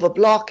some sort of a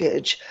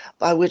blockage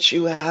by which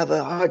you have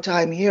a hard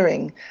time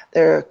hearing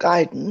their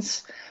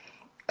guidance?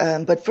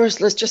 But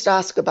first, let's just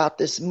ask about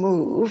this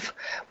move.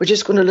 We're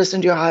just going to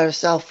listen to your higher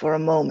self for a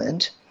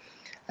moment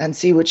and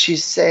see what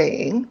she's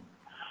saying.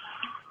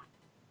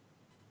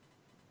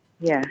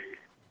 Yes.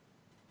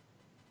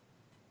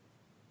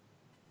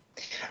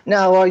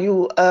 Now, are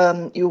you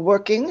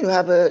working? You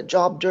have a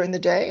job during the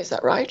day, is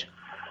that right?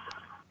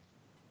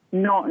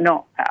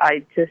 No.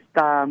 I just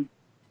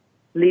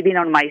living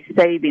on my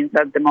savings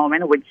at the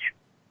moment, which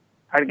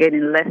are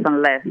getting less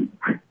and less.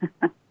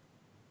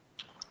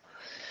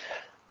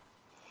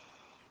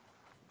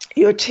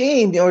 Your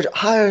team, your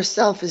higher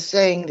self is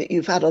saying that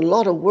you've had a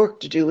lot of work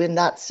to do in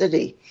that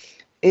city.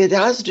 It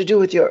has to do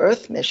with your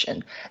earth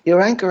mission.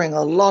 You're anchoring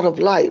a lot of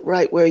light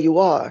right where you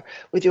are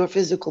with your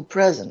physical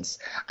presence.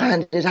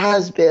 And it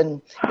has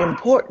been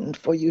important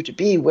for you to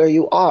be where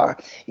you are.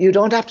 You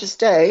don't have to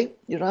stay.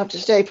 You don't have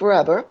to stay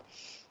forever.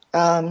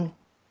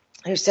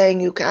 You're saying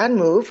you can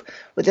move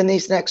within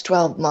these next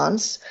 12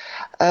 months.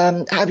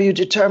 Have you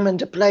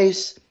determined a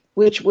place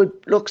which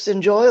looks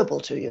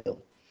enjoyable to you?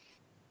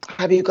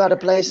 Have you got a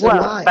place in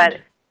mind?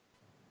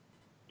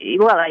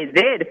 Well, I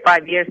did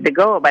 5 years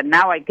ago, but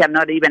now I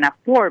cannot even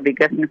afford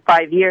because in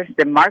 5 years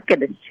the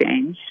market has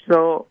changed.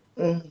 So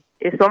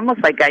it's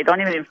almost like I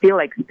don't even feel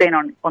like staying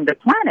on the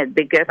planet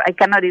because I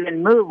cannot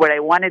even move where I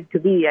wanted to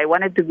be. I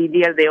wanted to be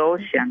near the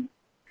ocean.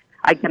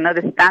 I cannot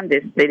stand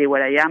this city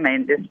where I am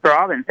in this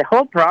province. The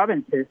whole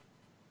province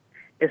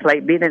is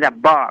like being in a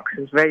box.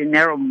 It's very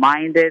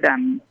narrow-minded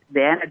and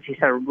the energies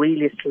are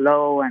really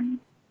slow. And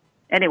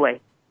anyway,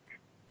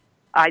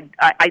 I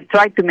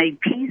try to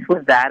make peace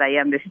with that. I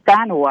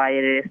understand why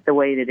it is the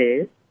way it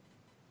is,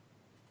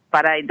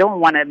 but I don't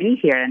want to be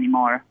here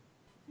anymore.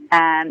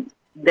 And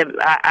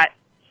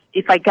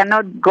if I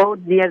cannot go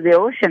near the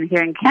ocean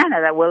here in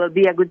Canada, well, it'll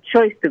be a good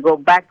choice to go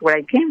back where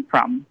I came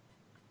from.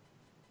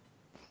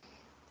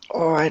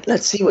 All right,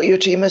 let's see what your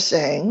team is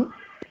saying.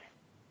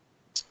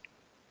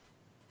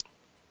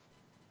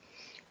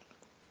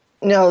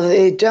 No,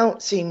 they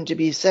don't seem to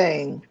be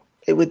saying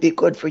it would be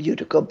good for you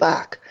to go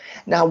back.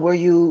 Now,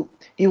 you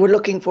were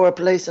looking for a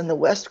place in the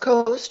West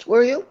Coast,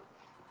 were you?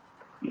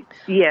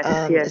 Yes,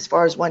 yes. As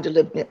far as one to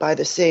live by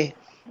the sea.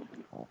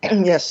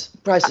 Yes,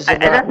 prices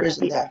have not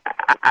risen there.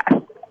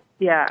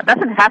 Yeah, it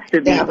doesn't have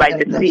to be by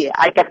the sea.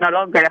 I can no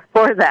longer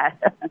afford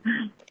that.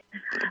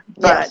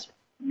 But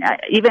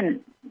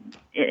even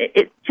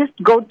just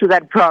go to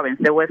that province,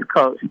 the West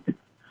Coast.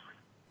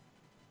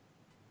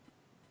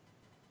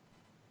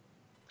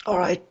 All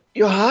right.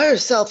 Your higher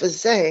self is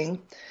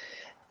saying,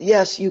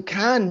 yes, you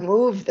can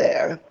move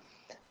there.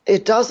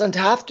 It doesn't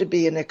have to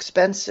be an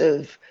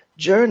expensive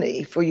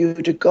journey for you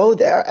to go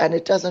there, and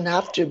it doesn't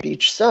have to be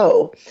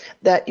so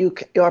that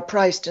you're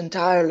priced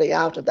entirely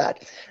out of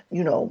that,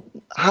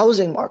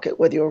 housing market,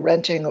 whether you're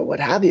renting or what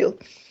have you.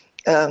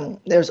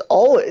 There's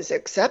always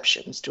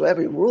exceptions to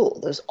every rule.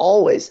 There's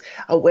always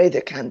a way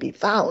that can be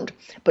found,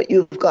 but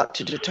you've got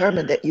to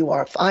determine that you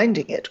are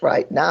finding it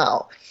right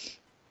now.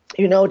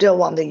 Dear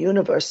one, the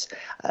universe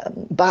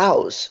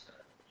bows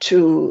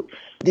to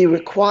the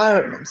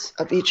requirements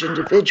of each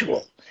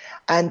individual.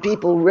 And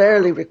people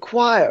rarely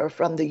require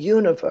from the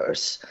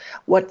universe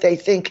what they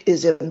think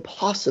is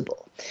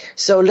impossible.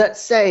 So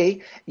let's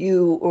say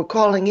you were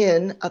calling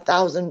in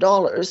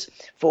 $1,000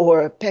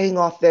 for paying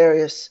off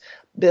various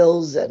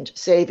bills and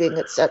saving,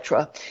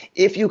 etc.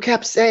 If you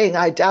kept saying,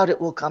 I doubt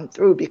it will come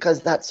through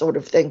because that sort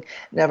of thing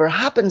never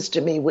happens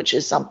to me, which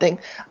is something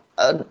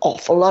an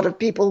awful lot of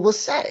people will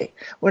say.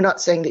 We're not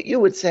saying that you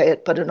would say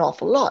it, but an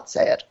awful lot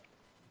say it.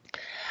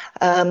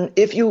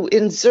 If you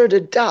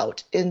inserted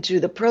doubt into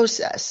the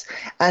process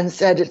and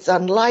said it's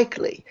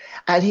unlikely,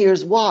 and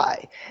here's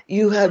why,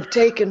 you have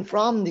taken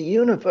from the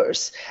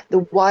universe the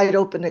wide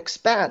open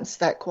expanse,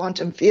 that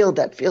quantum field,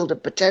 that field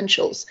of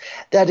potentials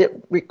that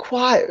it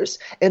requires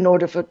in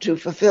order to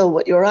fulfill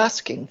what you're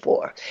asking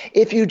for.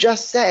 If you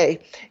just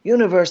say,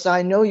 universe,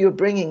 I know you're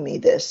bringing me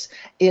this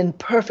in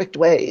perfect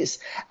ways,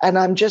 and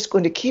I'm just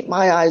going to keep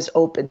my eyes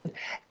open,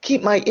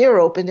 keep my ear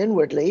open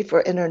inwardly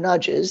for inner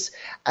nudges,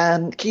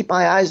 and keep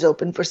my eyes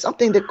open for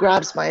something that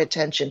grabs my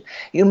attention.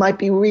 You might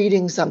be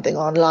reading something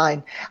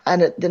online,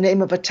 and the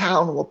name of a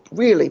town will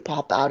really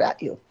pop out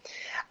at you.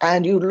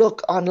 And you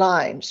look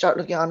online, start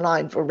looking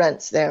online for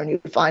rents there, and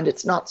you find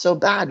it's not so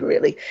bad,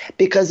 really,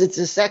 because it's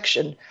a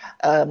section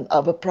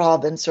of a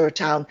province or a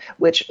town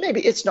which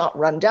maybe it's not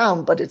run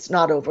down, but it's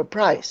not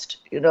overpriced,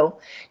 Do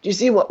you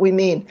see what we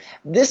mean?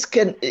 This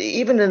can,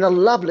 even in a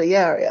lovely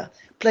area,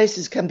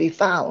 places can be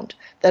found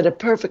that are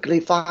perfectly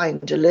fine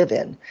to live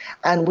in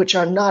and which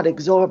are not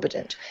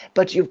exorbitant.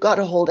 But you've got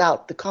to hold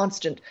out the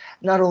constant,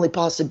 not only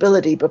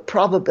possibility, but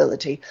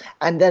probability,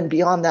 and then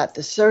beyond that,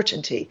 the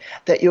certainty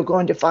that you're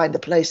going to find the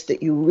place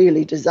that you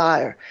really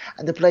desire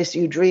and the place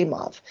you dream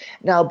of.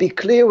 Now, be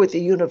clear with the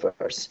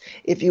universe.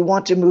 If you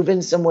want to move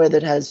in somewhere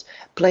that has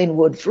plain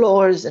wood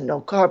floors and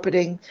no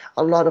carpeting,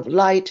 a lot of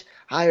light,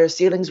 higher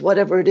ceilings,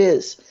 whatever it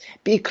is,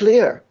 be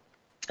clear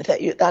that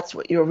that's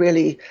what you're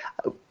really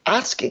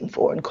asking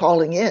for and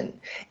calling in.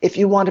 If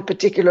you want a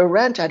particular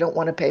rent, I don't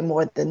want to pay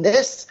more than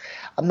this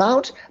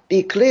amount,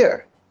 be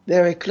clear,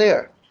 very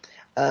clear.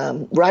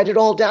 Write it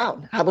all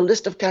down. Have a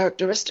list of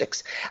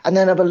characteristics, and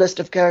then have a list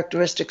of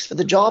characteristics for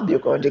the job you're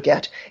going to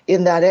get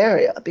in that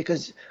area,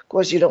 because, of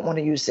course, you don't want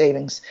to use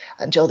savings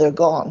until they're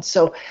gone.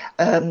 So,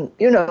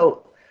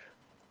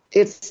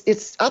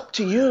 it's up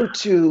to you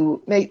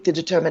to make the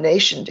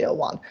determination, dear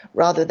one,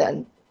 rather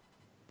than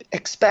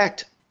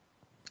expect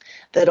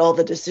that all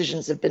the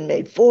decisions have been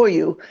made for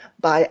you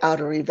by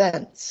outer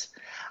events.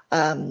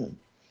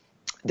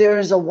 There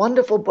is a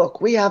wonderful book.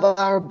 We have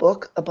our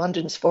book,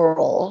 Abundance for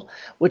All,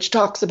 which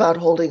talks about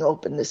holding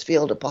open this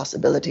field of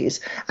possibilities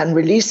and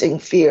releasing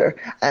fear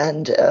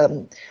and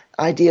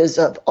ideas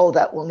of, oh,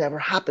 that will never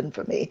happen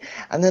for me.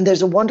 And then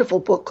there's a wonderful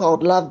book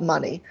called Love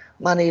Money,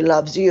 Money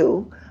Loves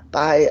You,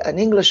 by an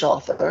English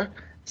author,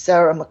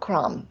 Sarah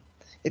McCrum.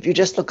 If you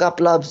just look up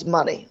Love's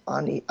Money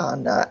on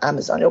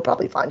Amazon, you'll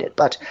probably find it.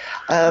 But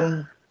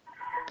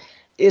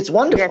it's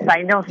wonderful. Yes,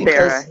 I know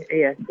Sarah.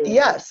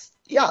 Yes.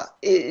 Yeah.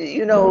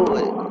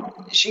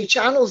 She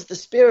channels the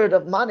spirit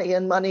of money,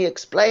 and money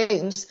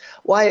explains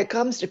why it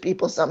comes to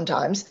people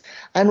sometimes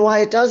and why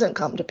it doesn't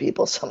come to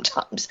people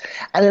sometimes.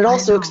 And it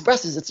also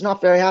expresses it's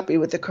not very happy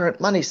with the current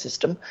money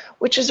system,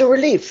 which is a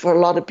relief for a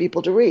lot of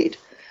people to read.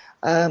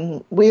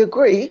 We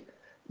agree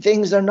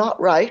things are not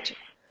right.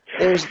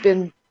 There's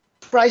been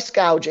price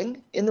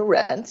gouging in the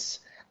rents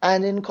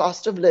and in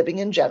cost of living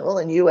in general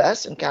in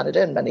U.S. and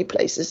Canada and many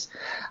places,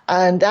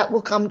 and that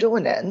will come to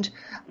an end.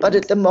 But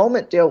at the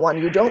moment, dear one,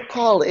 you don't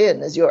call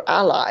in as your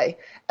ally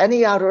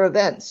any outer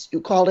events. You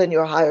call in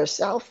your higher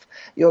self,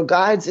 your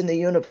guides in the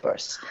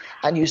universe,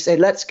 and you say,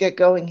 let's get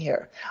going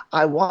here.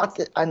 I want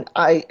it, and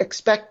I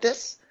expect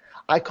this.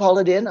 I call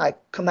it in, I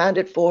command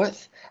it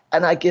forth,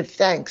 and I give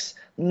thanks,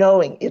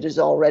 knowing it is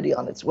already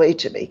on its way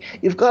to me.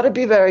 You've got to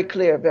be very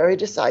clear, very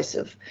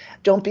decisive.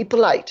 Don't be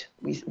polite.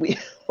 We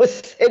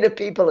say to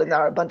people in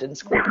our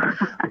abundance group,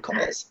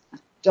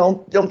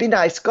 don't be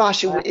nice.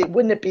 Gosh,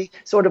 wouldn't it be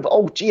sort of,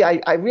 oh, gee,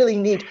 I really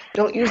need.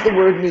 Don't use the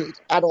word need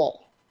at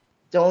all.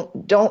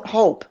 Don't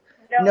hope.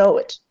 Know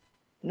it.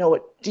 Know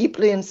it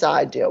deeply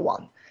inside, dear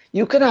one.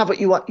 You can have what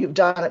you want. You've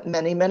done it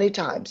many, many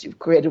times. You've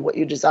created what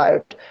you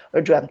desired or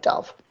dreamt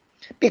of,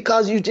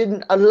 because you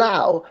didn't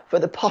allow for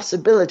the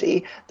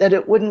possibility that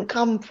it wouldn't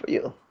come for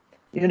you,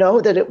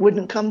 that it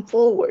wouldn't come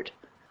forward.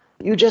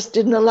 You just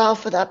didn't allow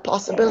for that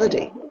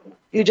possibility.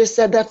 You just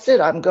said, that's it,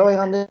 I'm going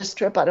on this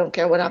trip, I don't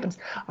care what happens,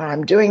 or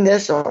I'm doing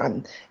this, or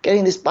I'm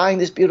getting this, buying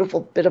this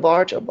beautiful bit of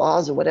art or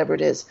vase or whatever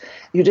it is.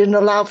 You didn't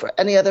allow for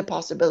any other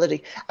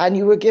possibility, and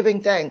you were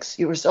giving thanks.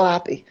 You were so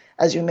happy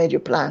as you made your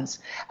plans.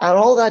 And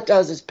all that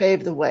does is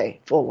pave the way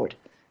forward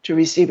to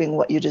receiving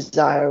what you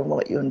desire and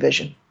what you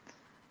envision.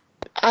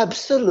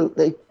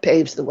 Absolutely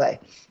paves the way.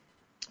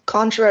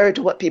 Contrary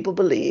to what people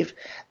believe,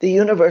 the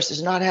universe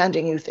is not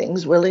handing you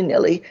things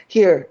willy-nilly.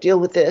 Here, deal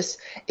with this.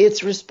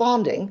 It's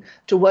responding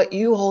to what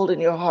you hold in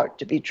your heart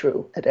to be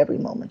true at every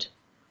moment.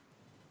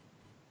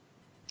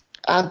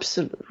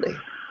 Absolutely.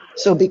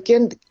 So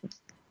begin,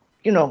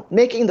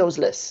 making those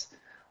lists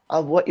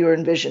of what you're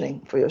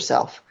envisioning for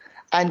yourself,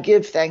 and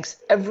give thanks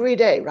every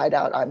day. Write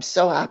out, I'm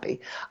so happy.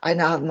 I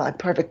now have my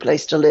perfect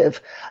place to live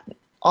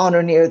on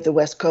or near the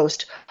West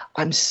Coast.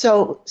 I'm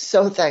so,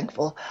 so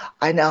thankful.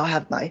 I now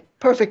have my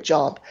perfect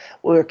job,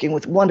 working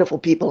with wonderful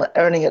people,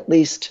 earning at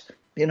least,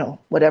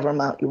 whatever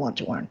amount you want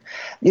to earn.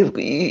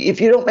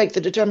 If you don't make the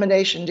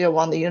determination, dear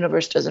one, the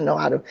universe doesn't know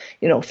how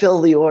to,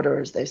 fill the order,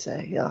 as they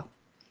say. Yeah.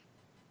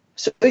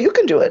 So you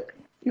can do it.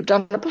 You've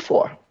done it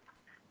before.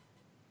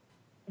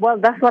 Well,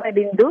 that's what I've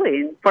been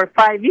doing for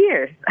 5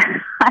 years.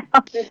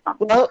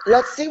 Well,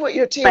 let's see what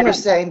your team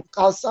is saying,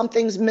 because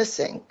something's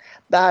missing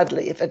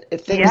badly. If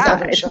things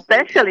haven't shown.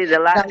 Especially the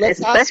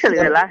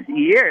last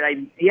year.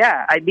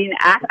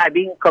 I've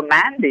been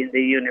commanding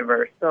the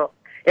universe. So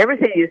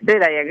everything you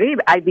said, I agree.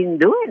 I've been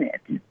doing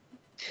it.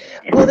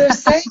 Well, they're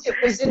saying it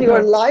was in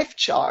your life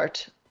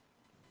chart,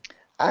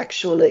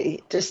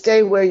 actually, to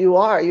stay where you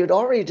are. You'd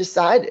already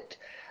decided.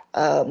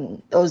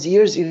 Those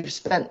years you've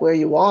spent where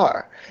you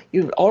are,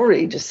 you've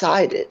already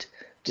decided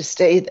to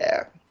stay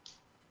there.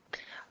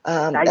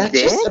 That's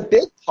just a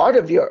big part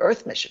of your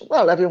Earth mission.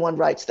 Well, everyone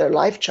writes their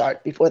life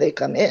chart before they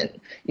come in.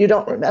 You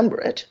don't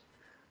remember it,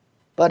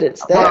 but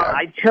it's there. Well,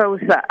 I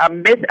chose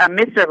a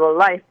miserable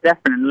life,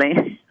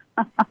 definitely.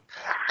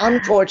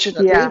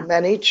 Unfortunately,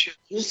 many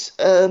choose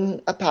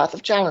a path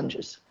of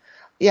challenges.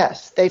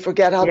 Yes, they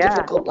forget how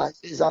difficult life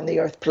is on the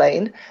earth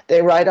plane.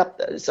 They write up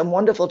some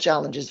wonderful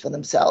challenges for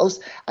themselves,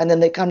 and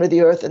then they come to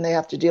the earth and they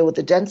have to deal with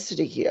the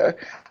density here,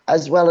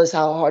 as well as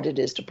how hard it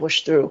is to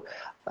push through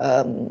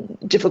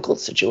difficult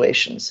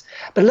situations.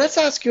 But let's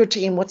ask your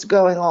team what's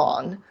going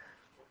on.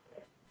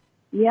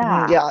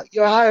 Yeah,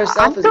 your higher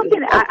self is.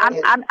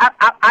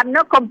 I'm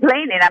not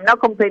complaining. I'm not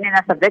complaining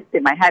as a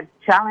victim. I had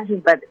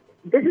challenges, but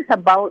this is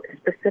about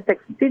specific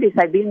cities.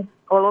 I've been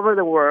all over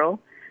the world.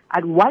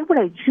 And why would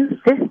I choose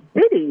this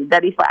city?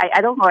 That if I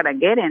don't want to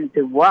get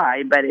into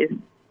why, but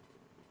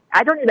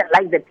I don't even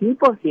like the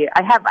people here.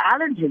 I have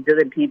allergies to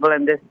the people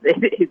in this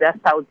city. That's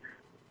how.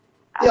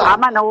 Yeah.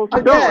 I'm an old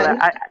soul.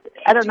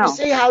 I don't know.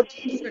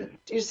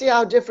 Do you see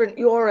how different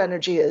your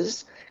energy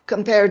is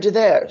compared to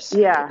theirs?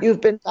 Yeah. You've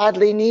been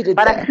badly needed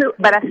but there.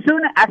 As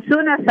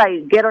soon as I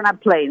get on a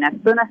plane, as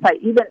soon as I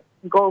even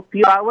go a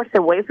few hours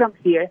away from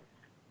here,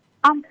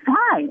 I'm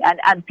fine.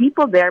 And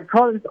people, there are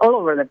problems all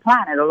over the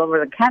planet, all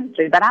over the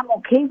country, but I'm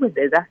okay with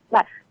it.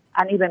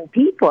 And even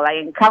people, I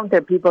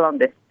encounter people on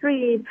the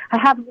street. I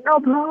have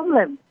no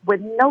problem with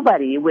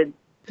nobody, with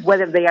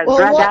whether they are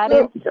drug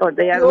addicts or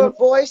they are...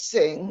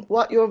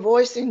 What you're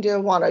voicing, dear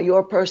one, are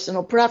your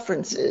personal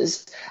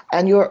preferences,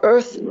 and your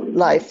Earth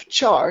life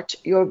chart,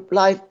 your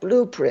life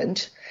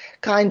blueprint,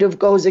 kind of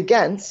goes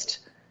against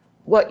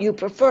what you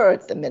prefer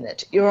at the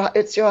minute.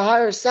 It's your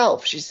higher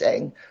self, she's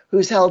saying,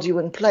 who's held you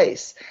in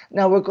place.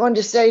 Now we're going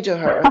to say to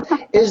her,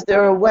 is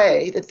there a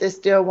way that this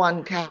dear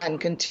one can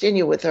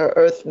continue with her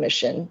Earth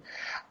mission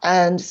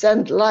and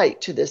send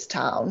light to this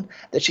town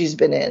that she's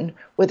been in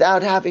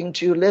without having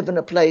to live in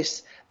a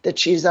place that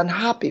she's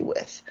unhappy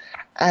with?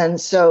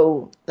 And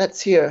so let's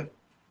hear.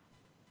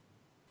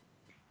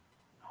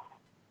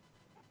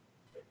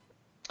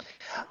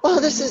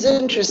 Well, this is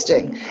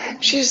interesting.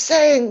 She's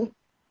saying,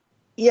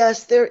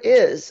 yes, there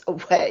is a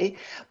way,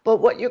 but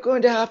what you're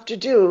going to have to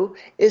do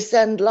is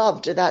send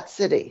love to that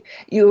city.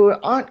 You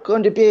aren't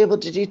going to be able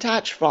to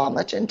detach from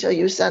it until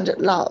you send it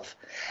love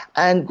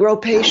and grow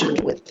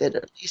patient with it,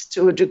 at least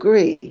to a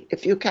degree,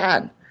 if you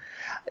can.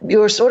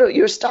 You're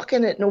stuck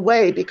in it in a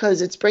way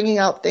because it's bringing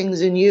out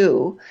things in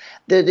you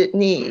that it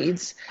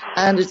needs,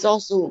 and it's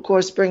also, of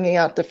course, bringing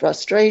out the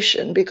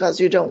frustration because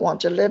you don't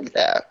want to live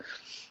there.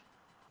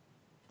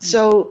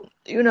 So,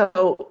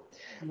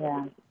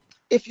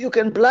 if you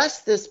can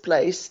bless this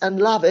place and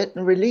love it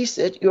and release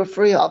it, you're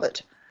free of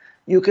it.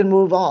 You can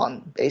move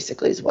on,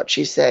 basically, is what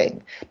she's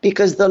saying,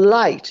 because the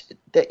light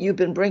that you've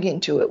been bringing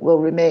to it will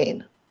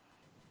remain.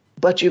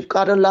 But you've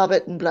got to love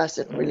it and bless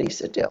it and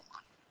release it, dear one.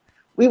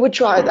 We would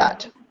try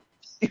that.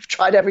 You've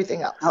tried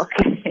everything else.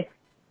 Okay.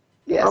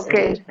 Yes.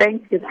 Okay. Indeed.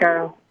 Thank you,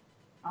 Carol.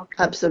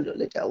 Okay.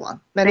 Absolutely, dear one.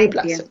 Many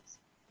blessings.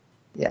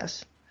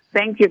 Yes.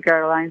 Thank you,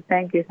 Caroline.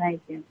 Thank you.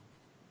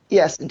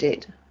 Yes,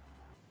 indeed.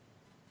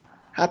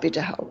 Happy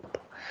to help.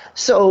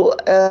 So,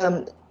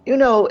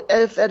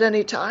 if at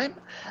any time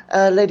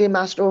Lady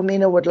Master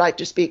Omena would like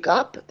to speak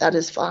up, that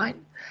is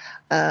fine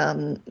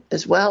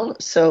as well.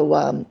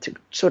 So to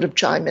sort of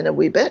chime in a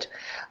wee bit.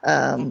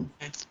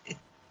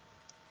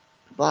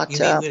 But,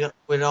 you mean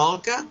with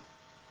Olga?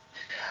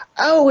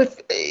 Oh,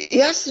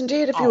 yes,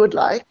 indeed, if you would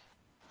like.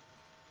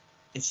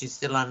 Is she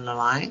still on the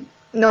line?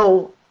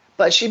 No,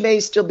 but she may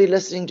still be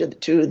listening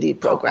to the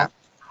program.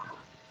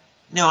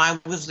 No, I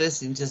was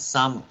listening to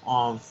some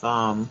of,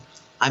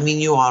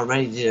 you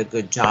already did a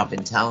good job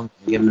in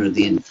giving her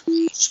the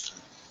information.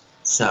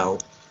 So,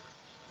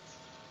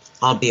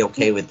 I'll be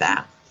okay with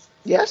that.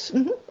 Yes?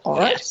 Mm-hmm. All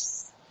right.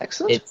 Yes.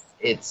 Excellent.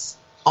 It's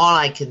all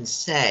I can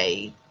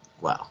say.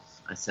 Well,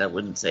 I said I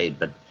wouldn't say it,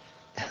 but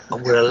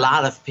with a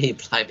lot of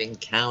people I've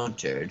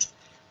encountered,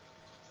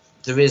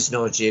 there is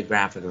no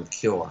geographical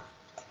cure.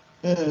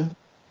 Mm-hmm.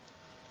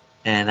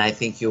 And I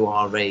think you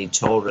already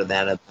told her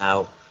that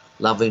about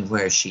loving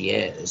where she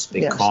is,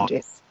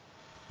 because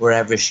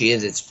wherever she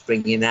is, it's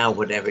bringing out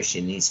whatever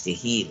she needs to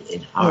heal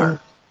in her.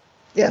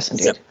 Yes,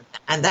 indeed. So,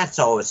 and that's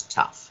always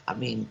tough. I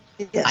mean,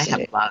 yes, I have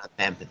indeed. a lot of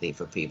empathy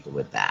for people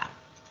with that.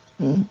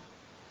 Mm-hmm.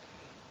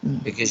 Mm-hmm.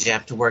 Because you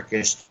have to work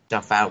your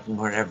stuff out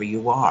wherever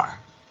you are.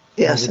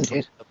 Yes,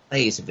 indeed. A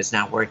place, if it's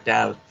not worked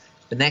out,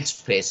 the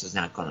next place is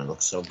not going to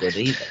look so good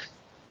either.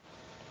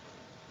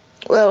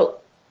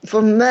 Well,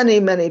 for many,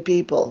 many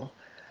people,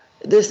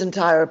 this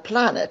entire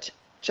planet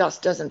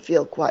just doesn't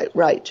feel quite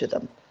right to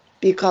them,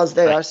 because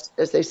they are,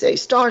 as they say,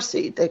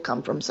 starseed. They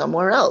come from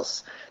somewhere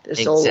else. Their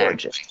soul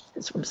origin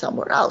is from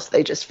somewhere else.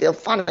 They just feel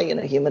funny in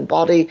a human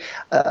body,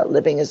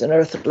 living as an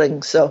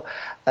earthling. So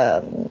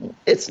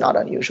it's not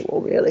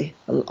unusual, really.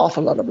 An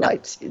awful lot of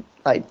light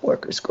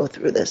workers go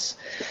through this.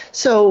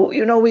 So,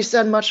 we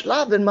send much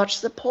love and much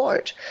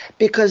support,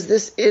 because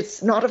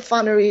it's not a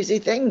fun or easy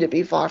thing to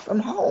be far from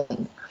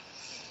home.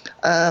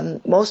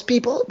 Most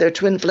people, their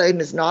twin flame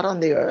is not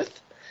on the earth.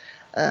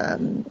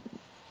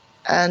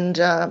 And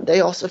they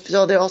also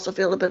feel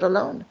a bit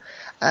alone,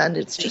 and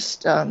it's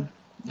just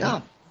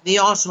They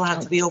also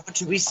have to be open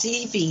to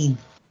receiving.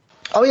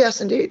 Oh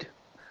yes, indeed.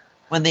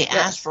 When they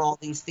ask for all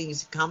these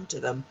things to come to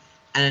them,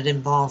 and it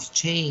involves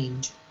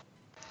change.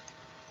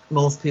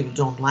 most people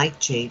don't like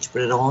change,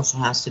 but it also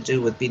has to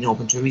do with being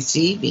open to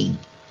receiving.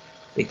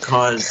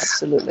 Because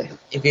Absolutely.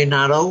 if you're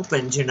not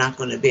open, you're not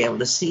going to be able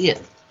to see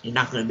it. You're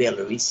not going to be able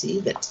to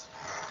receive it.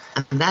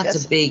 And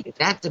that's a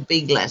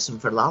big lesson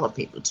for a lot of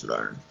people to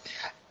learn.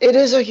 It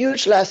is a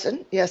huge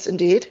lesson, yes,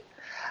 indeed.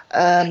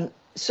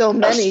 So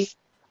many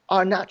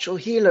are natural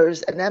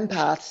healers and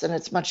empaths, and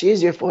it's much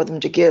easier for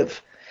them to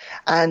give.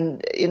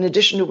 And in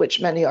addition to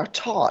which, many are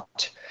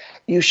taught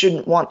you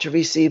shouldn't want to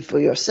receive for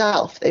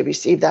yourself. They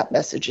receive that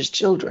message as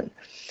children.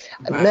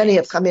 And Right. many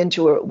have come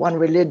into one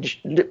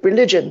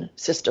religion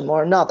system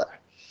or another.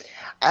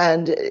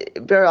 And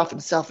very often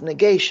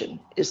self-negation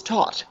is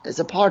taught as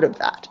a part of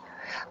that.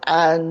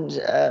 And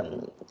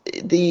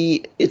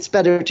it's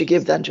better to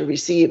give than to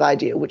receive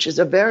idea, which is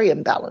a very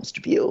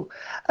imbalanced view.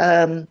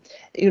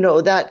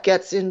 That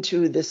gets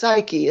into the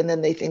psyche, and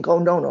then they think, oh,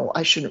 no,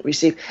 I shouldn't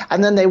receive.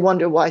 And then they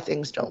wonder why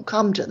things don't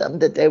come to them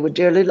that they would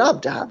dearly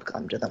love to have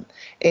come to them,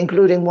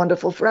 including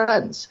wonderful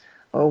friends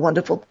or a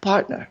wonderful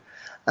partner,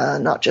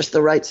 not just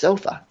the right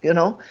sofa,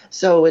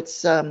 So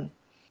it's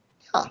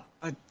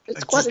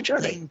quite a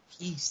journey.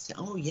 Peace.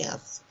 Oh,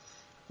 yes.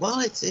 Well,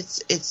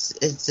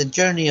 it's a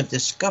journey of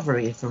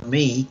discovery for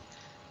me.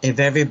 If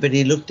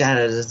everybody looked at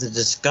it as a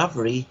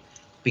discovery,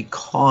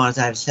 because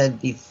I've said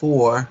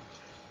before,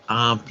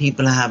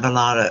 people have a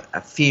lot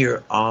of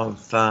fear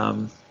of,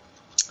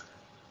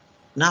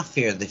 not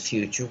fear of the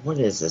future. What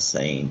is the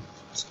saying?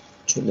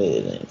 Too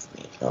late.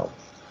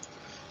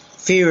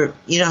 Fear.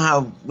 You know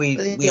how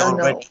we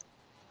already.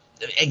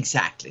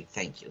 Exactly.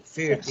 Thank you.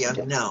 Fear of the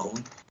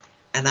unknown.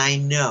 And I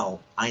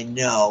know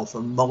for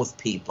most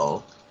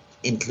people,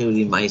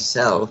 including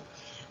myself,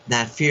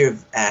 that fear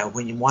of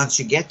once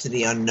you get to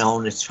the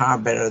unknown, it's far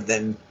better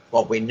than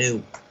what we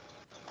knew.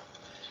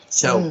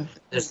 So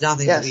there's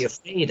nothing to be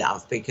afraid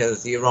of,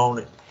 because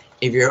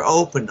if you're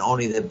open,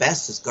 only the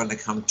best is going to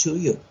come to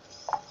you.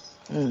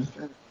 And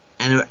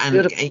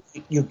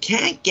you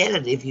can't get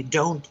it if you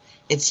don't.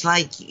 It's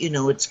like,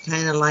 it's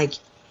kind of like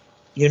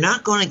you're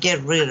not going to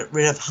get rid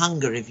of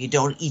hunger if you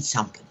don't eat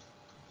something.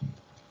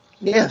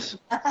 Yes.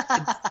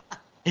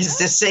 It's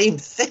the same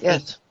thing.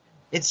 Yes.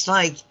 It's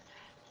like,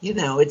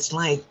 it's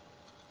like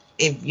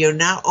if you're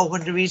not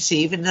open to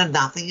receiving, then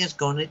nothing is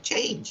going to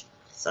change.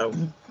 So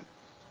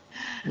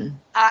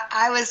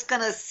I was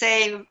going to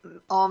say,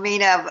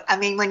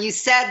 Omena, when you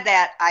said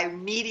that, I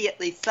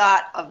immediately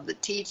thought of the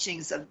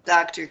teachings of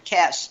Dr.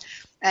 Kesh.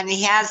 And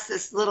he has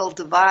this little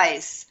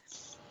device,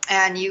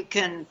 and you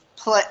can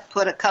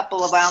put a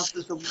couple of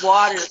ounces of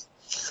water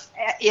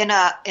in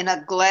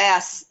a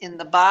glass in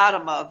the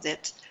bottom of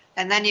it,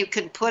 and then you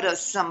can put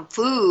some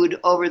food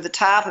over the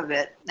top of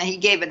it. And he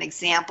gave an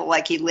example,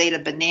 like he laid a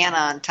banana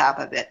on top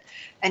of it,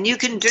 and you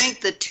can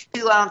drink the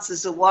 2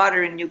 ounces of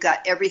water, and you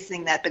got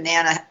everything that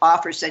banana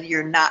offers, and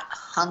you're not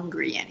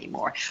hungry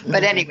anymore.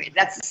 But anyway,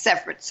 that's a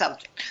separate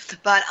subject.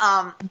 But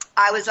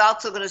I was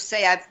also going to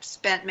say I've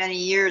spent many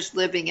years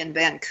living in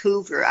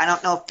Vancouver. I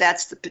don't know if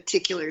that's the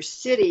particular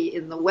city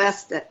in the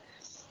West that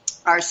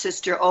our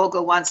sister Olga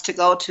wants to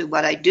go to,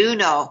 but I do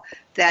know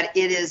that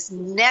it is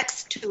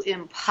next to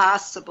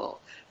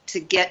impossible to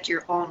get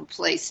your own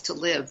place to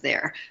live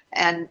there.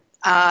 And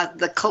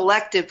the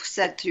collective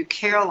said through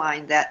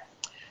Caroline that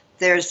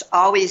there's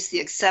always the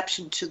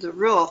exception to the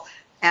rule,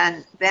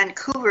 and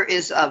Vancouver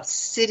is a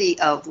city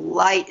of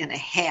light and a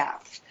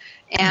half.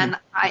 And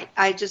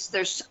I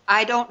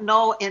don't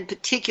know in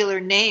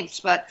particular names,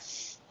 but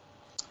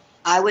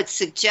I would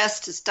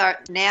suggest to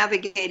start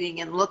navigating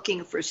and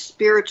looking for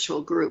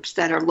spiritual groups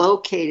that are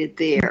located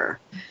there,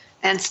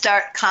 and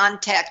start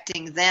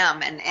contacting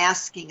them and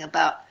asking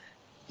about,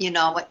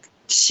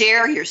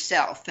 share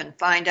yourself and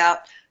find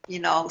out,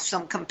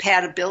 some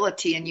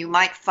compatibility, and you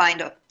might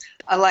find a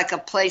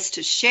place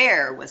to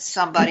share with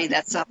somebody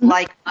that's of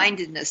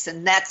like-mindedness,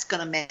 and that's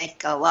going to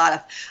make a lot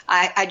of.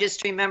 I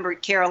just remember,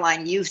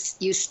 Caroline, you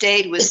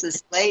stayed with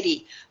this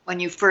lady when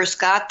you first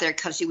got there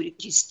because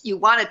you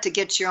wanted to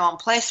get your own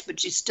place,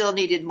 but you still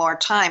needed more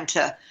time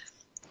to,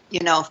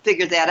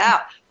 figure that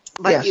out.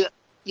 But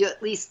you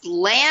at least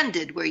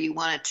landed where you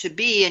wanted to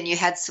be, and you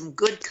had some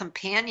good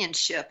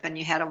companionship, and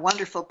you had a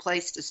wonderful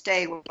place to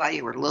stay while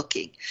you were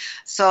looking.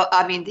 So,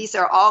 these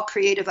are all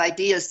creative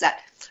ideas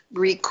that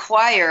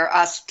require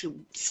us to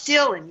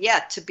still and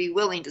yet to be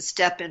willing to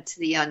step into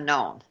the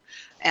unknown.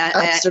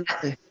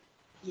 Absolutely.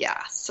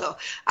 Yeah. So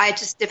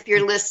if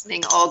you're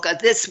listening, Olga,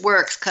 this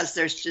works because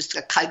there's just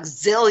a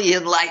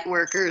gazillion light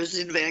workers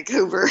in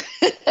Vancouver.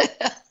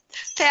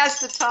 Pass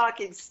the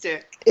talking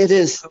stick. It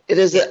is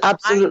an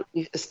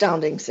absolutely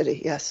astounding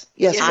city. Yes.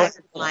 Yes. I would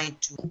like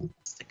to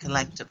ask the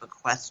collective a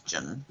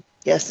question.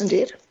 Yes,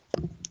 indeed.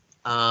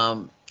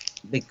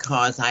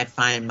 Because I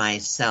find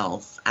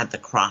myself at the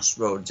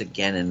crossroads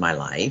again in my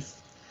life,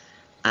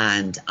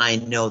 and I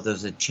know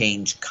there's a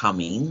change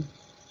coming.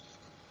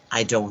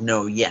 I don't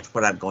know yet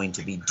what I'm going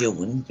to be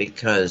doing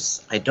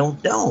because I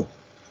don't know.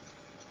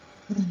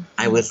 Mm-hmm.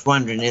 I was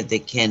wondering if they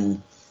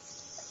can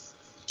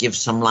give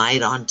some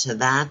light onto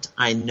that.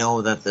 I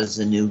know that there's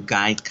a new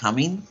guide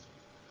coming.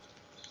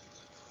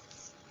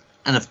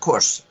 And of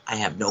course, I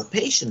have no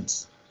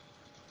patience.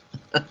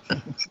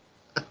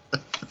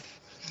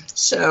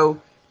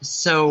 So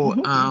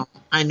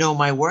I know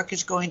my work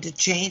is going to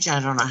change. I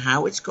don't know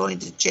how it's going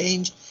to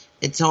change.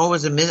 It's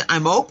always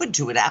I'm open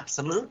to it,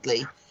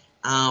 absolutely.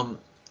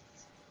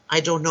 I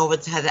don't know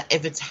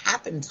if it's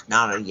happened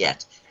now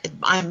yet.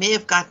 I may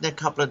have gotten a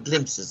couple of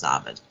glimpses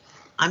of it.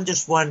 I'm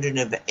just wondering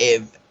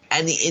if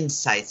any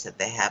insights that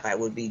they have, I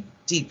would be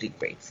deeply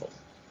grateful.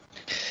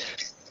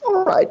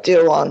 All right,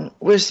 dear one.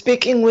 We're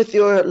speaking with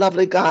your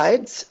lovely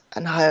guides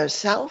and higher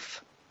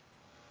self.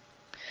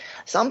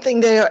 Something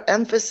they are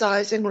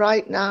emphasizing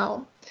right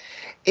now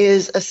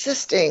is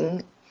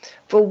assisting,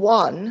 for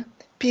one,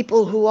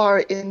 people who are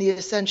in the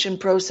ascension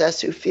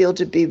process who feel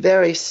to be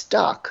very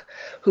stuck,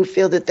 who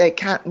feel that they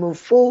can't move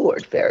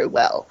forward very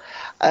well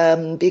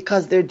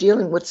because they're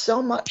dealing with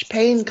so much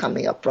pain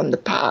coming up from the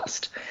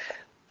past.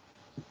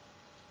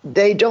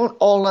 They don't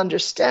all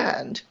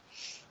understand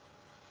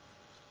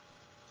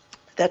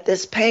that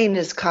this pain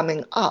is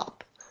coming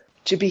up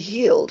to be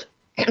healed.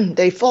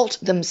 They fault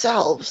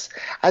themselves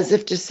as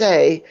if to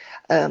say,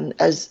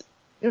 as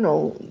you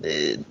know,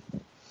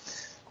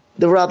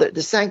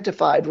 the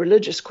sanctified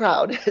religious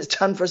crowd has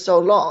done for so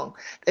long.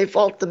 They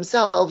fault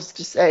themselves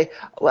to say,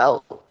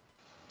 well,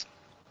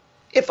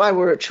 if I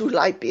were a true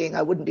light being,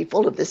 I wouldn't be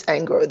full of this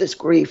anger or this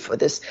grief or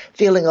this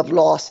feeling of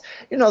loss.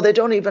 You know, they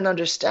don't even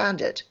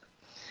understand it.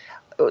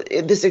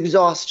 This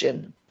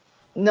exhaustion,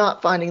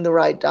 not finding the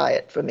right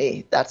diet for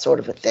me, that sort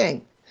of a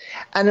thing.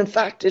 And in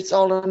fact, it's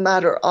all a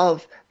matter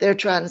of their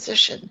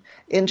transition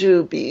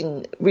into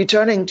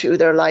returning to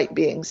their light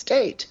being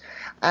state.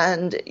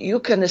 And you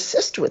can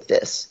assist with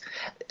this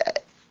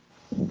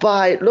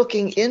by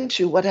looking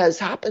into what has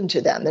happened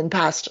to them in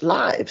past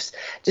lives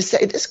to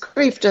say this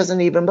grief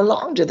doesn't even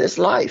belong to this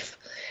life.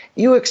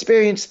 You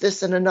experienced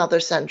this in another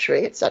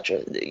century,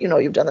 etc. You know,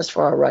 you've done this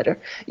for our writer.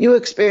 You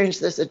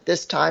experienced this at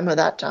this time or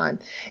that time.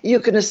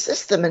 You can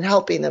assist them in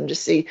helping them to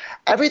see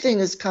everything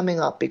is coming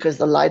up because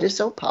the light is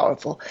so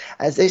powerful.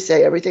 As they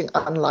say, everything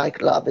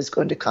unlike love is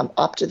going to come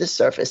up to the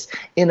surface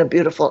in a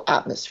beautiful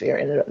atmosphere,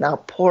 in an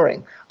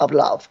outpouring of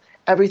love.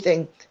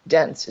 Everything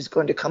dense is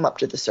going to come up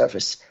to the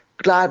surface,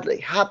 gladly,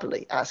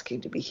 happily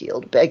asking to be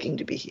healed, begging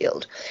to be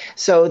healed.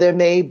 So there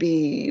may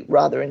be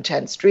rather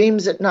intense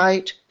dreams at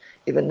night,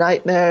 even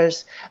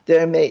nightmares.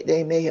 They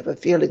may have a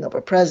feeling of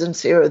a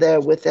presence here or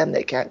there with them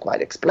they can't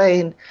quite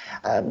explain.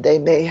 They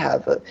may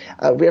have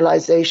a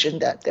realization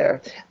that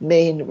their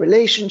main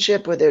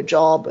relationship or their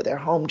job or their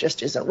home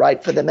just isn't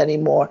right for them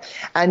anymore.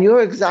 And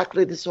you're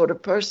exactly the sort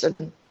of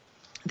person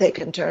they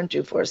can turn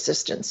to for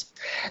assistance.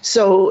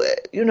 So,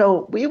 you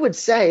know, we would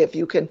say if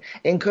you can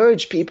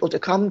encourage people to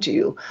come to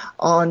you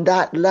on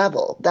that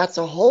level, that's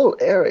a whole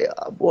area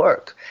of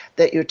work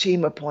that your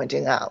team are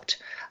pointing out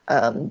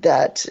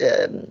that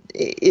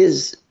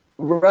is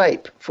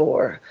ripe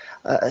for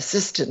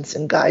assistance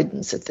and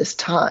guidance at this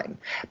time,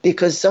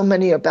 because so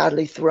many are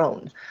badly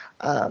thrown.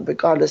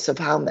 Regardless of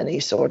how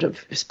many sort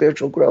of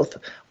spiritual growth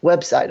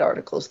website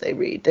articles they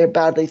read. They're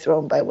badly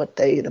thrown by what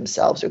they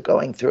themselves are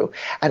going through.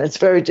 And it's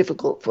very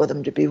difficult for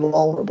them to be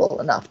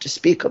vulnerable enough to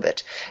speak of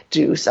it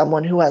to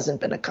someone who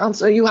hasn't been a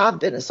counselor. You have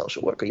been a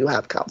social worker. You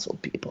have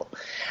counseled people.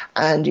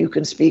 And you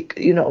can speak,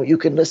 you know, you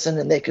can listen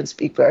and they can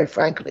speak very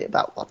frankly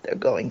about what they're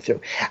going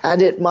through.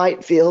 And it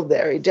might feel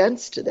very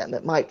dense to them.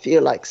 It might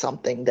feel like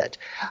something that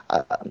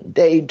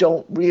they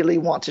don't really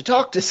want to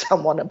talk to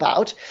someone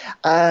about.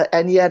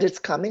 And yet it's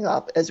coming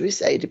up, as we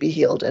say, to be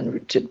healed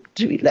and to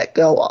be let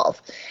go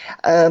of.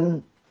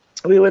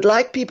 We would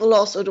like people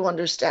also to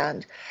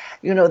understand,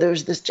 you know,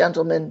 there's this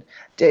gentleman,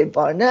 Dave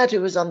Barnett,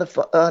 who was on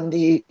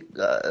the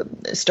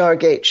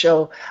Stargate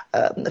show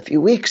a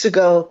few weeks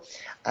ago,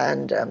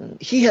 and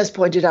he has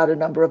pointed out a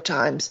number of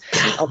times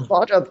a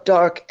lot of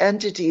dark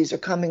entities are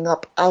coming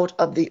up out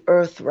of the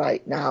earth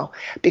right now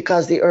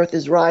because the earth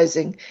is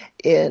rising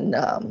in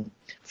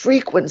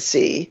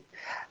frequency,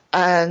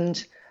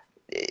 and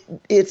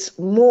it's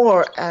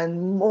more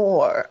and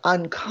more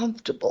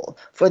uncomfortable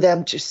for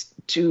them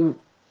to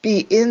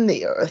be in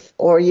the earth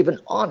or even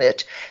on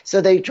it.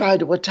 So they try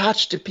to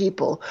attach to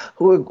people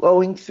who are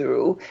going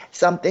through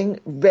something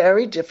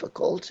very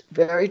difficult,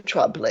 very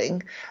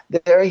troubling,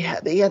 very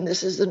heavy. And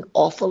this is an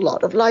awful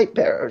lot of light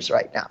bearers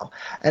right now,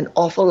 an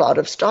awful lot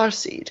of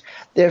starseed.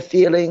 They're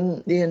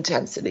feeling the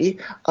intensity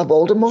of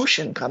old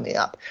emotion coming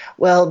up.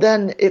 Well,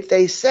 then if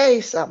they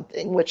say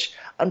something, which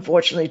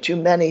unfortunately too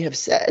many have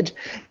said,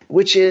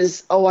 which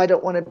is, oh, I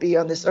don't want to be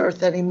on this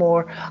earth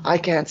anymore. I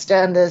can't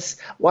stand this.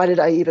 Why did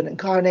I even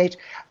incarnate?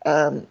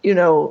 You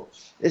know,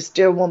 this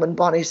dear woman,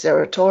 Bonnie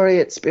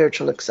Saratori at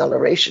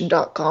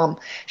spiritualacceleration.com,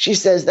 she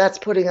says that's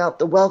putting out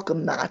the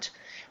welcome mat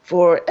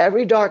for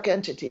every dark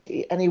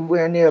entity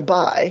anywhere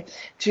nearby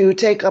to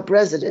take up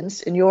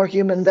residence in your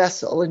human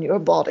vessel, in your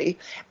body,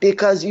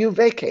 because you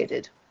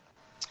vacated.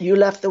 You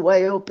left the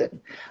way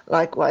open.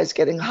 Likewise,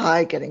 getting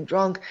high, getting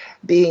drunk,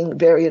 being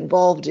very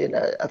involved in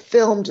a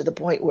film to the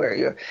point where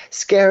you're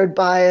scared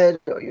by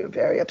it or you're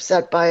very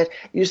upset by it.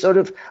 You sort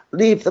of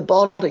leave the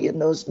body in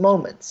those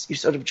moments. You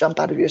sort of jump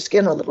out of your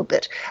skin a little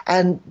bit.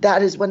 And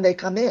that is when they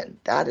come in,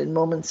 that in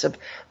moments of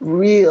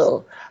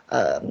real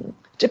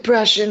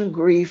depression,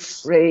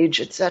 grief,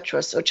 rage,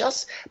 etc. So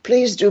just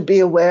please do be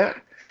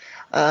aware.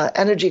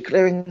 Energy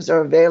clearings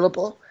are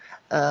available.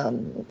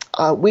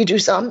 We do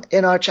some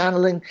in our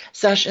channeling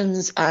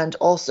sessions and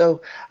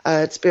also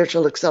at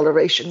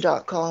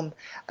spiritualacceleration.com.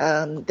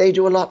 They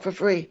do a lot for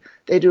free.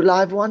 They do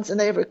live ones and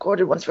they have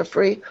recorded ones for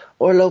free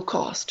or low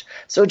cost.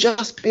 So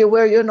just be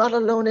aware you're not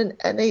alone in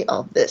any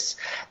of this.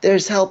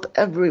 There's help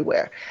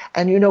everywhere.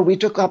 And, we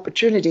took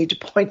opportunity to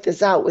point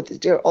this out with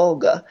dear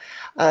Olga,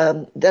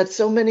 that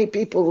so many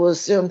people will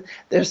assume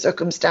their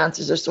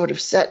circumstances are sort of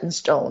set in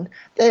stone.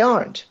 They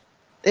aren't.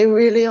 They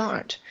really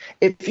aren't.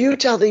 If you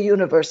tell the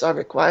universe, I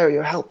require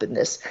your help in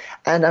this,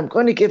 and I'm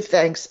going to give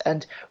thanks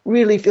and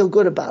really feel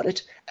good about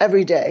it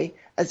every day,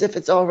 as if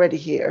it's already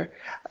here,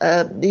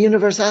 the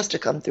universe has to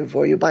come through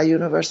for you by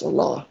universal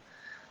law.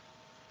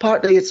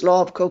 Partly it's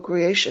law of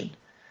co-creation.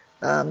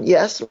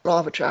 Yes, law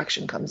of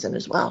attraction comes in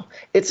as well.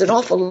 It's an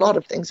awful lot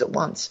of things at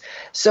once.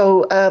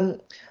 So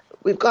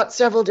we've got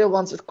several dear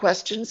ones with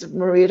questions. If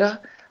Marietta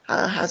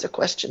has a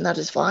question, that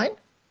is fine.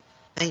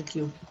 Thank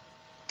you.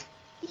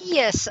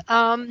 Yes,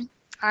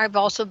 I've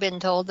also been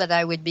told that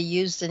I would be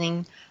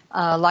using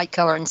light,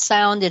 color, and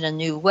sound in a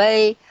new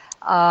way.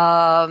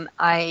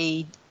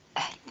 I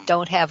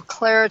don't have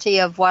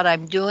clarity of what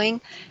I'm doing.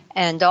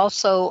 And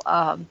also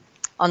on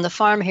the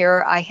farm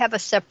here, I have a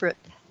separate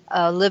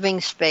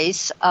living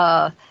space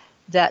that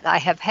I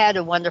have had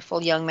a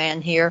wonderful young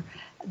man here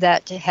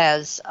that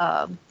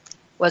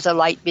was a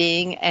light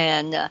being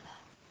and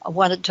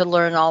wanted to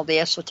learn all the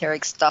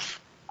esoteric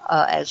stuff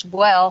as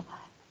well,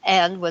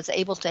 and was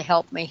able to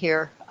help me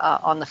here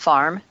on the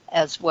farm,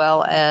 as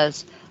well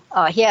as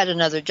he had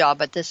another job,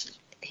 but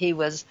he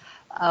was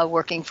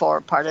working for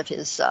part of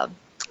his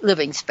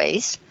living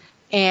space.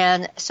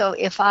 And so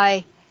if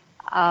I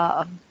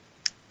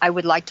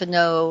would like to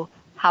know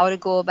how to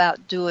go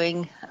about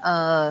doing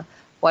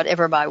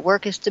whatever my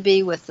work is to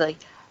be with the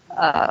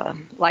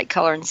light,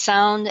 color, and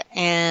sound,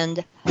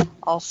 and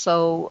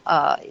also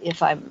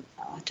if I'm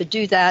to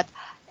do that,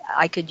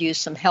 I could use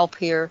some help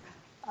here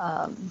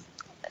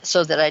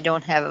so that I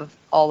don't have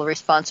all the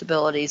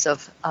responsibilities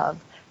of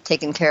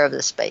taking care of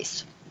the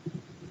space.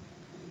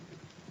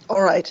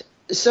 All right.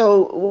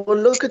 So we'll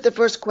look at the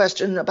first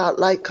question about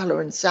light, color,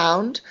 and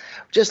sound.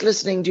 Just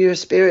listening to your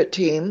spirit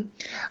team.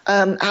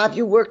 Have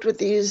you worked with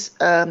these,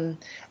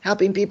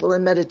 helping people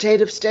in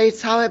meditative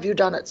states? How have you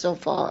done it so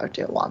far,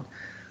 dear one?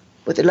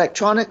 With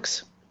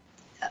electronics?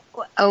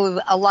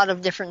 A lot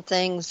of different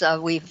things.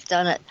 We've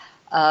done it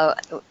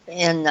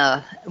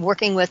in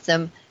working with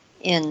them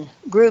in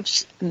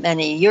groups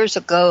many years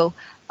ago.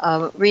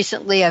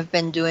 Recently, I've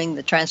been doing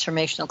the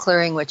transformational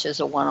clearing, which is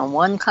a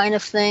one-on-one kind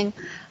of thing.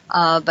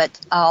 But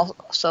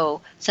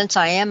also, since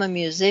I am a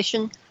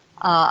musician,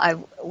 I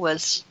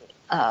was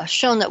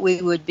shown that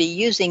we would be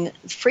using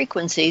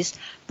frequencies,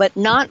 but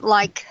not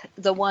like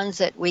the ones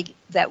that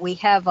we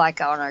have,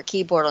 like on our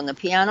keyboard on the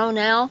piano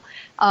now.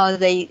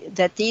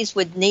 That these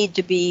would need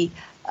to be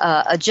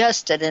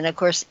adjusted, and of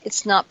course,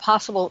 it's not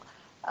possible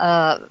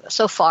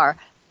so far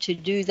to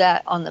do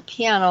that on the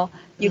piano.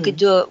 You could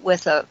do it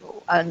with a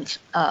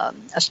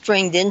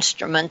stringed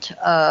instrument,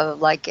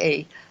 like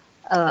a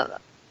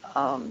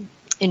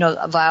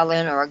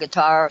violin or a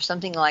guitar or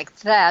something like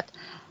that.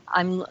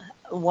 I'm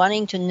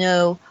wanting to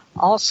know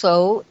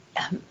also,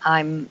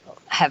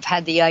 have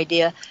had the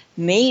idea,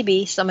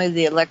 maybe some of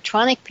the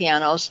electronic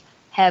pianos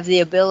have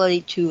the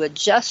ability to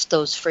adjust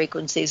those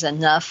frequencies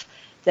enough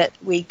that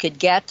we could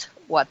get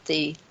what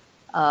and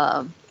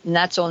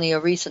that's only a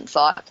recent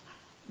thought,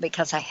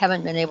 because I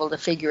haven't been able to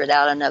figure it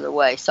out another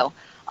way. So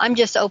I'm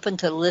just open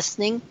to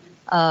listening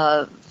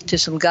to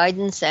some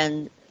guidance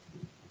and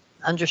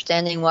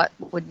understanding what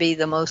would be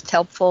the most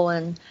helpful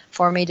and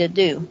for me to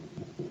do.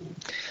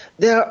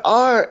 There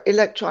are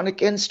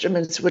electronic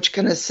instruments which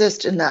can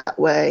assist in that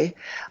way.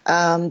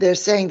 They're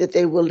saying that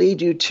they will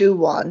lead you to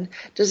one.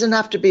 It doesn't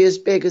have to be as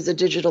big as a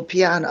digital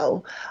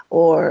piano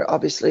or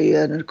obviously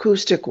an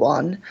acoustic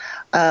one.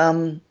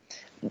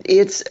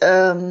 It's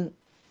an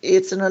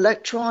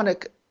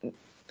electronic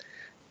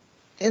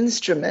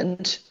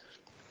instrument.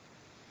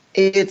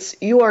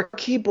 You are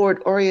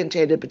keyboard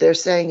orientated, but they're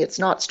saying it's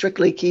not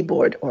strictly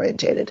keyboard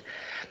orientated.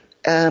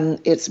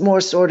 It's more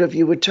sort of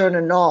you would turn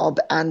a knob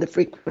and the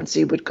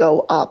frequency would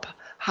go up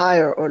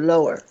higher or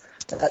lower,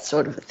 that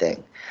sort of a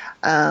thing.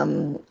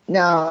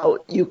 Now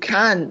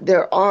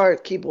there are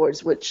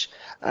keyboards which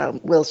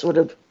will sort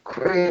of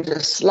create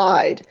a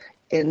slide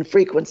in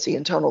frequency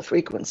and tonal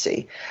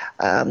frequency.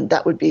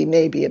 That would be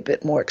maybe a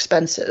bit more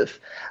expensive.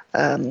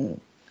 They're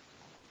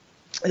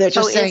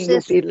just saying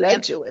you'll be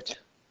led to it.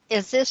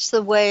 Is this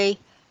the way,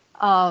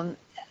 am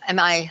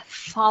I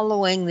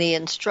following the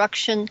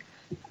instruction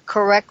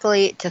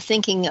correctly to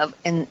thinking of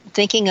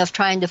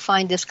trying to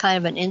find this kind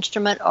of an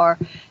instrument, or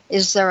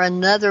is there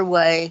another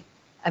way?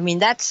 I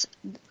mean,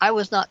 I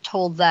was not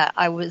told that.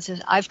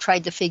 I've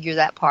tried to figure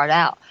that part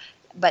out,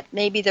 but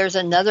maybe there's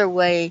another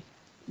way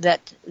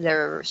that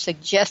they're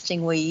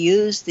suggesting we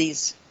use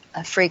these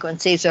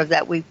frequencies, or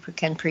that we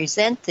can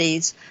present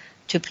these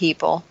to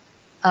people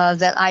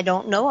that I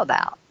don't know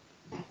about.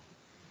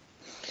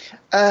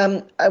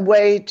 A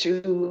way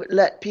to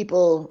let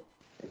people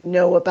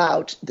know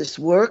about this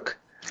work,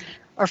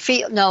 or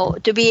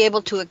to be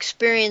able to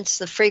experience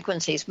the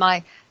frequencies.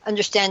 My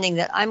understanding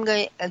that I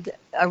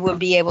will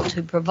be able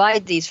to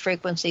provide these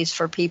frequencies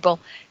for people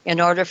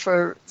in order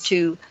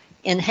to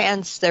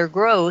enhance their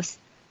growth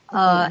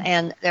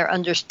and their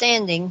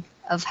understanding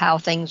of how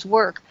things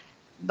work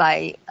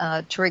by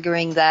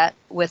triggering that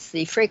with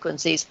the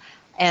frequencies.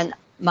 And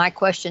my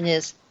question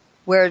is,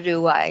 where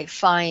do I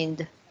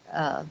find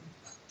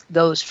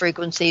those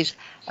frequencies?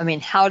 I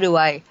mean, how do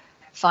I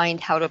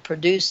find how to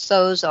produce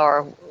those,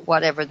 or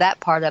whatever? That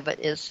part of it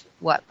is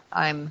what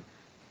I'm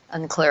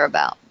unclear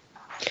about.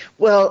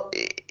 Well,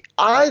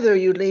 either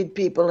you lead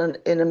people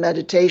in a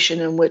meditation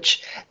in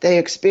which they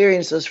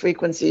experience those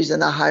frequencies in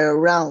the higher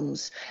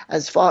realms,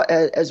 as well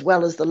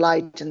as the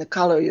light and the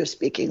color you're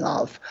speaking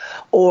of,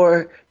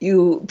 or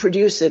you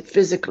produce it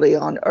physically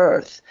on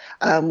Earth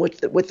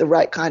with the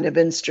right kind of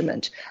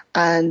instrument,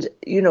 and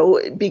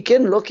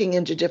begin looking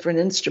into different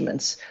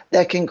instruments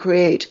that can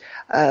create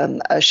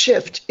a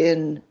shift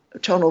in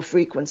tonal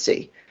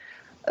frequency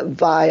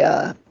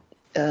via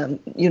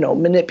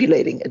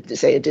manipulating,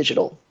 say, a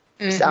digital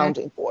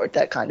sounding board,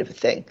 that kind of a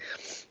thing.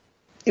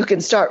 You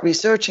can start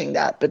researching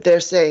that, but they're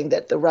saying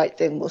that the right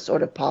thing will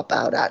sort of pop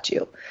out at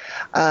you.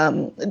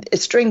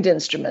 Stringed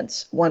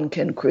instruments, one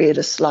can create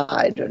a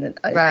slide and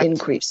an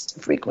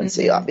increased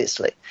frequency,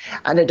 obviously.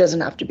 And it doesn't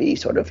have to be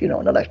sort of, an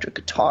electric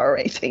guitar or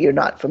anything you're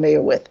not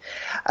familiar with.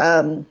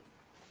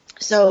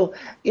 So,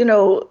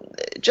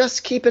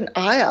 just keep an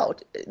eye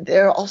out.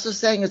 They're also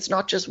saying it's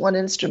not just one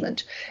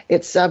instrument,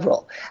 it's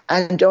several.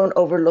 And don't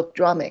overlook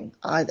drumming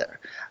either.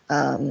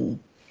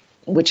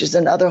 Which is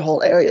another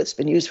whole area that's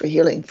been used for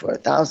healing for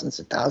thousands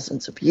and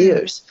thousands of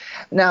years.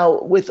 Now,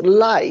 with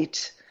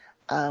light,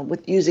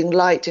 with using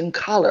light and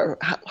color,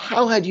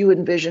 how had you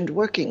envisioned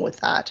working with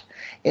that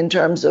in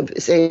terms of,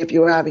 say, if you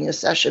were having a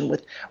session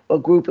with a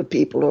group of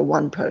people or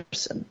one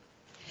person?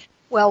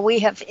 Well, we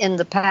have in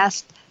the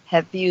past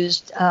have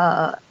used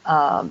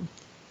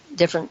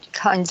different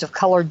kinds of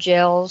color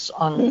gels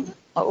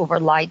over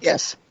lights.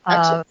 Yes,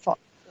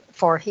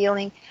 for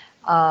healing,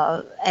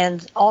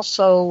 and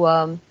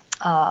also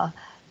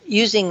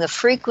using the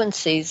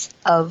frequencies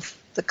of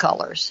the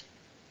colors,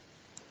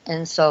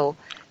 and so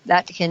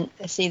that can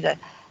see the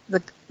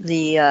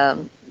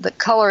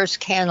colors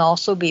can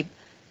also be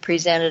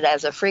presented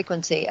as a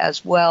frequency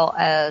as well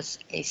as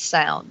a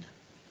sound.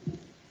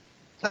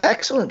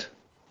 Excellent,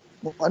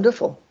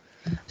 wonderful.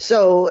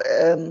 So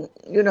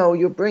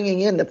you're bringing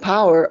in the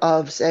power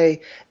of,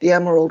 say, the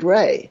emerald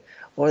ray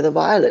or the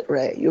violet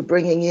ray. You're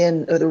bringing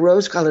in, or the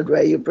rose-colored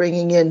ray. You're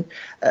bringing in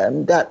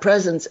that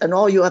presence, and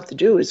all you have to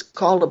do is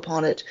call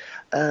upon it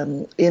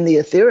in the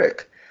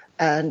etheric,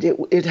 and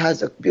it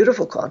has a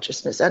beautiful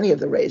consciousness. Any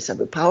of the rays have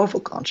a powerful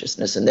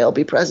consciousness, and they'll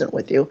be present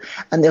with you,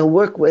 and they'll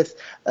work with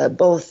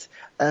both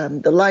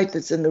the light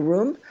that's in the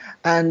room,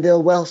 and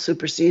they'll well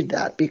supersede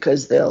that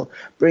because they'll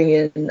bring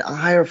in a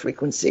higher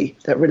frequency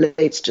that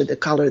relates to the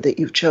color that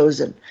you've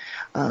chosen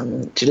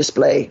to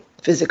display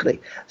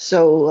physically.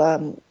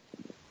 So,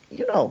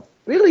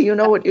 really,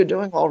 what you're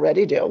doing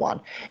already, dear one.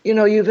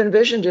 You've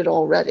envisioned it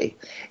already.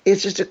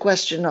 It's just a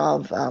question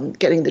of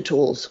getting the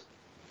tools.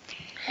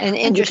 And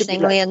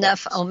interestingly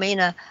enough,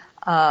 Omena,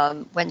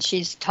 when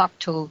she's talked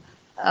to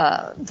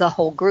the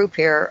whole group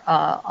here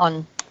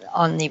on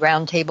the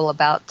round table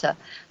about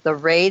the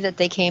ray that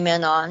they came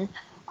in on,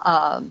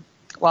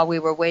 while we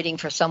were waiting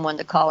for someone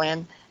to call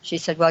in, she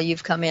said, well,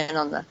 you've come in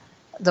on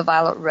the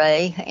violet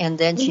ray. And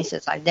then she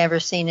says, I've never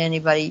seen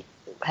anybody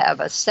have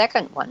a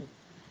second one.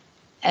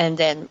 And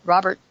then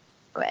Robert,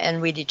 and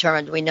we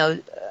determined, we know,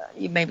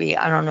 maybe,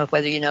 I don't know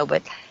whether you know,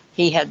 but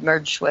he had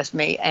merged with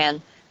me,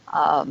 and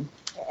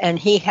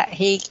he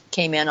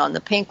came in on the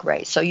pink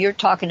ray. So you're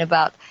talking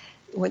about,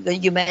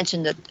 you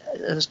mentioned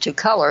those two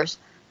colors,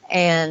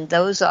 and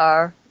those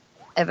are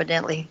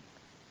evidently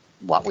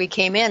what we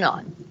came in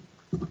on.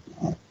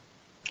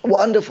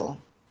 Wonderful.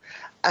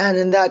 And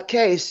in that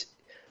case,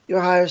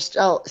 your higher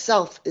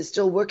self is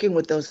still working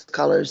with those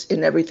colors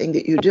in everything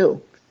that you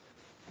do.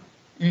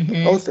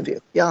 Both of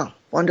you. Yeah,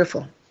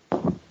 wonderful.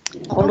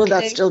 All of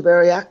that's still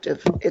very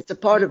active. It's a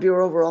part of your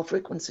overall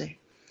frequency.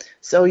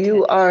 So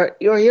you're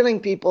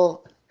healing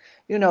people.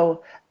 The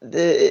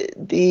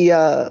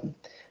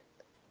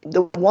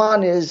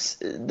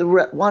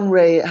one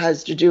ray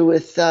has to do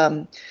with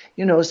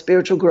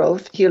spiritual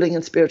growth, healing,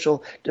 and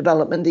spiritual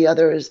development. The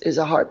other is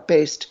a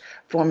heart-based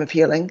form of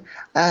healing,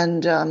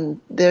 and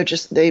they've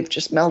just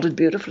melded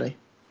beautifully.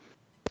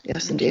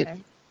 Yes, indeed.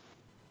 Okay.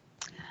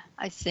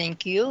 I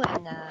thank you,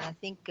 and I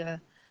think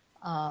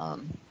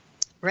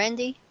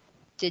Randy,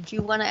 did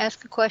you want to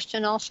ask a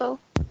question also?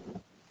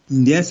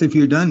 Yes, if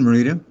you're done,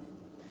 Marietta.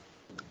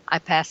 I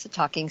pass the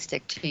talking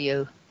stick to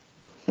you.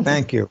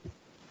 Thank you.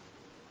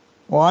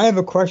 Well, I have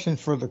a question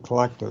for the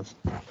collective.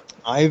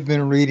 I've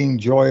been reading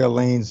Joy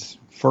Elaine's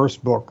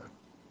first book,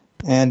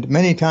 and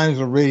many times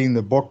while reading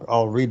the book,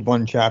 I'll read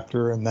one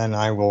chapter, and then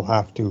I will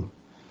have to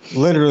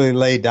literally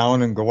lay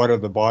down and go out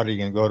of the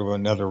body and go to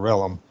another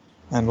realm.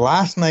 And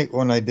last night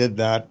when I did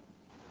that,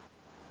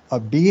 a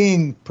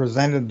being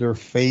presented their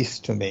face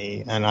to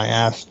me, and I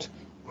asked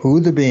who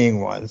the being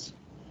was,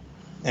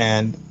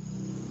 and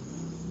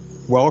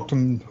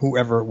welcomed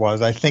whoever it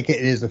was. I think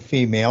it is a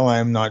female.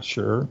 I'm not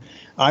sure.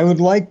 I would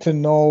like to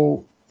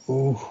know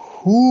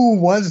who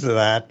was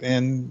that,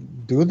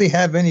 and do they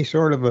have any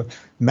sort of a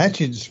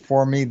message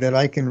for me that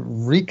I can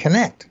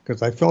reconnect?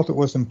 Because I felt it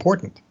was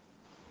important.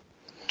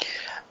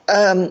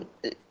 All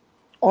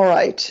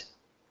right.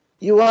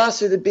 You asked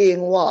who the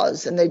being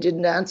was, and they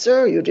didn't answer,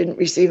 or you didn't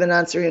receive an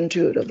answer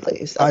intuitively.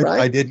 Is that right?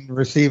 I didn't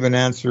receive an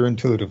answer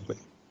intuitively.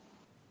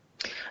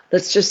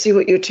 Let's just see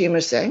what your team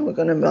is saying. We're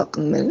going to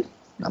welcome them in.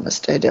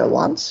 Namaste, dear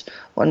ones.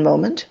 One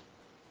moment.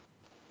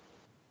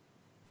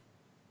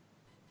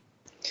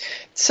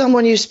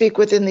 Someone you speak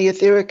with in the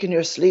etheric in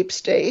your sleep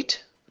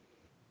state.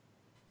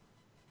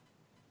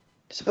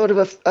 Sort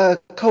of a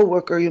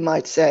co-worker, you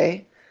might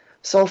say.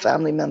 Soul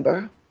family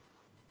member.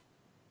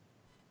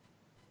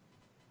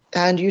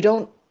 And you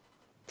don't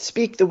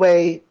speak the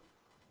way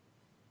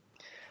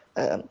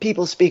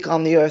people speak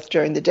on the earth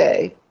during the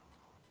day.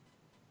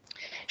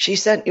 She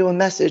sent you a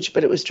message,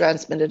 but it was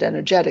transmitted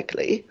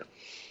energetically.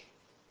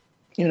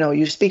 You know,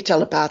 you speak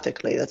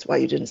telepathically. That's why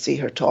you didn't see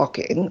her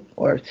talking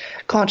or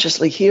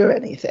consciously hear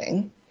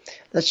anything.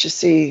 Let's just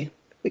see.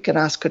 We can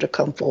ask her to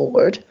come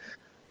forward.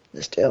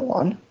 This dear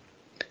one.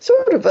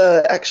 Sort of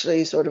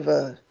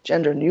a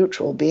gender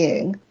neutral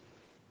being.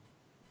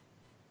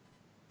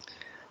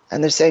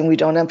 And they're saying we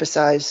don't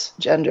emphasize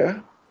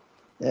gender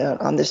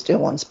on this dear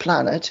one's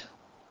planet.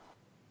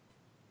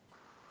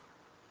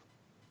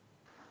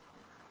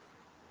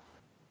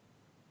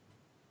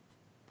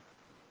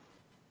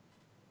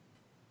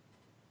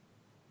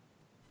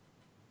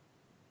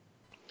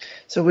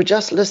 So we're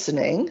just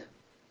listening.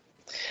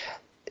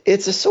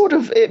 It's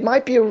it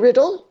might be a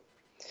riddle.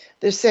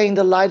 They're saying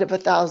the light of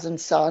 1,000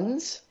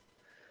 suns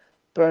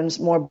burns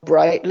more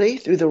brightly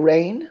through the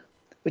rain,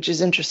 which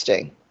is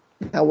interesting.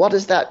 Now, what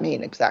does that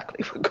mean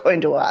exactly? We're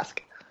going to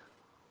ask.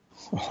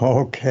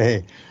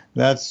 Okay,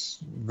 that's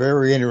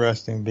very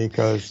interesting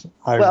because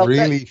I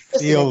really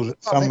feel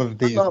that some of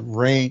these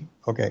rain.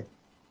 Okay.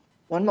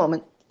 One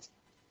moment.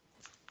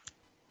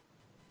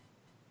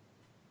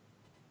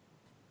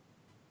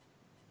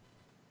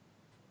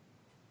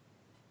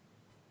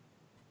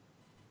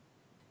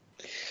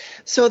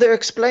 So they're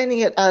explaining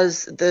it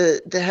as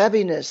the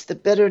heaviness, the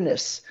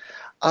bitterness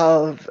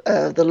of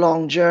the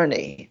long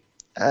journey,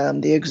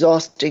 the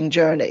exhausting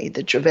journey,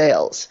 the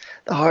travails,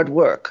 the hard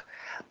work,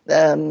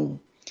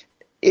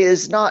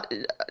 is not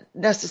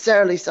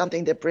necessarily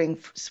something that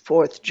brings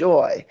forth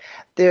joy.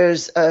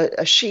 There's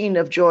a sheen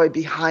of joy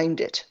behind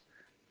it,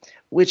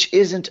 which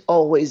isn't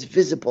always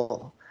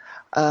visible,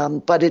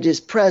 but it is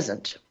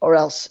present, or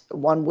else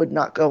one would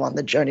not go on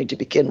the journey to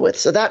begin with.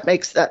 So that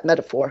makes that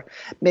metaphor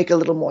make a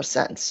little more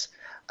sense.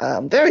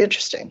 Very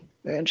interesting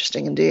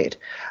indeed.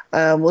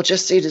 We'll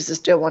just see, does this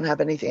dear one have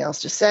anything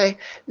else to say?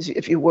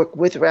 If you work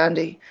with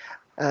Randy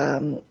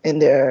in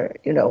their,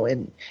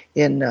 in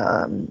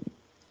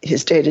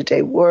his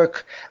day-to-day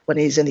work, when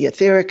he's in the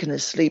etheric, in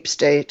his sleep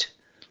state.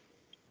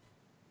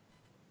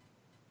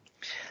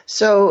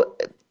 So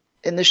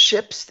in the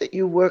ships that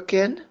you work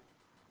in,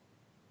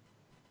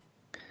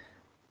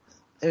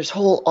 there's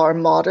whole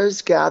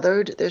armadas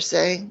gathered, they're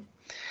saying,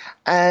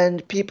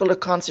 and people are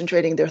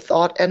concentrating their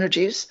thought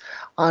energies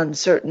on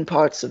certain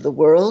parts of the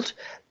world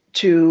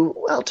to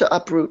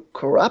uproot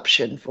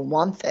corruption, for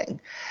one thing,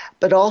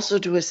 but also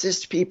to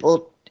assist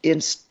people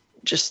in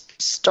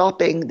just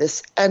stopping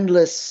this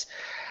endless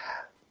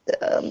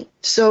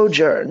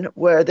sojourn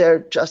where they're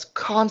just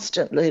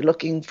constantly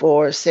looking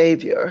for a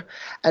savior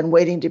and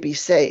waiting to be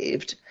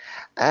saved.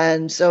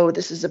 And so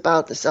this is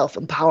about the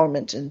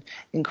self-empowerment and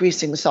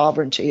increasing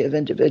sovereignty of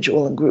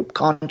individual and group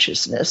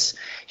consciousness,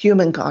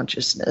 human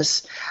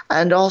consciousness,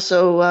 and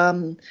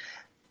also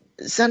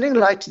sending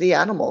light to the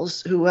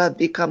animals who have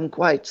become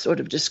quite sort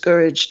of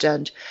discouraged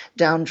and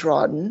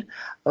downtrodden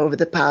over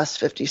the past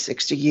 50,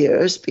 60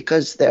 years,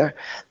 because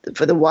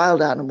for the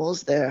wild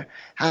animals, their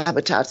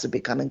habitats have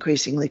become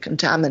increasingly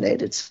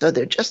contaminated. So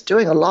they're just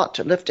doing a lot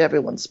to lift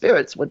everyone's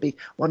spirits, would be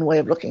one way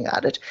of looking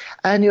at it.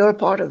 And you're a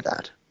part of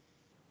that.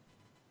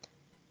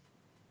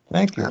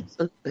 Thank you.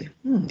 Absolutely.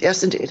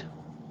 Yes, indeed.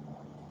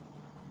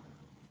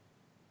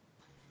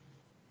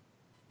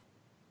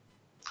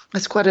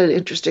 That's quite an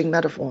interesting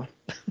metaphor.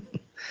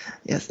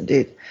 Yes,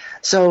 indeed.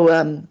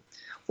 So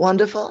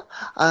wonderful.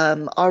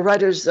 Our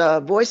writer's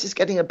voice is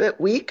getting a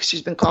bit weak.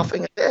 She's been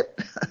coughing a bit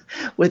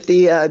with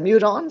the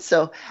mute on.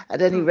 So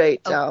at any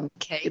rate,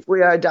 if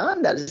we are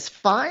done, that is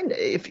fine.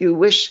 If you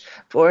wish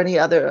for any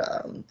other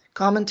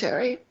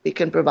commentary, we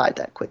can provide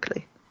that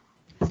quickly.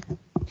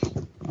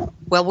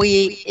 Well,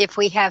 if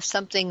we have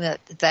something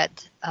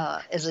that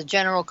is a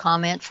general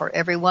comment for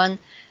everyone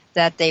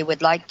that they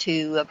would like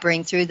to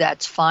bring through,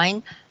 that's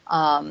fine.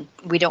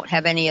 We don't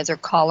have any other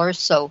callers,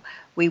 so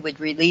we would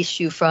release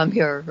you from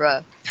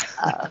your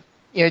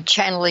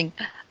channeling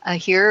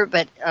here.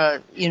 But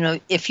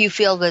if you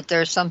feel that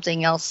there's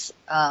something else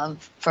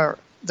for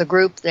the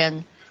group,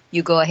 then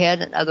you go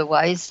ahead, and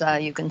otherwise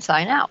you can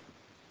sign out.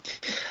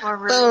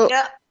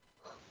 Maria,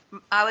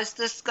 I was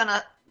just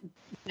gonna,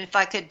 if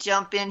I could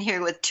jump in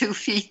here with 2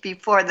 feet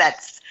before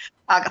that's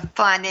a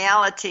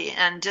finality,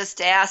 and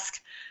just ask.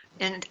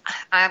 And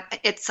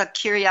it's a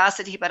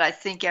curiosity, but I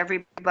think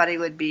everybody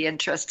would be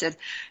interested.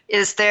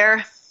 Is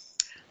there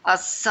a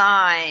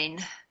sign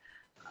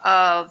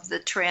of the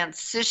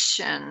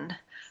transition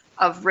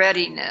of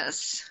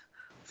readiness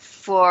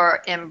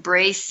for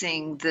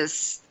embracing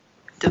this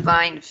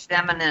divine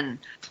feminine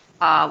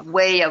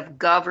way of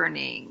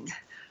governing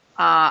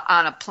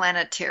on a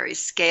planetary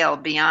scale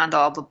beyond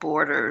all the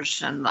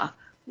borders and the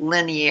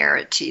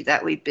linearity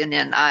that we've been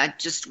in? I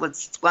just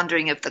was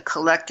wondering if the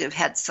collective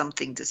had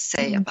something to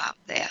say about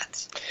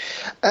that.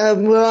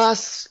 We'll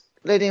ask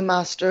Lady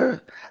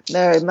Master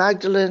Mary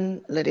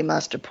Magdalene, Lady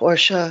Master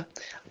Portia,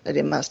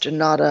 Lady Master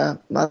Nada,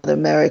 Mother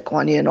Mary,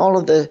 Kuan Yin, all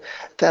of the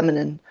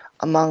feminine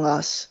among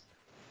us,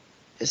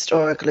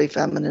 historically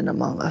feminine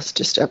among us,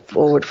 to step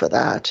forward for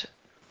that.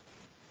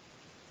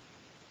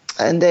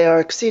 And they are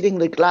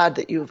exceedingly glad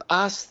that you've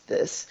asked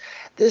this.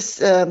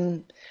 This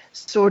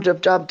sort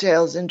of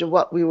dovetails into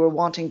what we were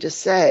wanting to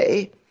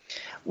say,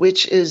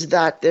 which is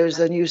that there's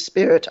a new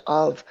spirit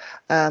of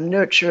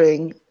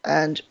nurturing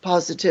and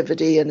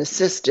positivity and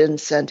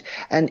assistance and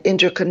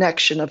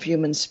interconnection of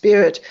human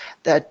spirit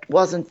that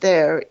wasn't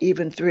there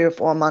even 3 or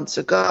 4 months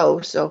ago.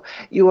 So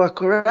you are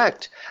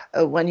correct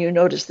when you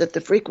notice that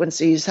the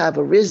frequencies have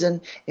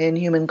arisen in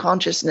human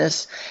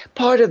consciousness.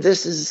 Part of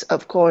this is,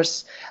 of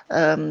course,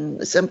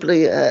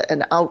 simply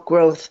an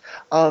outgrowth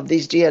of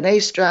these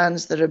DNA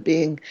strands that are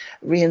being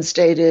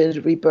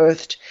reinstated,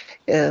 rebirthed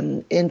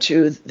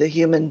into the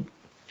human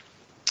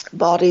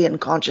body and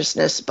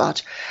consciousness,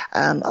 but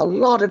a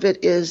lot of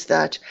it is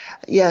that,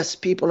 yes,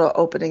 people are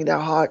opening their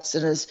hearts,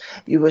 and as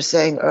you were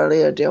saying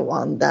earlier, dear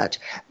one, that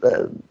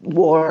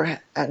war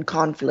and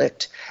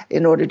conflict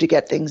in order to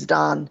get things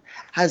done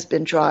has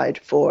been tried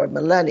for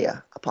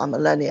millennia upon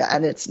millennia,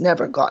 and it's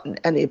never gotten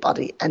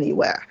anybody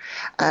anywhere,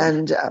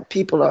 and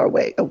people are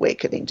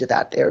awakening to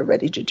that. They're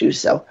ready to do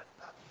so,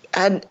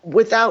 and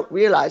without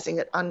realizing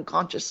it,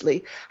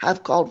 unconsciously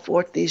have called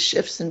forth these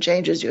shifts and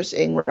changes you're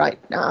seeing right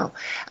now.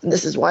 And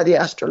this is why the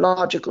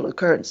astrological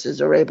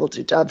occurrences are able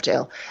to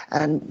dovetail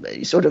and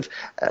sort of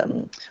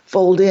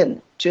fold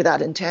in to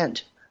that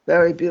intent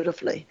very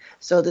beautifully,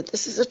 so that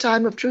this is a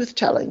time of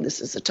truth-telling.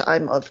 This is a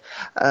time of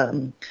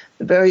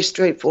very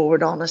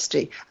straightforward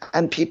honesty.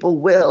 And people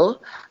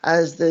will,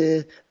 as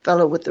the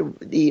fellow with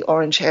the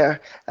orange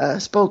hair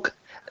spoke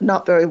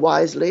not very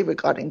wisely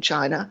regarding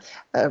China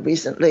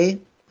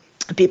recently,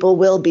 people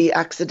will be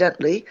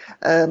accidentally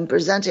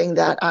presenting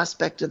that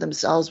aspect of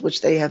themselves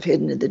which they have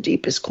hidden in the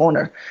deepest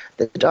corner,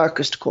 the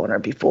darkest corner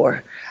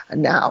before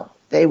and now.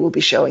 They will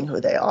be showing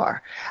who they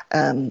are.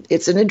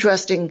 It's an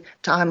interesting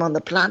time on the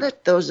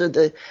planet. Those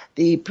are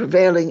the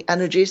prevailing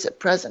energies at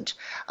present.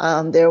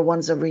 They're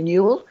ones of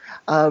renewal,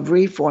 of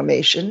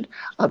reformation,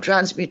 of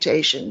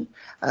transmutation,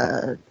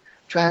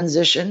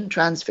 transition,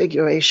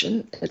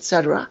 transfiguration,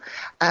 etc.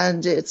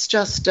 And it's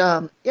just,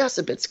 yes,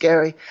 a bit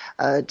scary,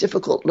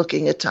 difficult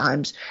looking at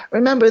times.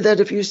 Remember that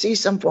if you see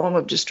some form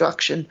of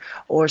destruction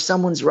or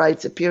someone's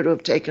rights appear to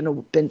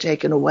have been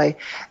taken away,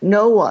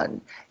 no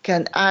one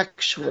can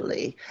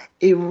actually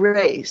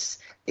erase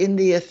in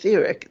the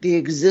etheric the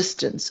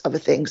existence of a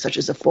thing such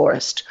as a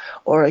forest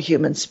or a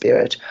human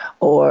spirit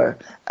or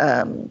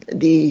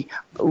the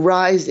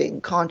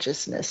rising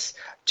consciousness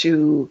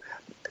to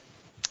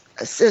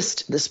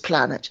assist this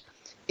planet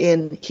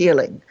in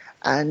healing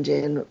and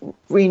in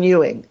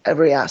renewing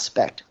every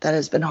aspect that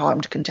has been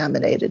harmed,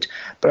 contaminated,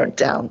 burnt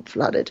down,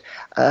 flooded.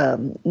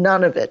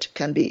 None of it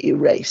can be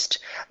erased.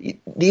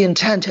 The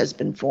intent has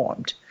been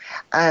formed,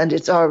 and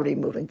it's already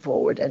moving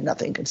forward, and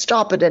nothing can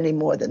stop it any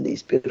more than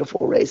these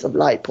beautiful rays of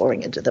light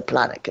pouring into the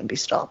planet can be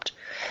stopped.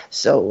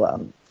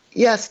 So,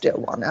 yes, dear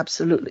one,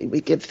 absolutely.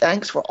 We give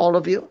thanks for all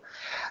of you.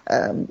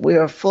 We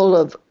are full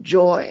of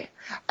joy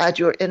at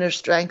your inner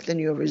strength and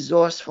your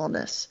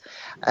resourcefulness,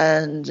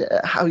 and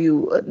how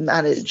you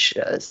manage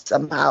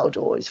somehow to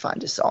always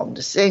find a song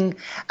to sing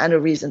and a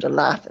reason to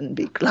laugh and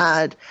be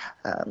glad,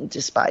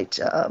 despite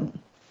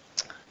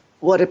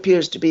what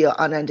appears to be an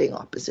unending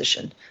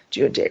opposition to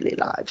your daily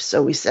lives.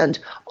 So we send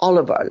all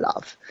of our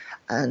love,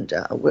 and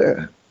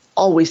we're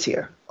always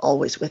here,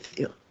 always with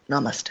you.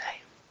 Namaste.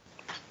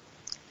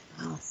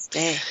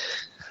 Namaste.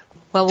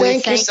 Well,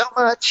 thank you so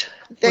much.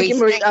 Thank you,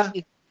 Maria.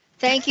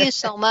 Thank you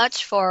so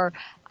much for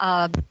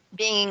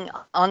being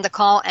on the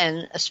call,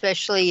 and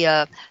especially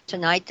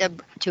tonight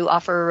to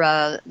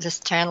offer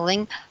this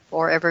channeling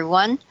for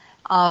everyone.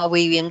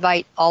 We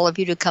invite all of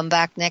you to come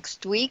back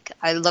next week.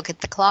 I look at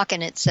the clock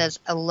and it says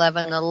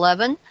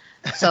 11:11,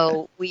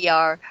 so we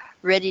are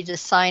ready to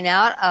sign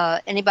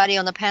out. Anybody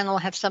on the panel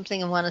have something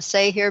you want to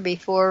say here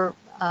before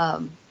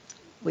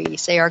we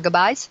say our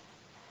goodbyes?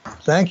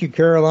 Thank you,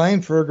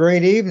 Caroline, for a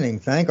great evening.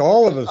 Thank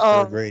all of us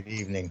for a great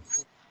evening.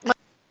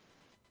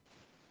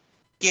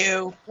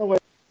 You.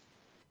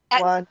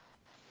 And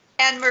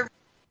Marie,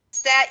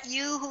 is that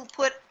you who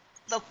put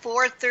the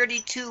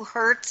 432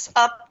 hertz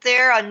up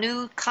there, a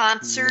new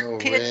concert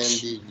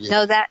pitch?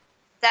 No, that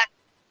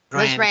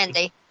was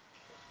Randy.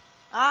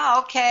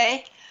 Oh,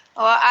 okay.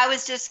 Well, I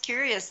was just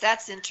curious.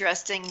 That's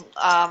interesting.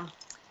 I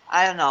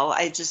don't know.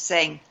 I just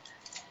saying,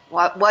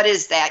 what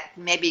is that?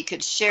 Maybe you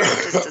could share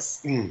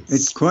it.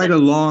 It's quite a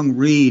long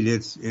read.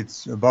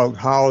 It's about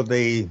how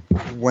they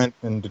went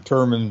and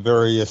determined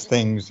various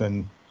things,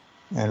 and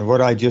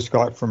what I just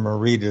got from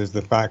Marita is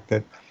the fact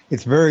that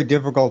it's very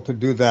difficult to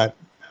do that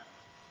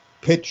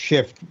pitch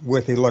shift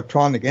with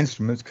electronic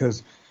instruments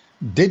because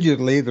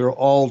digitally they're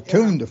all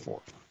tuned to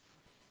 4.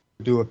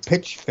 Do a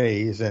pitch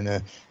phase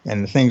and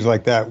things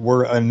like that.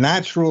 Where a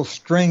natural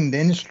stringed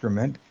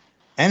instrument,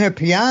 and a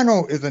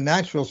piano is a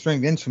natural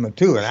stringed instrument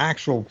too, an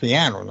actual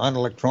piano, not an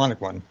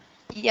electronic one.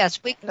 Yes,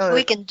 we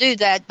can do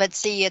that, but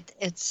see,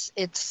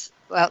 it's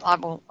well, I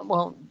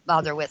won't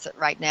bother with it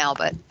right now.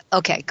 But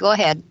okay, go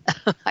ahead.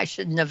 I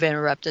shouldn't have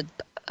interrupted.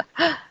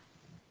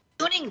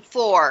 Tuning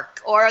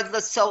fork or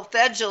the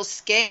solfeggio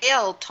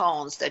scale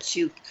tones that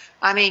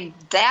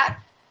that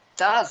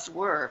does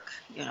work,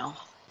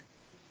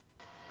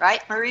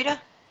 Right, Marita?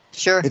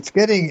 Sure.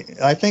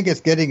 I think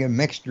it's getting a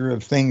mixture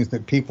of things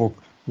that people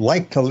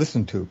like to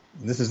listen to.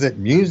 This is it.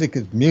 Music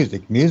is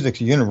music. Music's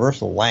a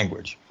universal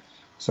language.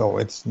 So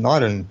it's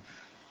not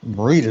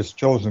Marita's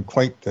chosen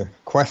quite the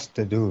quest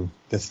to do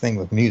this thing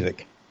with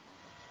music.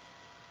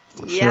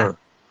 Yeah. Sure.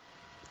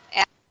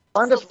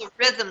 And the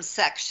rhythm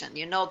section,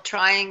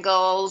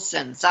 triangles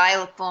and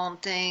xylophone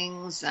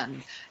things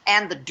and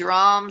the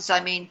drums.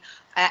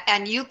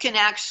 And you can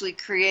actually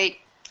create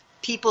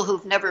people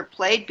who've never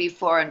played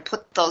before and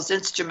put those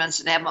instruments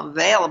and have them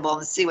available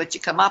and see what you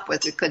come up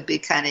with. It could be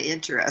kind of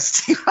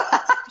interesting.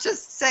 I'm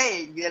just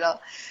saying,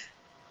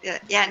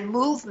 and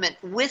movement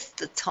with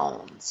the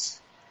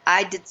tones.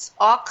 I did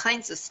all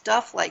kinds of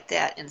stuff like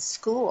that in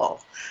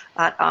school.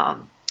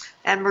 And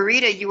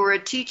Marita, you were a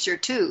teacher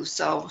too,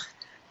 so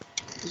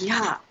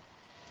yeah.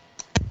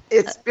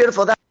 It's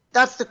beautiful.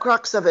 That's the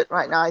crux of it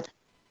right now.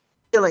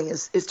 Feeling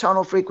is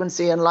tonal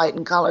frequency and light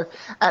and color.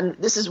 And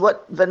this is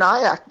what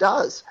Vinayak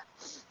does.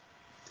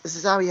 This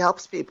is how he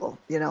helps people,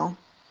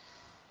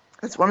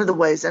 It's one of the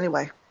ways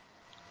anyway.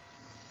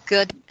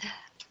 Good.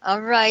 All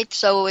right.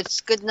 So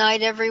it's good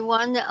night,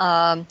 everyone.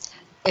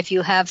 If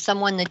you have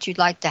someone that you'd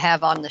like to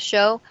have on the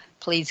show,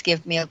 please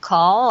give me a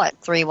call at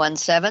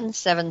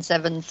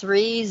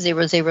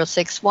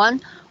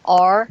 317-773-0061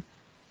 or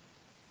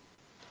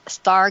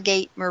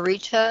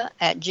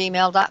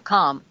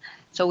stargatemarita@gmail.com.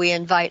 So we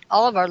invite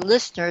all of our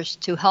listeners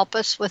to help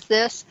us with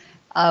this.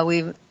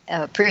 We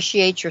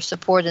appreciate your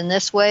support in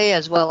this way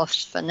as well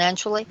as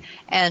financially,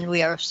 and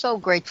we are so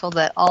grateful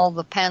that all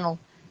the panel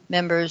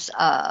members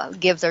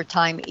give their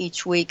time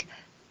each week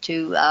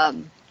to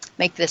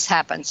make this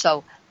happen.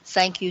 So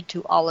thank you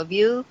to all of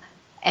you,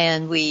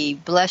 and we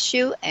bless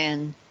you,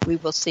 and we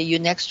will see you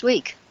next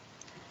week.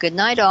 Good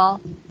night, all.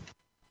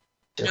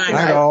 Good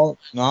night, all.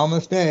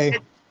 Namaste.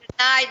 Good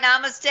night.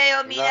 Namaste,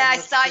 Omena. I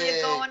saw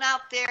you going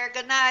out there.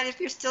 Good night if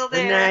you're still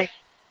there. Good night.